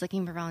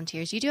looking for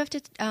volunteers. You do have to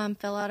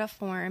fill out a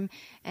form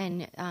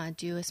and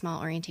do a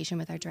small orientation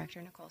with our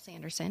director, Nicole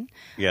Sanderson.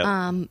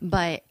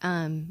 But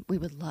we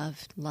would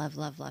love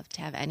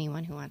to have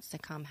anyone who wants to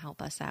come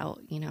help us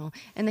out,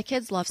 And the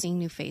kids love seeing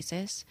new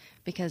faces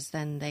because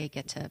then they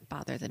get to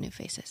bother the new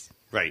faces.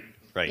 Right.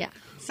 Yeah.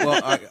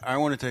 Well, I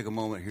want to take a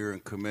moment here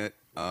and commit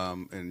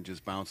and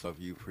just bounce off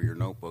you for your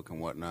notebook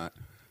and whatnot.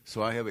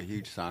 So I have a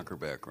huge soccer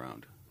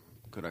background.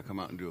 Could I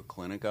come out and do a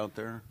clinic out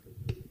there?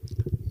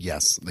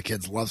 Yes, the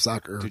kids love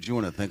soccer. Did you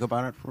want to think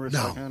about it for a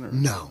second? Or?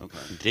 No.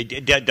 Okay.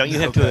 Don't you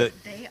have to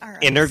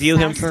interview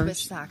him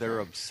first? They're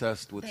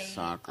obsessed with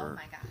soccer. Oh,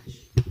 my gosh.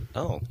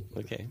 Oh,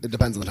 okay. It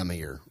depends on the time of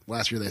year.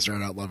 Last year they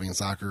started out loving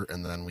soccer,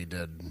 and then we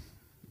did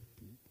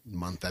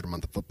month after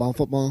month of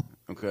football.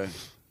 Okay.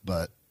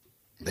 But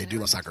they do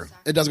love soccer.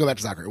 It does go back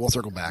to soccer. It will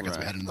circle back as we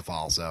Right. head into the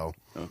fall. So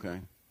Okay.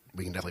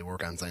 we can definitely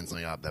work on setting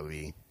something up that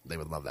they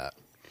would love that.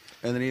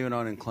 And then even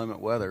on inclement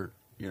weather,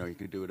 you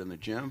could do it in the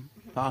gym,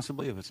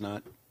 possibly if it's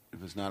not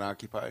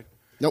occupied.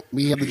 Nope,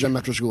 we have the gym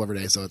after school every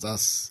day, so it's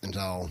us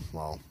until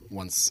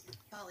once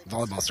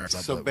volleyball starts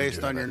up. So but we based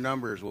do on have your it.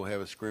 numbers, we'll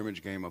have a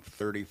scrimmage game of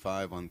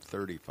 35 on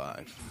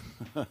 35.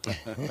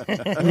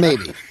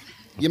 Maybe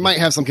you might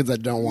have some kids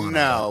that don't want.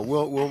 No,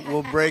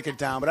 we'll break it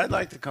down. But I'd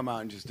like to come out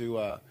and just do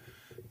a,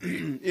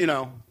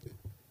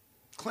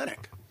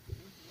 clinic.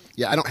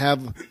 Yeah, I don't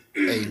have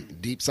a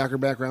deep soccer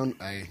background.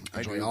 I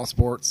enjoy do. all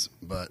sports,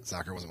 but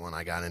soccer wasn't one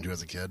I got into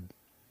as a kid.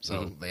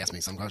 So they asked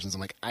me some questions. I'm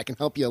like, I can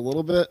help you a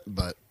little bit,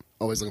 but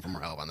always looking for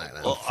more help on that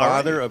end. Well,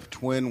 Father of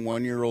twin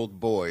 1-year-old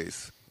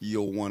boys,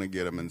 you'll want to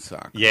get them in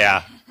soccer.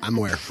 Yeah. I'm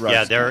aware.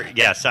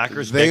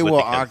 Soccer's They big with will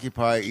the kids.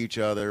 occupy each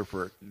other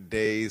for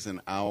days and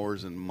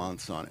hours and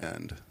months on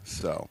end.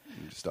 So,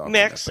 I'm just offering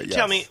Max, that, but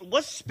tell yes. me,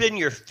 what's been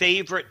your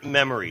favorite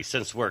memory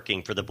since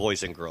working for the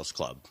Boys and Girls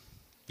Club?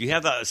 Do you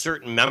have a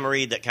certain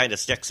memory that kind of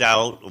sticks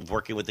out of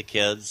working with the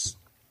kids?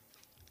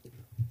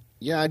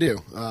 Yeah, I do.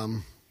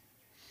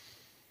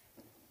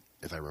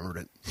 If I remembered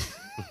it.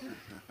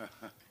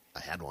 I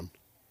had one.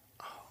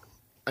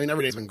 I mean,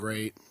 every day's been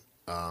great.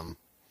 But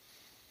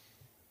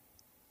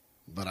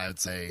I would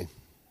say,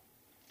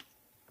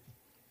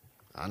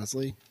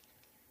 honestly,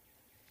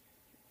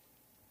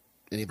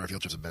 any of our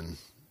field trips have been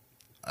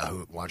a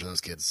hoot. Watching those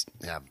kids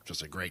have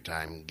just a great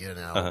time,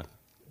 getting out,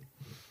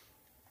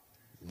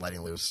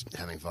 letting loose,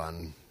 having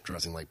fun,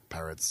 dressing like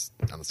pirates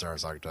on the Star of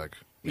Saugatuck.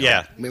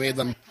 Yeah. We made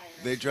them.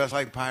 They dress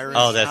like pirates.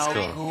 Oh, that's How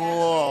cool.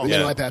 cool. We made Yeah.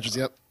 them eye patches,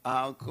 yep.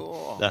 How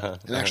cool.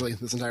 And actually,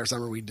 this entire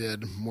summer we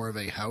did more of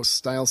a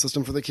house-style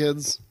system for the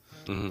kids.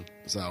 Mm-hmm.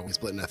 So we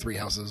split into 3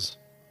 houses.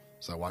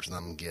 So watching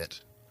them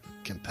get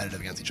competitive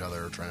against each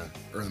other, trying to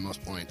earn the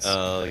most points.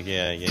 Oh,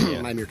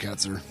 yeah. My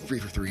meerkats are 3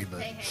 for 3,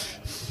 but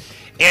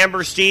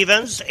Amber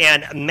Stevens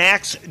and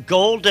Max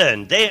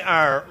Golden. They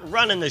are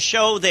running the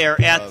show there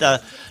at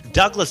the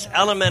Douglas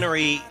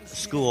Elementary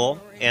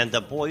School and the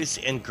Boys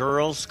and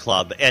Girls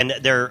Club. And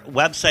their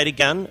website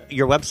again,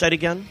 your website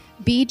again?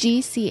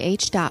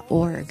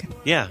 bgch.org.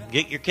 Yeah,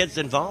 get your kids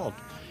involved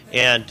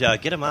and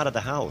get them out of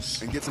the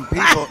house. And get some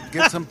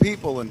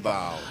people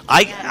involved.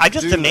 I'm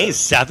just Do amazed. this.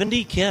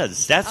 70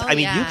 kids. That's. Oh, I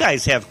mean, yeah. you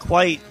guys have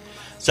quite.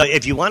 So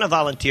if you want to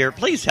volunteer,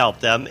 please help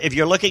them. If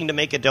you're looking to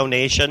make a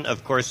donation,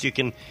 of course you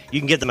can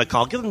give them a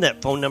call. Give them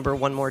that phone number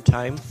one more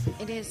time.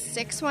 It is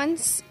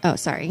 616. Oh,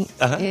 sorry.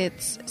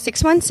 It's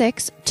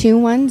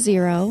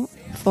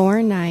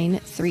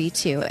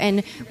 616-210-4932.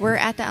 And we're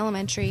at the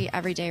elementary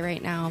every day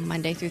right now,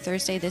 Monday through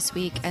Thursday this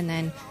week. And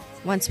then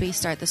once we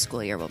start the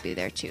school year, we'll be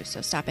there too.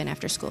 So stop in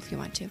after school if you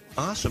want to.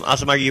 Awesome.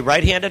 Are you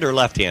right-handed or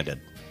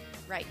left-handed?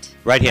 Right.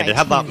 Right-handed.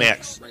 How about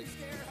Max?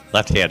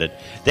 Left-handed.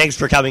 Thanks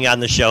for coming on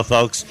the show,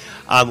 folks.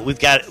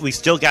 We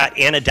still got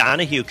Anna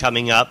Donahue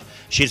coming up.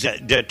 She's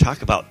to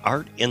talk about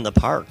art in the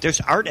park. There's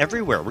art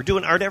everywhere. We're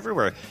doing art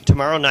everywhere.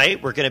 Tomorrow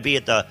night, we're going to be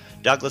at the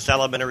Douglas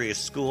Elementary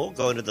School,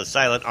 going to the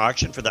silent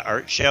auction for the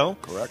art show.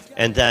 Correct.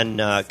 And then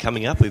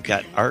coming up, we've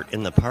got art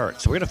in the park.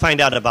 So we're going to find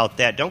out about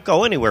that. Don't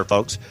go anywhere,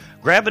 folks.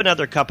 Grab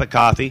another cup of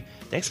coffee.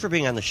 Thanks for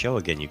being on the show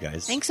again, you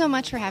guys. Thanks so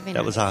much for having us.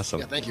 That was awesome.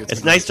 Yeah, thank you.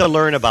 It's nice to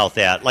learn about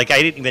that. Like,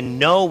 I didn't even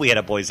know we had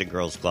a Boys and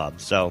Girls Club,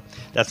 so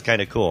that's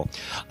kind of cool.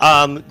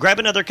 Grab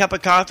another cup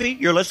of coffee.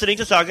 You're listening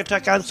to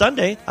Saugatuck on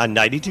Sunday on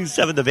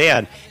 92.7 The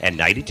Van and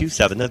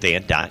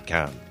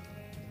 92.7thevan.com.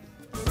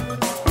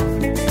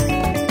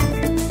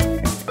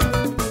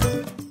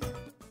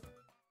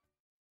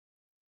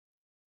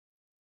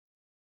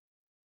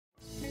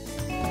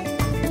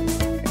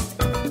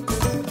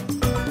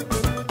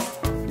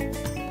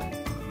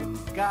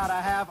 Gotta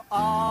have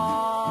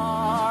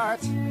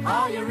art.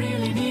 All you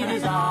really need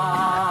is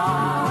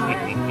art.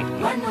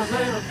 When those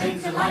little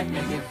things in life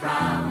make you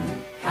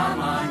frown,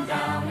 come on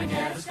down and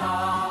get a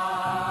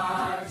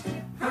start.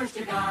 First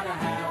you gotta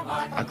have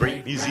art. A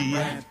great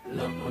museum.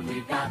 Look what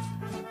we've got.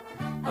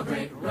 A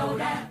great road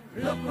and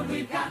look what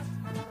we've got.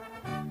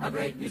 A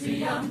great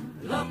museum.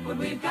 Look what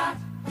we've got.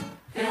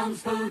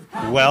 Films, food,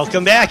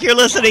 Welcome back. You're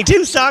listening to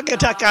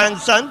Saugatuck on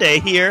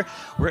Sunday here.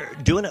 We're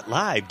doing it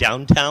live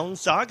downtown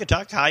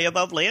Saugatuck, high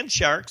above Land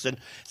Sharks, and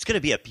it's going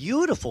to be a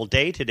beautiful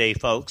day today,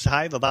 folks.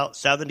 High of about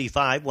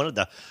 75, one of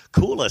the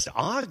coolest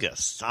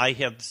Augusts I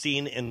have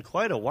seen in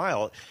quite a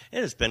while.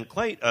 It has been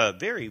quite a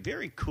very,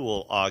 very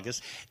cool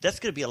August. That's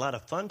going to be a lot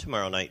of fun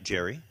tomorrow night,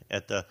 Jerry,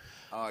 at the...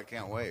 Oh, I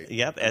can't wait.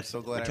 Yep, I'm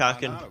so glad we're I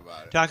talking found out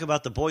about it. talking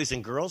about the Boys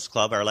and Girls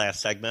Club, our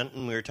last segment,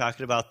 and we were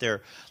talking about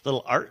their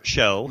little art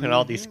show, and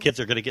all these kids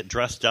are going to get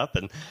dressed up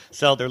and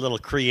sell their little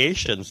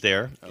creations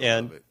there,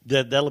 and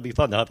that'll be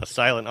fun. They'll have a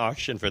silent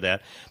auction for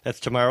that. That's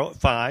tomorrow at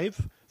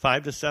 5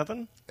 to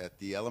 7. At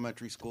the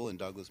elementary school in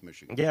Douglas,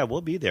 Michigan. Yeah, we'll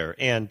be there,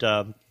 and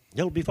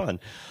It'll be fun.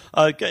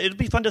 It'll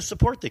be fun to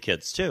support the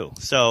kids too.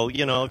 So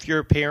if you're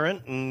a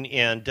parent,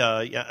 and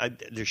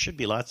there should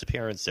be lots of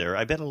parents there.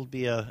 I bet it'll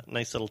be a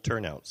nice little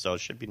turnout. So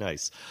it should be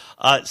nice.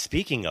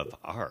 Speaking of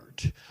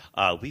art,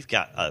 we've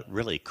got a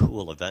really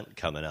cool event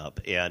coming up,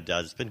 and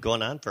it's been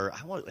going on for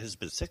has it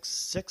been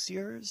six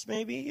years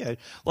maybe.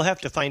 We'll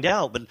have to find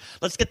out. But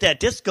let's get that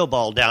disco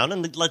ball down,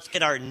 and let's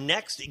get our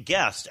next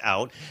guest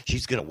out.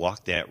 She's going to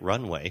walk that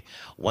runway.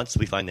 Once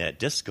we find that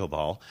disco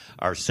ball,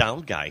 our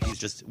sound guy,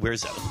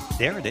 where's that?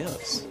 There it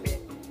is.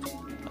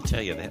 I'll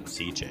tell you that,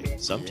 CJ.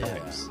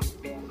 Sometimes.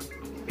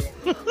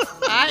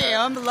 I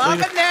am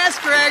loving this,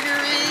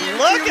 Gregory.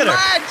 Look at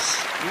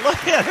her.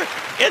 Look at her.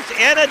 It's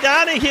Anna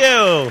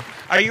Donahue.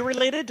 Are you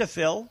related to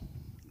Phil?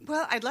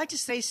 Well, I'd like to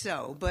say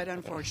so, but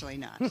unfortunately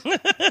not.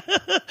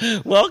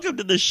 Welcome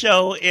to the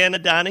show, Anna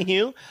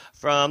Donahue,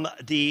 from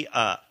the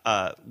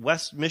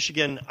West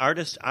Michigan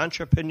Artist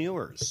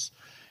Entrepreneurs.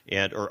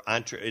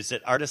 Is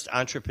it Artist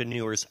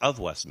Entrepreneurs of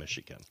West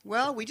Michigan?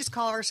 Well, we just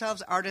call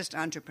ourselves Artist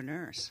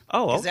Entrepreneurs.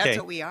 Oh, okay. Because that's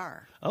what we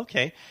are.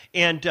 Okay.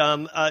 And tell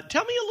me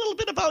a little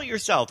bit about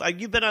yourself.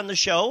 You've been on the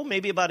show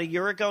maybe about a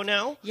year ago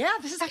now? Yeah,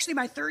 this is actually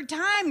my third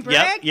time,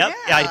 Greg. Yep.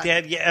 Yeah. I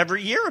have you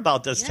every year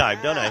about this time,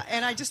 don't I?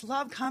 And I just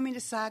love coming to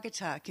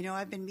Saugatuck.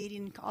 I've been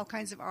meeting all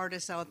kinds of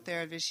artists out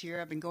there this year.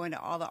 I've been going to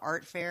all the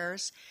art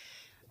fairs.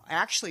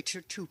 Actually,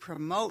 to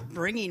promote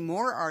bringing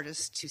more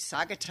artists to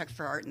Saugatuck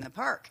for Art in the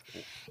Park.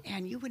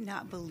 And you would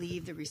not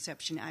believe the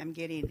reception I'm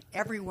getting.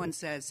 Everyone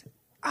says,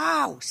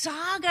 "Oh,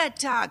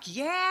 Saugatuck,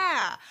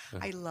 yeah."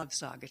 I love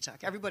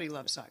Saugatuck. Everybody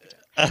loves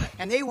Saugatuck.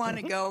 And they want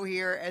to go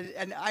here.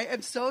 And I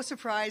am so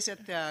surprised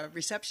at the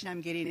reception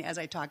I'm getting as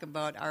I talk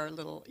about our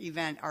little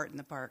event, Art in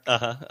the Park.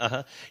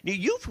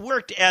 You've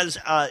worked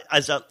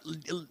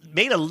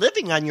made a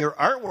living on your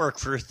artwork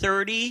for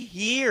 30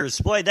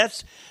 years. Boy,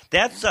 that's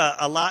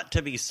a lot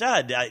to be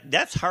said.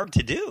 That's hard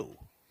to do.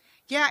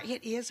 Yeah,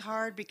 it is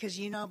hard because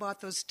you know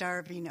about those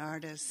starving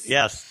artists.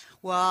 Yes.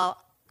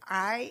 Well,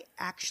 I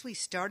actually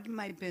started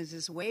my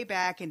business way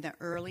back in the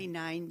early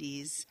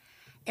 90s,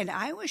 and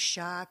I was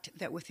shocked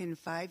that within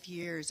 5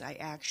 years I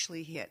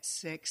actually hit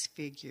six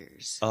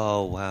figures.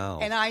 Oh, wow.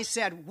 And I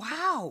said,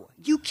 wow,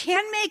 you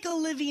can make a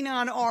living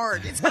on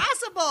art. It's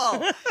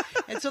possible.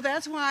 And so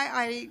that's why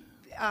I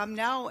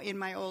now in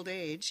my old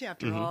age,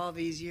 after all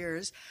these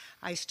years,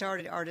 I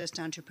started Artist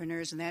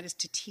Entrepreneurs, and that is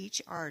to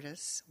teach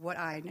artists what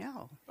I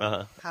know,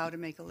 how to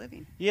make a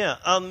living. Yeah.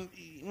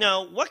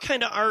 Now, what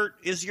kind of art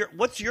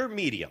what's your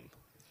medium?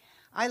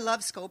 I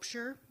love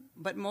sculpture,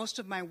 but most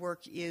of my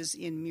work is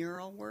in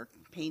mural work,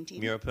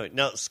 painting.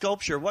 Now,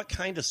 sculpture, what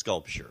kind of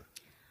sculpture?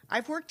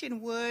 I've worked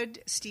in wood,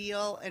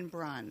 steel, and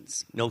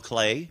bronze. No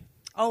clay?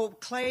 Oh,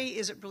 clay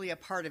isn't really a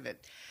part of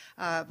it.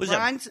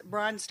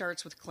 Bronze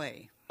starts with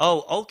clay.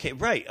 Oh, okay,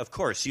 right. Of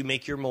course, you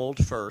make your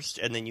mold first,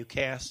 and then you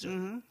cast it.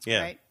 Mm-hmm.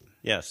 Yeah, right.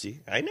 Yeah. See,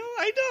 I know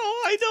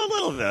a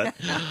little bit.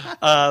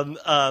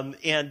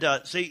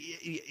 So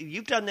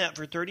you've done that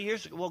for 30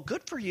 years. Well,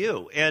 good for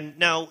you. And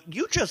now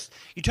you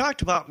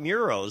talked about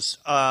murals.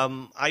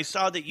 I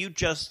saw that you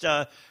just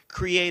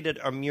created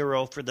a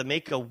mural for the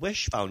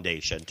Make-A-Wish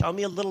Foundation. Tell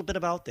me a little bit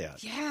about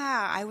that.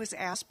 Yeah, I was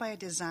asked by a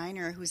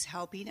designer who's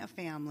helping a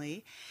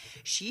family.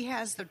 She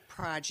has the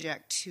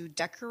project to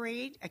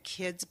decorate a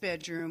kid's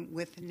bedroom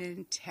with a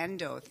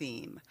Nintendo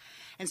theme.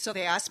 And so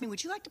they asked me,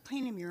 would you like to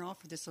paint a mural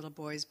for this little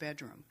boy's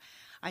bedroom?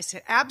 I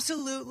said,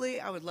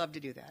 absolutely, I would love to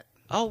do that.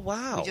 Oh,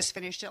 wow. We just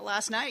finished it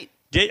last night.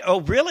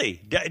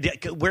 Really?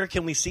 Where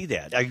can we see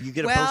that? Are you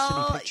going to post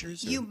any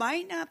pictures? You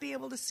might not be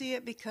able to see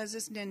it because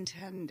it's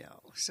Nintendo,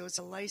 so it's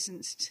a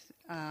licensed thing.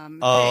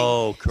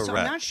 Correct. So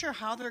I'm not sure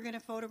how they're going to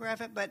photograph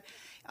it, but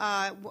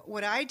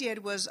what I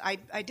did was I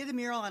did the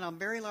mural on a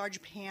very large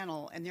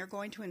panel, and they're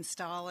going to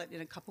install it in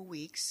a couple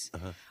weeks,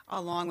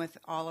 along with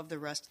all of the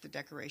rest of the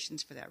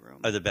decorations for that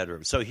room. The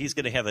bedroom. So he's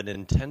going to have a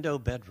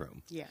Nintendo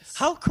bedroom. Yes.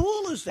 How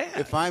cool is that?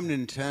 If I'm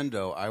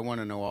Nintendo, I want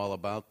to know all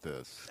about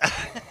this.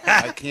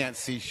 I can't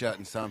see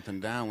shutting something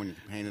down when you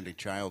painted a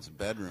child's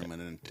bedroom,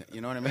 and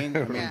you know what I mean?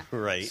 Yeah.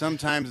 Right.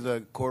 Sometimes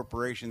the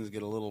corporations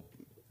get a little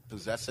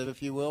possessive,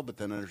 if you will, but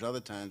then there's other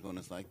times when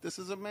it's like, this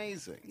is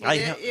amazing.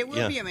 It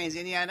will be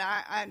amazing, yeah,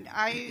 and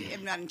I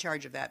am not in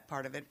charge of that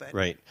part of it. But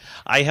Right.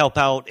 I help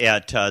out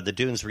at the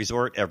Dunes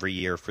Resort every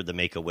year for the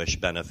Make-A-Wish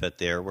benefit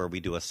there, where we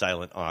do a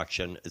silent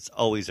auction. It's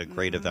always a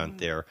great event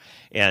there,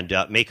 and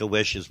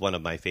Make-A-Wish is one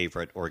of my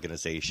favorite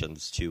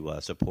organizations to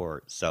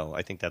support, so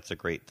I think that's a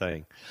great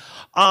thing.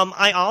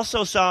 I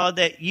also saw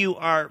that you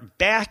are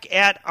back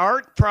at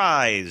Art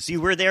Prize. You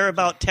were there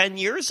about 10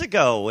 years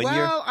ago.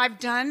 Well, I've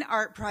done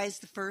Art Prize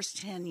the first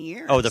 10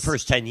 years. Oh, the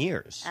first 10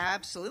 years.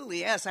 Absolutely,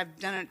 yes. I've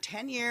done it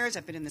 10 years.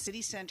 I've been in the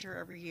city center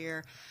every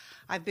year.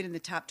 I've been in the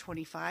top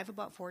 25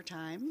 about 4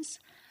 times.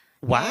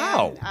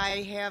 Wow. And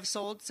I have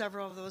sold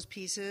several of those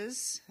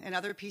pieces, and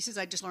other pieces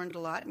I just learned a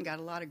lot and got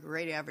a lot of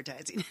great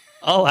advertising.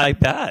 Oh, I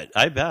bet.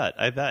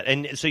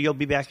 And so you'll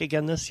be back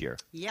again this year?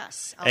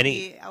 Yes.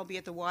 I'll be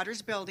at the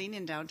Waters Building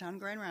in downtown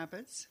Grand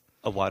Rapids.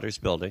 A Waters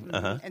Building,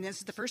 And this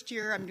is the first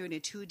year I'm doing a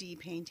 2D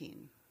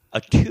painting.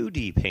 A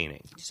 2D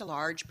painting. Just a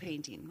large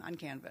painting on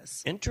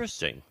canvas.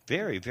 Interesting.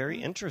 Very,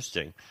 very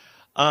interesting.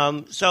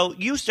 So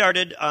you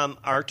started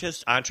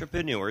Artist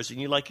Entrepreneurs,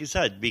 and like you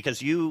said,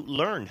 because you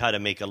learned how to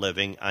make a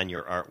living on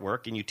your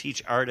artwork, and you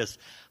teach artists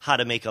how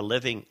to make a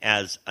living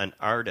as an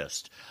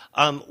artist.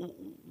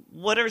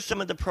 What are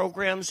some of the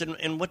programs,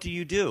 and what do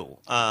you do?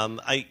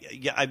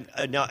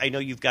 I know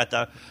you've got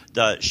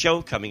the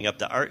show coming up,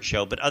 the art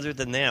show, but other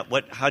than that,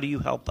 how do you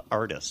help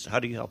artists? How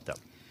do you help them?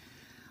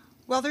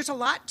 Well, there's a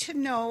lot to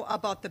know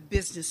about the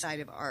business side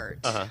of art.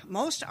 Uh-huh.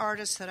 Most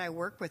artists that I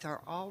work with are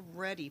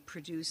already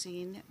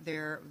producing.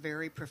 They're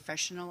very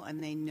professional,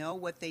 and they know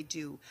what they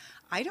do.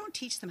 I don't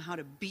teach them how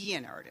to be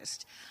an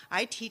artist.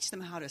 I teach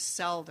them how to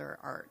sell their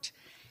art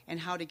and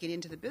how to get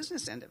into the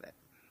business end of it.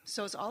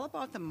 So it's all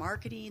about the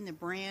marketing, the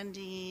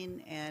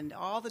branding, and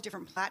all the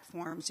different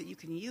platforms that you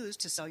can use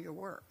to sell your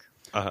work.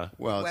 Uh-huh.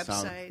 Well,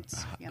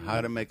 Websites. how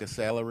to make a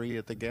salary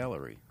at the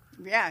gallery.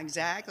 Yeah,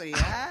 exactly.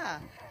 Yeah,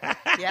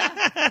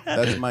 yeah.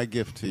 That's my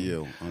gift to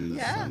you on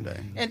this Sunday.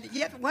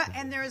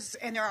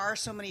 And there are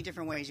so many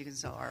different ways you can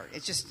sell art.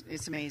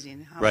 It's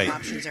amazing how Right. many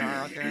options there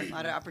are out there. A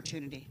lot of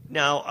opportunity.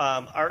 Now,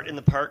 Art in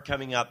the Park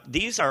coming up.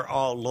 These are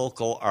all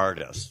local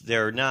artists.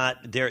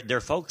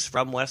 They're folks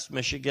from West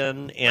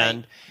Michigan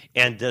and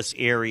this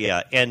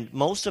area, and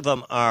most of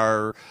them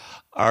are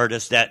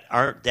artists that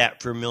aren't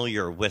that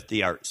familiar with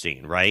the art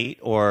scene, right?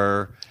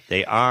 Or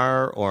they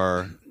are,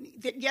 or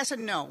Yes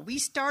and no. We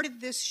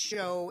started this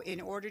show in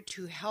order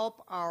to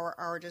help our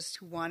artists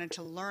who wanted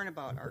to learn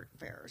about art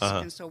fairs.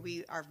 And so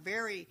we are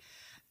very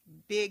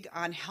big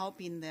on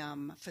helping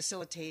them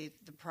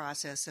facilitate the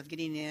process of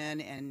getting in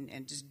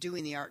and just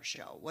doing the art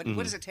show. What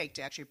does it take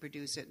to actually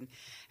produce it and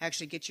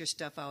actually get your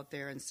stuff out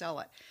there and sell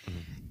it?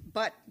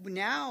 But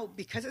now,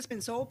 because it's been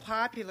so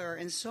popular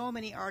and so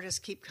many artists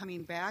keep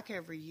coming back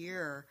every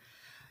year,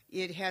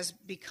 it has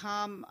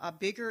become a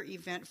bigger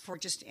event for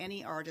just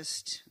any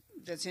artist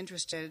that's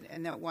interested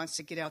and that wants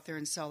to get out there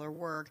and sell their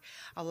work.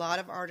 A lot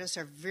of artists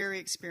are very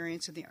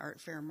experienced in the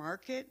art fair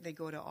market. They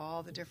go to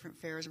all the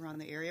different fairs around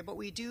the area, but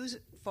we do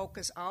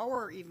focus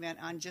our event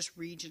on just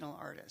regional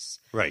artists.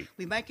 right.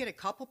 We might get a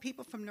couple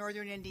people from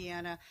northern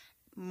Indiana.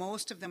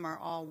 Most of them are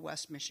all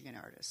West Michigan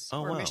artists,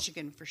 Oh, or wow.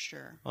 Michigan for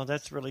sure. Oh,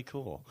 that's really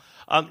cool.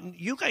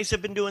 You guys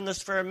have been doing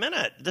this for a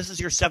minute. This is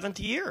your 7th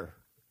year.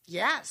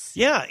 Yes.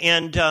 Yeah,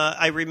 and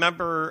I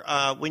remember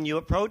when you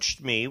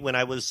approached me when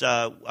I was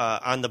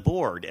on the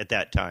board at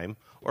that time,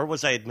 or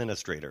was I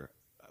administrator?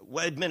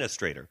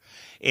 Administrator.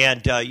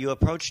 And you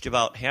approached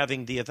about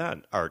having the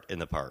event, Art in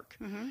the Park.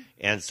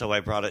 And so I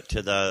brought it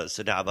to the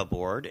Sadaba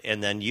board,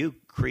 and then you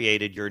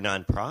created your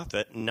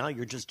nonprofit, and now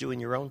you're just doing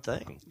your own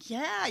thing.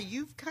 Yeah,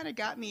 you've kind of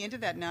got me into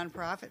that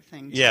nonprofit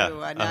thing, too. Yeah,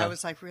 And I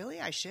was like, really?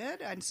 I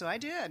should? And so I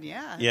did,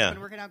 yeah. Yeah. It's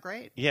been working out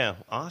great. Yeah,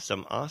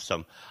 awesome.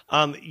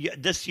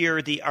 This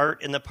year, the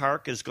Art in the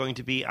Park is going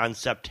to be on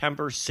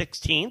September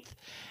 16th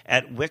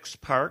at Wicks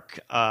Park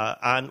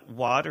on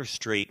Water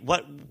Street.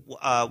 What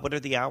are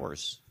the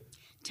hours?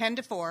 10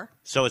 to 4.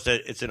 So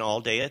it's an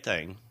all-day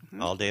thing,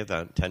 all-day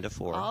event, 10 to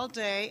 4. All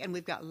day, and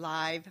we've got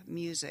live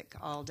music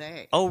all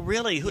day. Oh,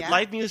 really? Yeah.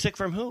 Live music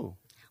from who?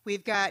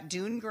 We've got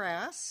Dune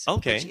Grass,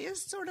 Okay. which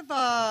is sort of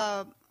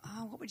a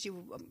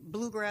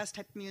bluegrass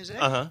type of music.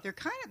 They're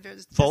kind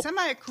of Folk-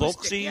 semi-acoustic,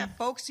 folksy? yeah,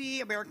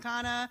 folksy,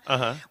 Americana.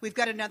 We've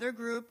got another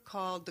group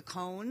called the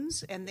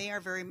Cones, and they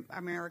are very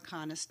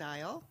Americana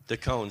style. The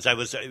Cones.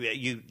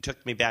 You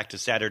took me back to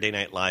Saturday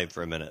Night Live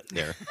for a minute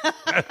there.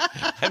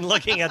 I'm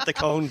looking at the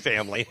Cone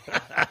family.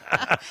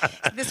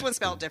 This one's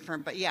spelled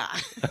different, but yeah.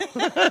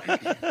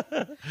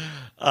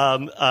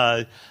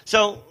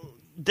 So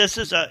this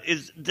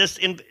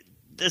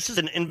is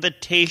an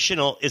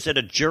invitational. Is it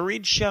a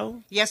juried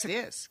show? Yes, it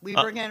is. We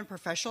bring in a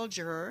professional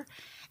juror,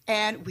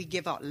 and we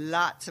give out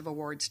lots of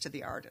awards to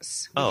the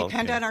artists. We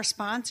depend on our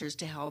sponsors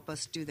to help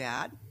us do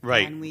that.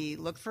 Right. And we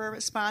look for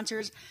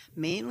sponsors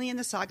mainly in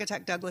the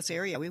Saugatuck Douglas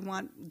area. We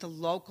want the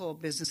local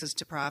businesses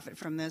to profit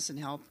from this and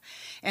help.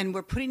 And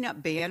we're putting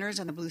up banners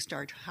on the Blue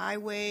Star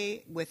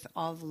Highway with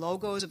all the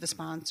logos of the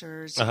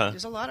sponsors.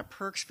 There's a lot of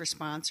perks for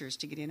sponsors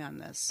to get in on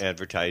this.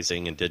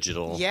 Advertising and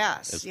digital.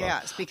 Yes, as well.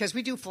 yes, because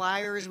we do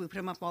flyers. We put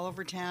them up all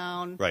over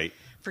town. Right.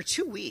 For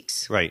 2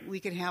 weeks, Right. we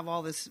can have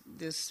all this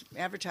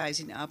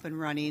advertising up and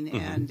running,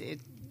 and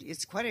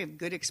it's quite a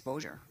good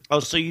exposure. Oh,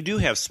 so you do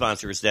have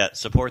sponsors that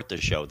support the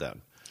show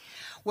then?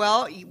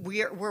 Well,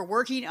 we're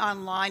working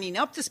on lining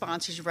up the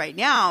sponsors right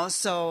now,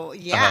 so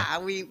yeah,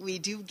 we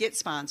do get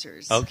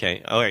sponsors.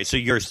 Okay, all right. So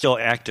you're still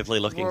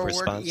actively looking for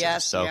sponsors?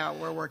 Yes, so yeah,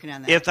 we're working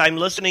on that. if I'm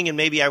listening and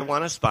maybe I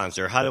want a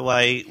sponsor, how do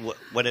I?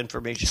 What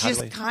information?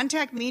 Just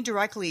contact me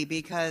directly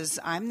because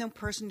I'm the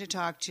person to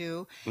talk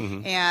to,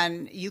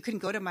 and you can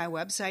go to my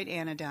website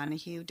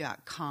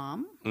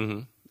annadonahue.com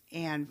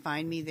and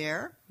find me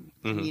there.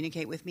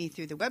 Communicate with me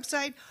through the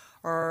website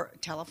or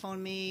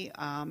telephone me,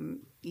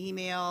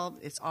 email.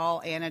 It's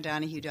all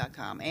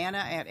annadonahue.com. Anna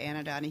at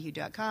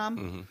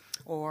annadonahue.com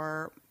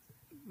or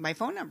my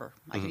phone number.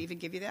 I can even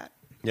give you that.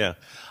 Yeah.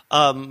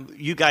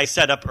 You guys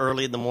set up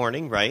early in the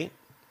morning, right?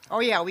 Oh,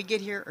 yeah, we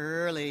get here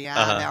early. The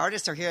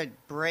artists are here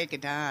at break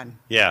of dawn.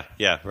 Yeah,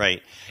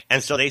 right.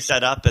 And so they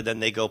set up and then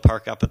they go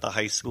park up at the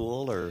high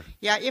school, or?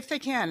 Yeah, if they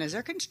can. Is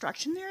there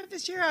construction there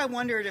this year? I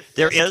wondered if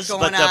there there's is,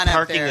 going but the on up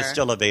parking there. is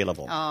still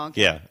available. Oh,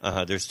 okay.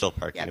 Yeah, there's still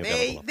parking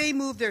available. They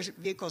move their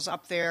vehicles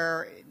up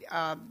there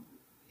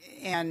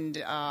and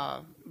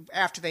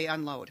after they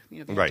unload. They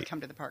have to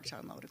come to the park to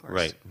unload, of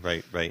course.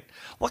 Right.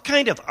 What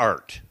kind of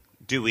art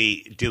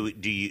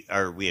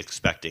are we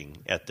expecting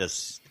at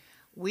this?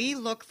 We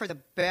look for the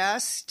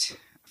best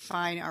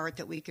fine art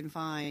that we can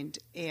find,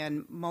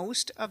 and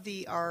most of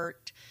the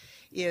art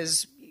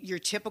is your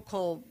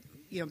typical,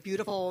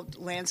 beautiful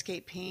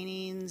landscape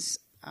paintings,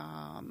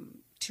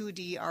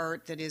 2D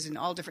art that is in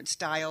all different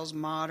styles,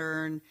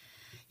 modern.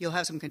 You'll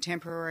have some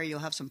contemporary, you'll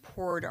have some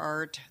poured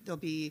art. There'll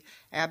be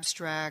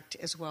abstract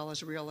as well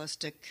as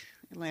realistic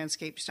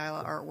landscape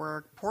style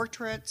artwork,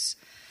 portraits.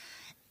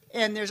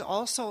 And there's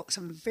also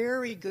some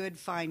very good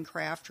fine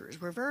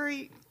crafters. We're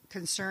very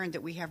concerned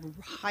that we have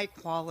high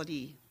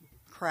quality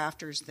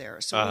crafters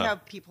there. So we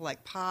have people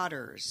like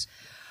potters,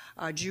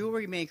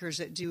 jewelry makers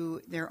that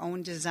do their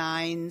own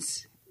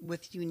designs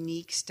with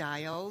unique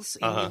styles.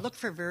 And we look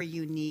for very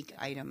unique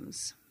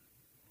items.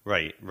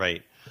 Right.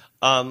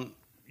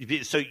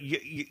 So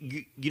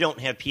you don't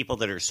have people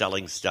that are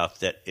selling stuff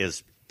that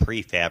is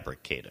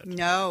prefabricated.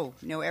 No,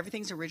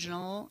 everything's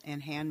original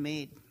and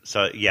handmade.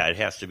 So it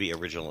has to be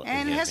original,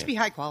 and it has to be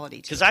high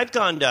quality. Because I've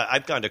gone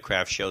to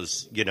craft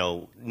shows,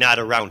 not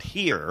around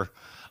here,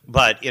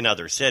 but in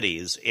other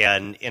cities,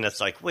 and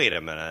it's like, wait a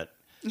minute.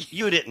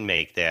 You didn't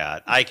make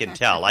that. I can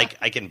tell. I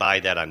can buy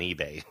that on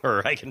eBay,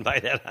 or I can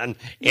buy that on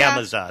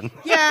Amazon.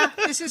 Yeah,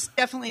 this is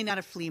definitely not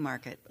a flea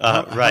market.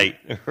 Right.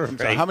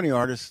 So how many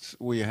artists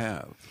will you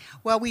have?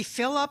 Well, we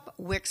fill up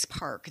Wicks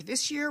Park.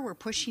 This year we're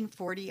pushing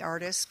 40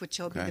 artists, which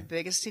will be the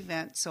biggest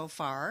event so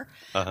far.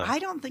 I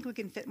don't think we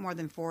can fit more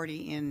than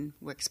 40 in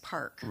Wicks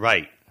Park.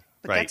 Right.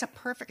 But that's a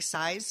perfect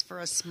size for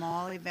a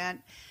small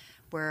event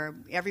where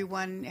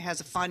everyone has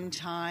a fun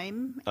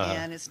time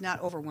and it's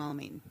not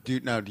overwhelming.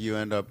 Do you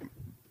end up,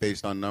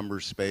 based on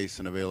numbers, space,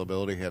 and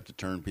availability, have to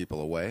turn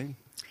people away?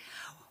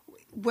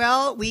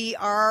 Well, we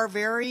are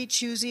very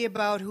choosy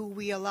about who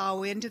we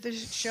allow into the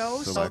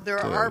show. So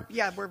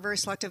we're very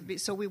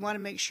selective. So we want to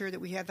make sure that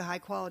we have the high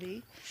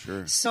quality.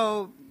 Sure.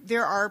 So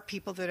there are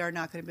people that are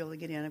not going to be able to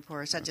get in, of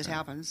course. That just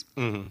happens.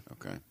 Mm-hmm.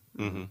 Okay.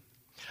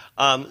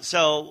 Mm-hmm.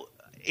 So,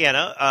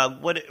 Anna,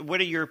 what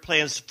are your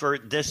plans for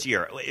this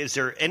year? Is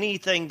there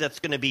anything that's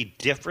going to be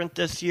different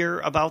this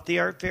year about the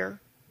art fair?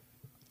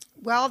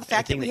 Well, the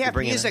fact that we have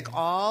music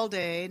all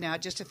day, not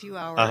just a few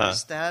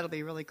hours, that'll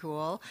be really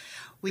cool.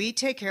 We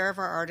take care of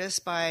our artists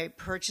by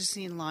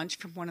purchasing lunch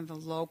from one of the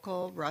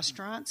local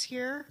restaurants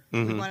here.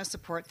 We want to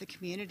support the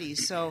community.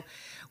 So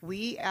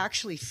we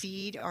actually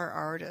feed our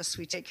artists.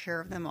 We take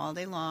care of them all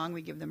day long.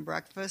 We give them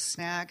breakfast,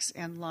 snacks,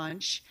 and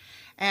lunch.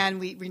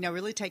 And we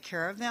really take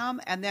care of them.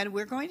 And then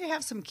we're going to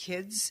have some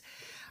kids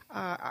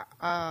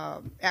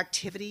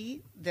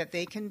activity that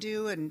they can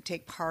do and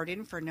take part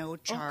in for no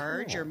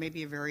charge, or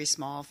maybe a very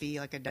small fee,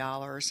 like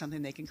 $1 or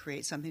something. They can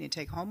create something to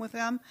take home with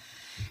them,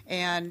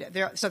 and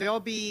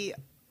there'll be.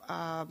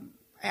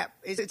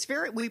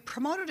 We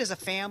promote it as a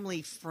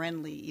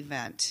family-friendly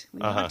event.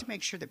 We want to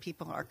make sure that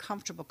people are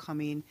comfortable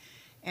coming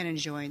and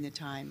enjoying the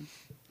time.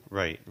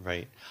 Right.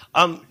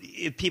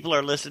 If people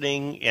are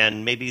listening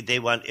and maybe they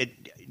want it,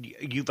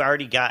 you've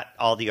already got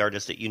all the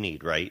artists that you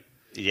need, right?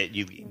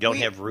 You don't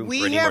have room for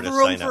any more to sign up. We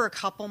have room for a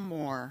couple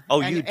more.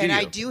 Oh, you do? And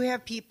I do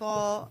have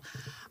people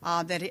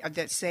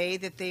that say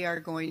that they are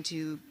going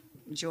to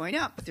join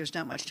up, but there's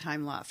not much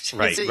time left.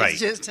 Right. It's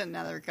just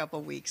another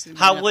couple weeks.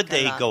 How would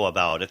they go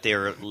about if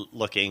they're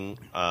looking?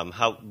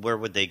 Where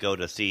would they go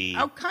to see?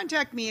 Oh,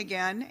 contact me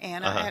again,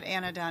 Anna at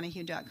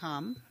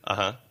AnnaDonahue.com.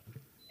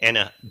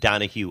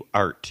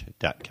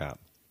 AnnaDonahueArt.com.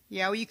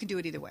 Yeah, well, you can do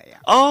it either way. Yeah.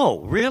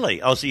 Oh,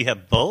 really? Oh, so you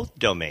have both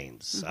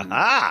domains.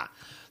 Aha!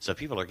 So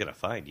people are going to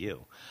find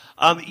you.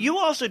 You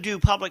also do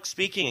public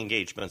speaking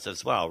engagements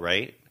as well,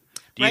 right?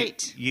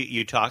 Right.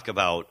 You talk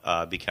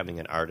about becoming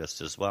an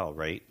artist as well,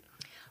 right?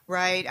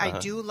 Right. I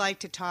do like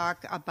to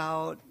talk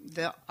about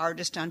the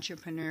artist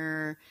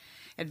entrepreneur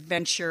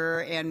adventure,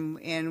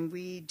 and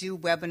we do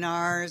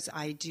webinars.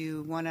 I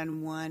do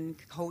one-on-one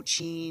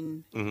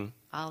coaching.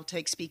 I'll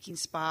take speaking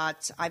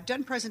spots. I've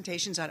done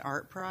presentations on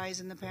Art Prize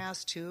in the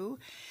past, too.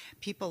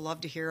 People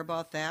love to hear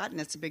about that,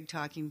 and it's a big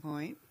talking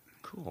point.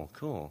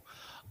 Cool.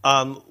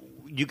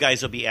 You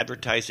guys will be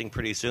advertising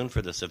pretty soon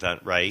for this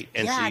event, right?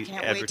 And yeah, so I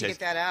can't wait to get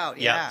that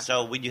out. Yeah.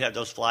 So when you have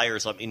those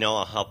flyers, let me know.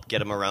 I'll help get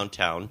them around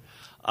town.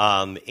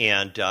 But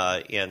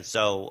it's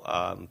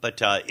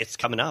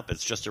coming up.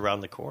 It's just around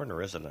the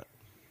corner, isn't it?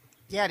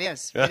 Yeah, it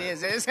is. It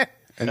is.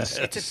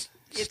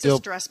 It's a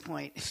stress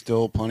point.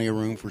 Still plenty of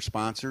room for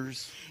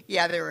sponsors?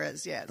 Yeah, there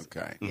is, yes.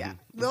 Okay. Yeah.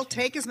 We'll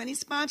take as many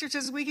sponsors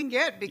as we can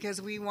get because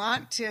we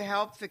want to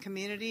help the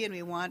community and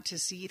we want to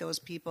see those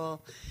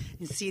people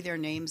and see their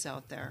names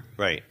out there.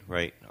 Right.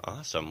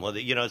 Awesome. Well,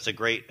 it's a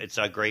great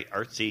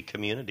artsy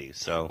community.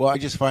 So well, I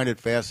just find it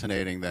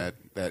fascinating that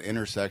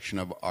intersection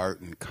of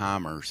art and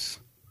commerce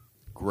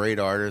great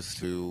artists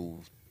who,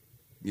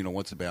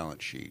 what's a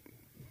balance sheet?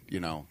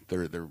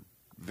 They're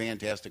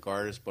fantastic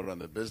artists, but on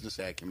the business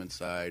acumen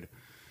side,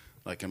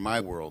 like in my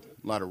world,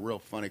 a lot of real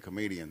funny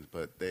comedians,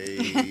 but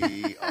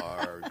they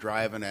are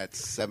driving at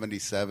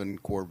 77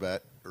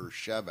 Corvette or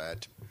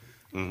Chevette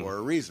for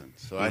a reason.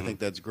 So I think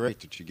that's great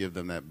that you give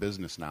them that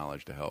business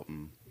knowledge to help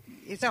them.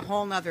 It's a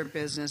whole nother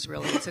business,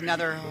 really. It's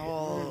another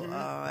whole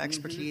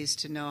expertise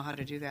to know how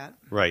to do that.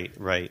 Right.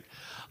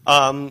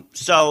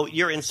 So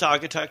you're in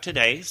Saugatuck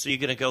today, so you're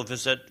going to go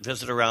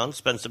visit around,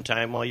 spend some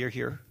time while you're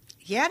here?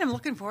 Yeah, and I'm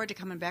looking forward to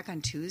coming back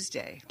on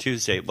Tuesday.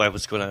 Tuesday?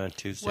 What's going on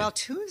Tuesday? Well,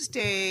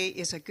 Tuesday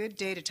is a good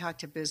day to talk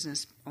to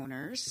business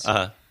owners.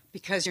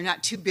 Because you're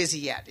not too busy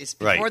yet. It's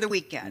before the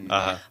weekend.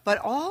 But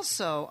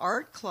also,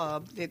 Art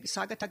Club, the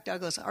Saugatuck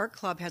Douglas Art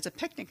Club has a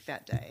picnic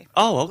that day.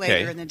 Oh, okay.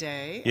 Later in the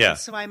day. Yeah. And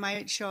so I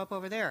might show up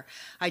over there.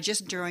 I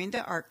just joined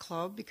the Art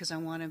Club because I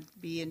want to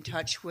be in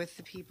touch with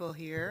the people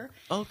here.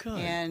 Oh, good.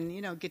 And,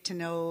 get to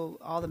know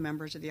all the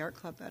members of the Art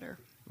Club better.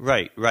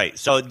 Right.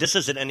 So this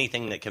isn't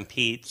anything that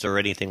competes or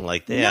anything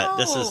like that. No,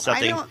 this is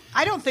something.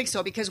 I don't think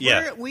so because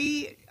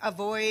we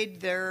avoid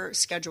their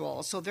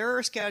schedule. So there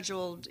are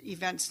scheduled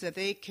events that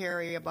they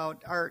carry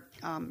about art,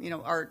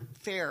 art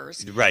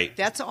fairs. Right.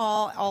 That's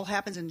all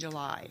happens in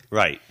July.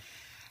 Right.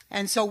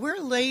 And so we're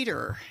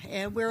later,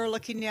 and we're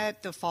looking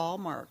at the fall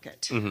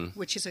market,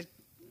 which is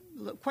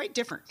quite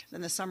different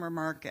than the summer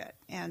market.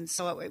 And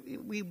so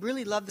we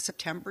really love the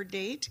September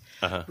date.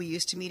 We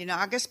used to meet in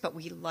August, but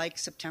we like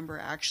September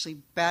actually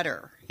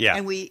better. Yeah.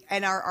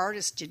 And our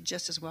artists did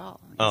just as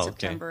well in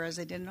September as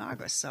they did in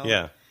August.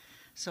 So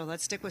So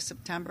let's stick with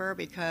September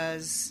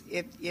because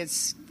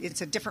it's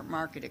a different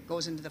market. It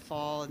goes into the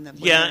fall and the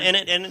winter. Yeah,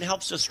 and it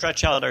helps to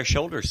stretch out our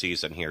shoulder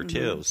season here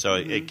too. So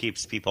it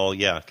keeps people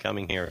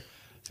coming here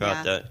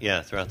throughout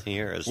the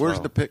year as well. Where's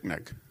the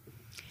picnic?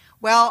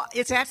 Well,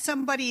 it's at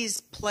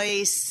somebody's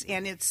place,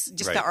 and it's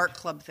just the art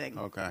club thing.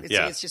 Okay.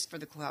 It's just for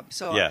the club.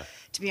 So,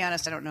 to be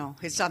honest, I don't know.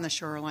 It's on the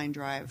Shoreline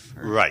Drive.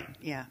 Right.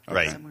 Yeah.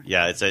 Right. Somewhere.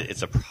 Yeah,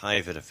 it's a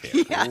private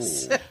affair.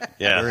 Yes.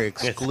 Yeah. Very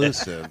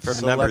exclusive. For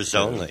members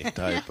only.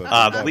 Type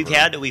of we've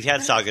had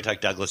Saugatuck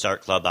Douglas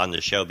Art Club on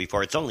the show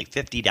before. It's only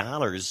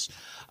 $50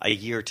 a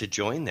year to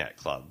join that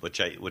club, which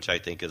I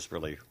think is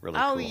really cool.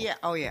 Oh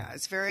yeah,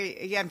 it's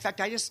very In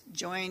fact, I just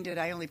joined it.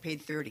 I only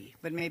paid $30,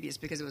 but maybe it's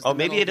because it was.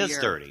 Maybe it is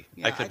year. $30.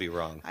 Yeah, I could be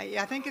wrong.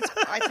 I think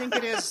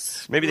it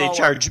is. Maybe lower. they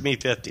charged me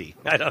 $50.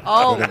 I don't know.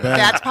 Oh,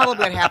 that's probably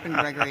what happened,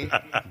 Gregory.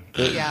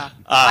 Yeah,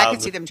 I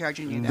could see them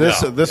charging you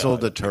that. This will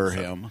deter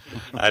him.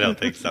 I don't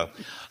think so.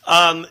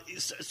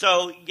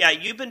 So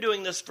you've been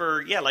doing this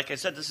for like I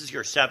said, this is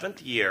your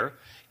 7th year.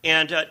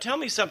 And tell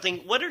me something.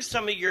 What are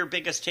some of your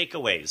biggest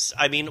takeaways?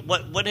 I mean,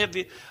 what have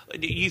you?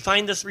 Do you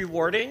find this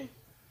rewarding?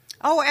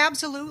 Oh,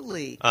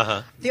 absolutely.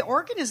 The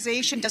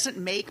organization doesn't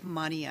make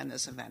money on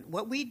this event.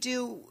 What we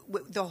do,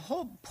 the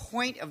whole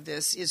point of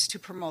this is to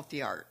promote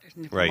the art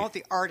and to promote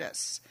the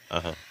artists.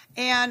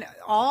 And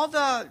all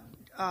the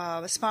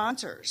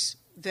sponsors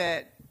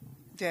that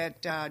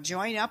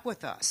join up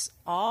with us,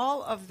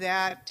 all of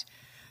that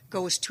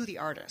goes to the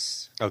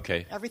artists.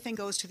 Okay. Everything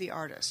goes to the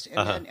artist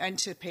and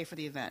to pay for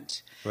the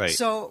event. Right.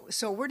 So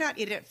we're not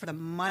in it for the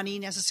money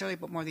necessarily,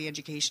 but more the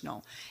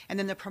educational. And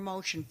then the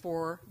promotion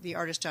for the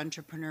artist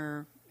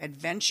entrepreneur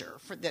adventure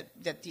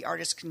that the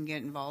artist can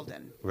get involved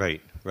in.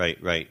 Right.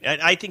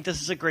 And I think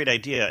this is a great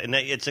idea. And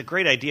it's a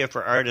great idea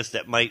for artists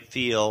that might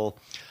feel,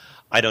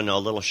 I don't know, a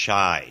little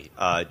shy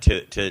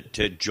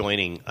to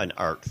joining an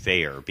art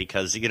fair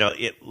because,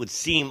 it would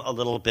seem a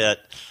little bit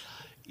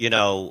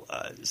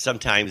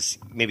sometimes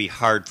maybe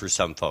hard for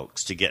some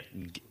folks to get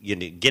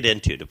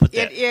into, to put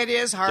that it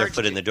is hard their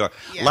foot in the door.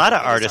 Yeah, a lot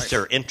of artists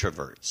are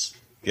introverts,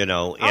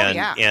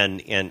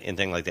 and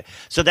things like that.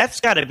 So that's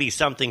got to be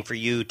something for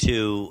you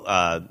to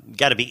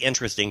got to be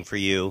interesting for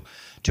you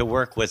to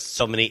work with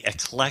so many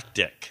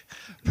eclectic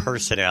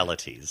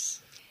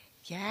personalities.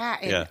 Yeah,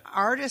 and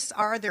artists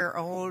are their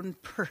own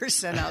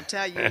person, I'll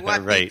tell you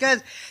what, Right.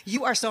 because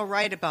you are so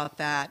right about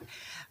that.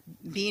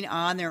 Being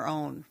on their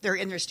own. They're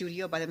in their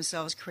studio by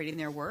themselves creating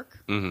their work.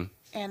 And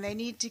they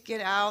need to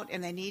get out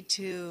and they need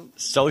to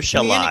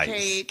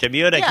socialize,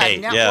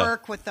 communicate,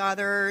 network with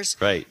others.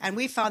 Right. And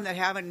we found that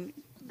having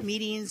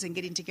meetings and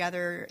getting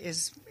together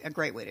is a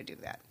great way to do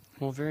that.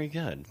 Well, very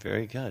good.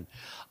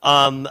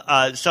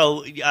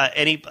 So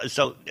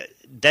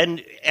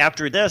then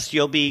after this,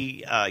 you'll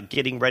be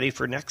getting ready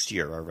for next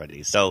year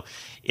already. So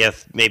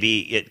if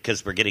maybe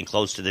because we're getting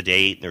close to the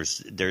date,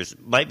 there's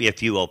might be a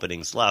few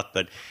openings left,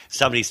 but if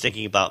somebody's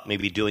thinking about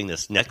maybe doing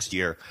this next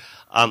year.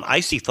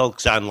 I see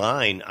folks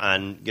online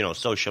on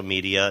social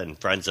media and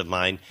friends of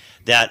mine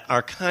that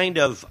are kind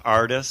of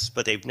artists,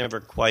 but they've never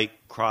quite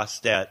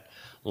crossed that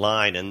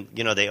line, and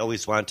they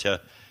always want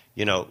to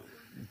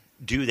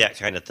do that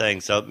kind of thing.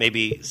 So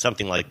maybe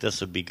something like this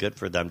would be good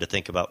for them to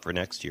think about for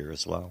next year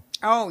as well.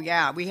 Oh,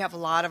 yeah. We have a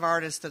lot of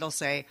artists that'll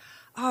say,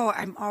 Oh,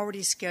 I'm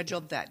already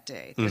scheduled that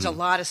day. There's a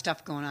lot of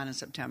stuff going on in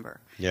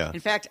September. Yeah. In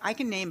fact, I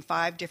can name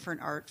 5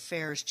 different art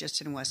fairs just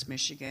in West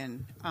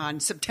Michigan on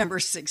September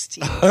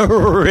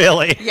 16th.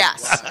 Really?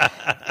 Yes.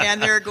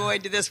 And they're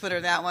going to this one or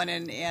that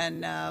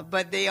one,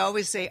 but they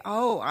always say,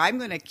 "Oh, I'm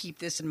going to keep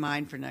this in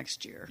mind for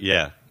next year."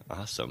 Yeah.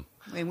 Awesome.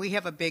 And we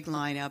have a big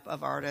lineup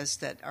of artists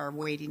that are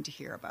waiting to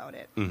hear about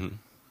it. Mm-hmm.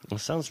 Well,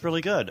 sounds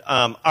really good.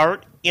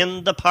 Art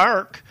in the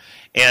Park.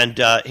 And,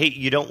 hey,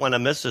 you don't want to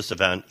miss this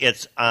event.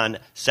 It's on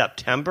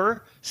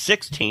September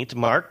 16th.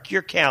 Mark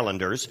your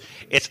calendars.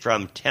 It's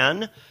from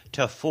 10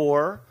 to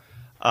 4.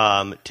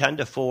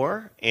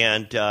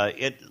 And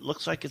it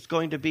looks like it's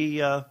going to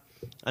be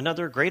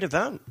another great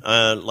event.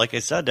 Like I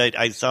said,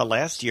 I saw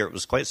last year it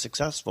was quite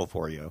successful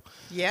for you.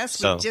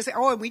 Yes.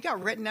 We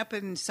got written up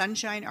in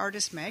Sunshine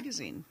Artist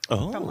Magazine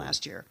from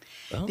last year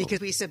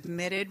because we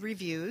submitted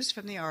reviews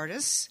from the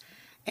artists.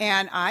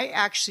 And I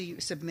actually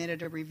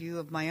submitted a review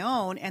of my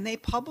own, and they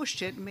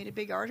published it and made a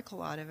big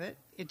article out of it.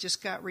 It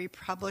just got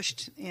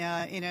republished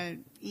in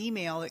an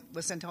email that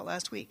was sent out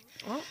last week.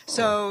 Oh.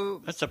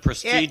 So that's a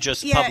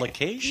prestigious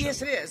publication.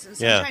 Yes, it is. And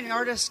Sunshine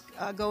Artist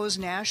goes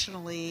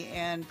nationally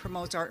and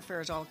promotes art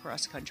fairs all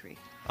across the country.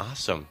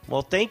 Awesome.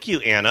 Well, thank you,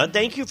 Anna.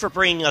 Thank you for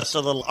bringing us a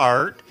little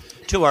art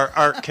to our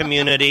art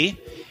community.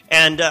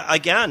 And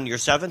again, your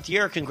 7th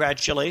year,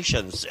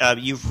 congratulations.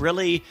 You've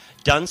really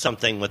done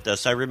something with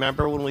this. I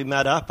remember when we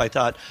met up, I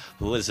thought,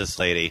 who is this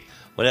lady?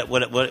 What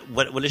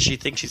does she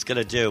think she's going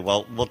to do?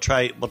 Well, we'll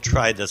try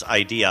this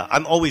idea.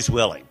 I'm always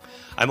willing.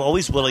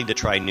 To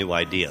try new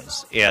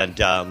ideas.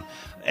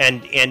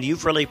 And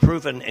you've really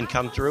proven and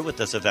come through with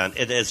this event.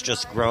 It has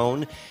just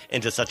grown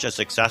into such a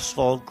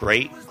successful,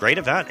 great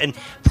event. And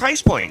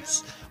price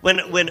points.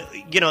 When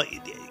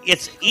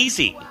it's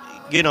easy,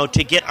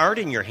 to get art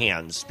in your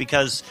hands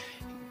because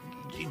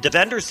the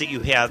vendors that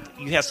you have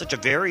such a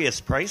various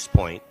price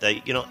point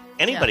that,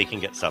 anybody can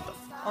get something.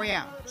 Oh,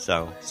 yeah.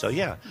 So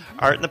yeah.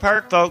 Art in the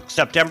Park, folks,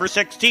 September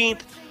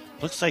 16th.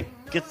 Looks like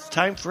it's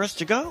time for us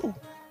to go.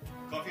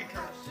 Coffee and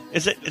Cars.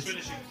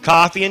 It's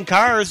Coffee and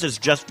Cars is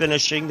just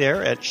finishing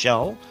there at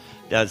Shell.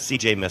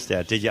 CJ missed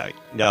that. Did you?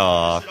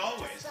 No.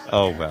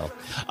 Oh well,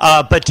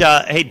 but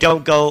hey,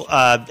 don't go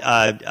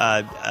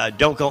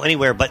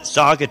anywhere. But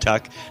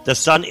Saugatuck, the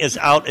sun is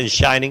out and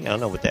shining. I don't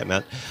know what that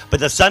meant, but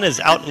the sun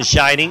is out and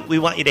shining. We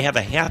want you to have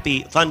a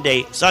happy, fun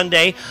day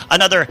Sunday.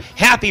 Another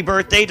happy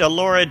birthday to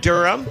Laura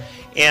Durham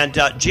and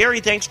Jerry.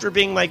 Thanks for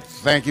being my.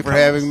 Thank you for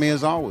having me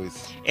as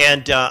always.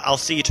 And I'll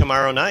see you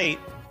tomorrow night,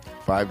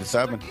 5 to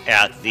 7,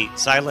 at the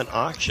silent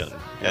auction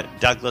at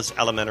Douglas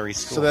Elementary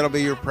School. So that'll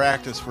be your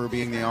practice for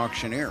being the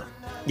auctioneer.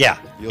 Yeah.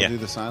 You'll do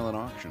the silent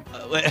auction.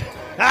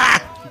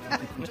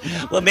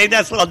 Well, maybe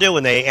that's what I'll do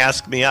when they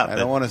ask me up. I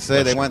don't want to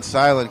say they went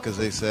silent because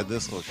they said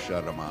this will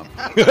shut them up.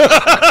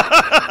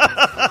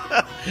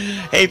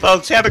 Hey,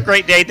 folks, have a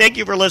great day. Thank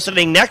you for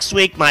listening. Next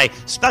week, my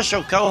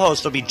special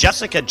co-host will be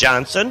Jessica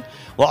Johnson.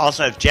 We'll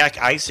also have Jack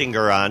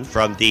Eisinger on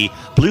from the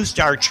Blue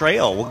Star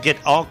Trail. We'll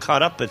get all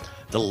caught up with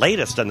the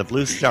latest on the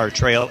Blue Star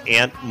Trail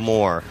and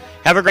more.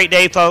 Have a great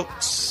day,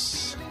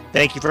 folks.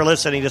 Thank you for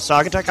listening to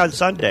Saugatuck on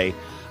Sunday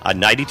on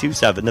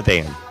 92.7 The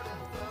Van.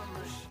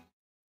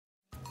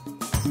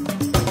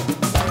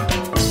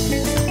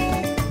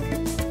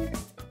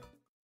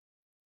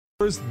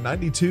 Here's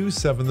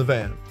 92.7 The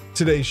Van.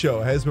 Today's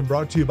show has been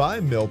brought to you by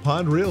Mill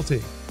Pond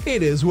Realty.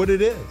 It is what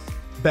it is.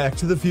 Back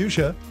to the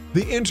Fuchsia,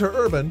 the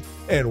Interurban,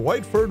 and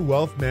Whiteford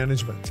Wealth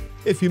Management.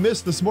 If you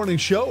missed this morning's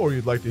show or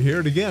you'd like to hear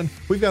it again,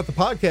 we've got the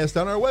podcast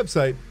on our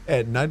website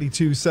at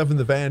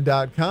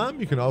 927thevan.com.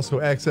 You can also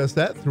access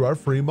that through our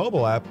free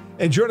mobile app.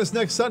 And join us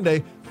next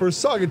Sunday for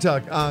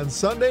Saugatuck on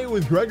Sunday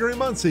with Gregory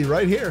Muncie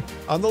right here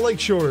on the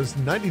Lakeshores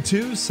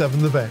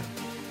 92.7 The Van.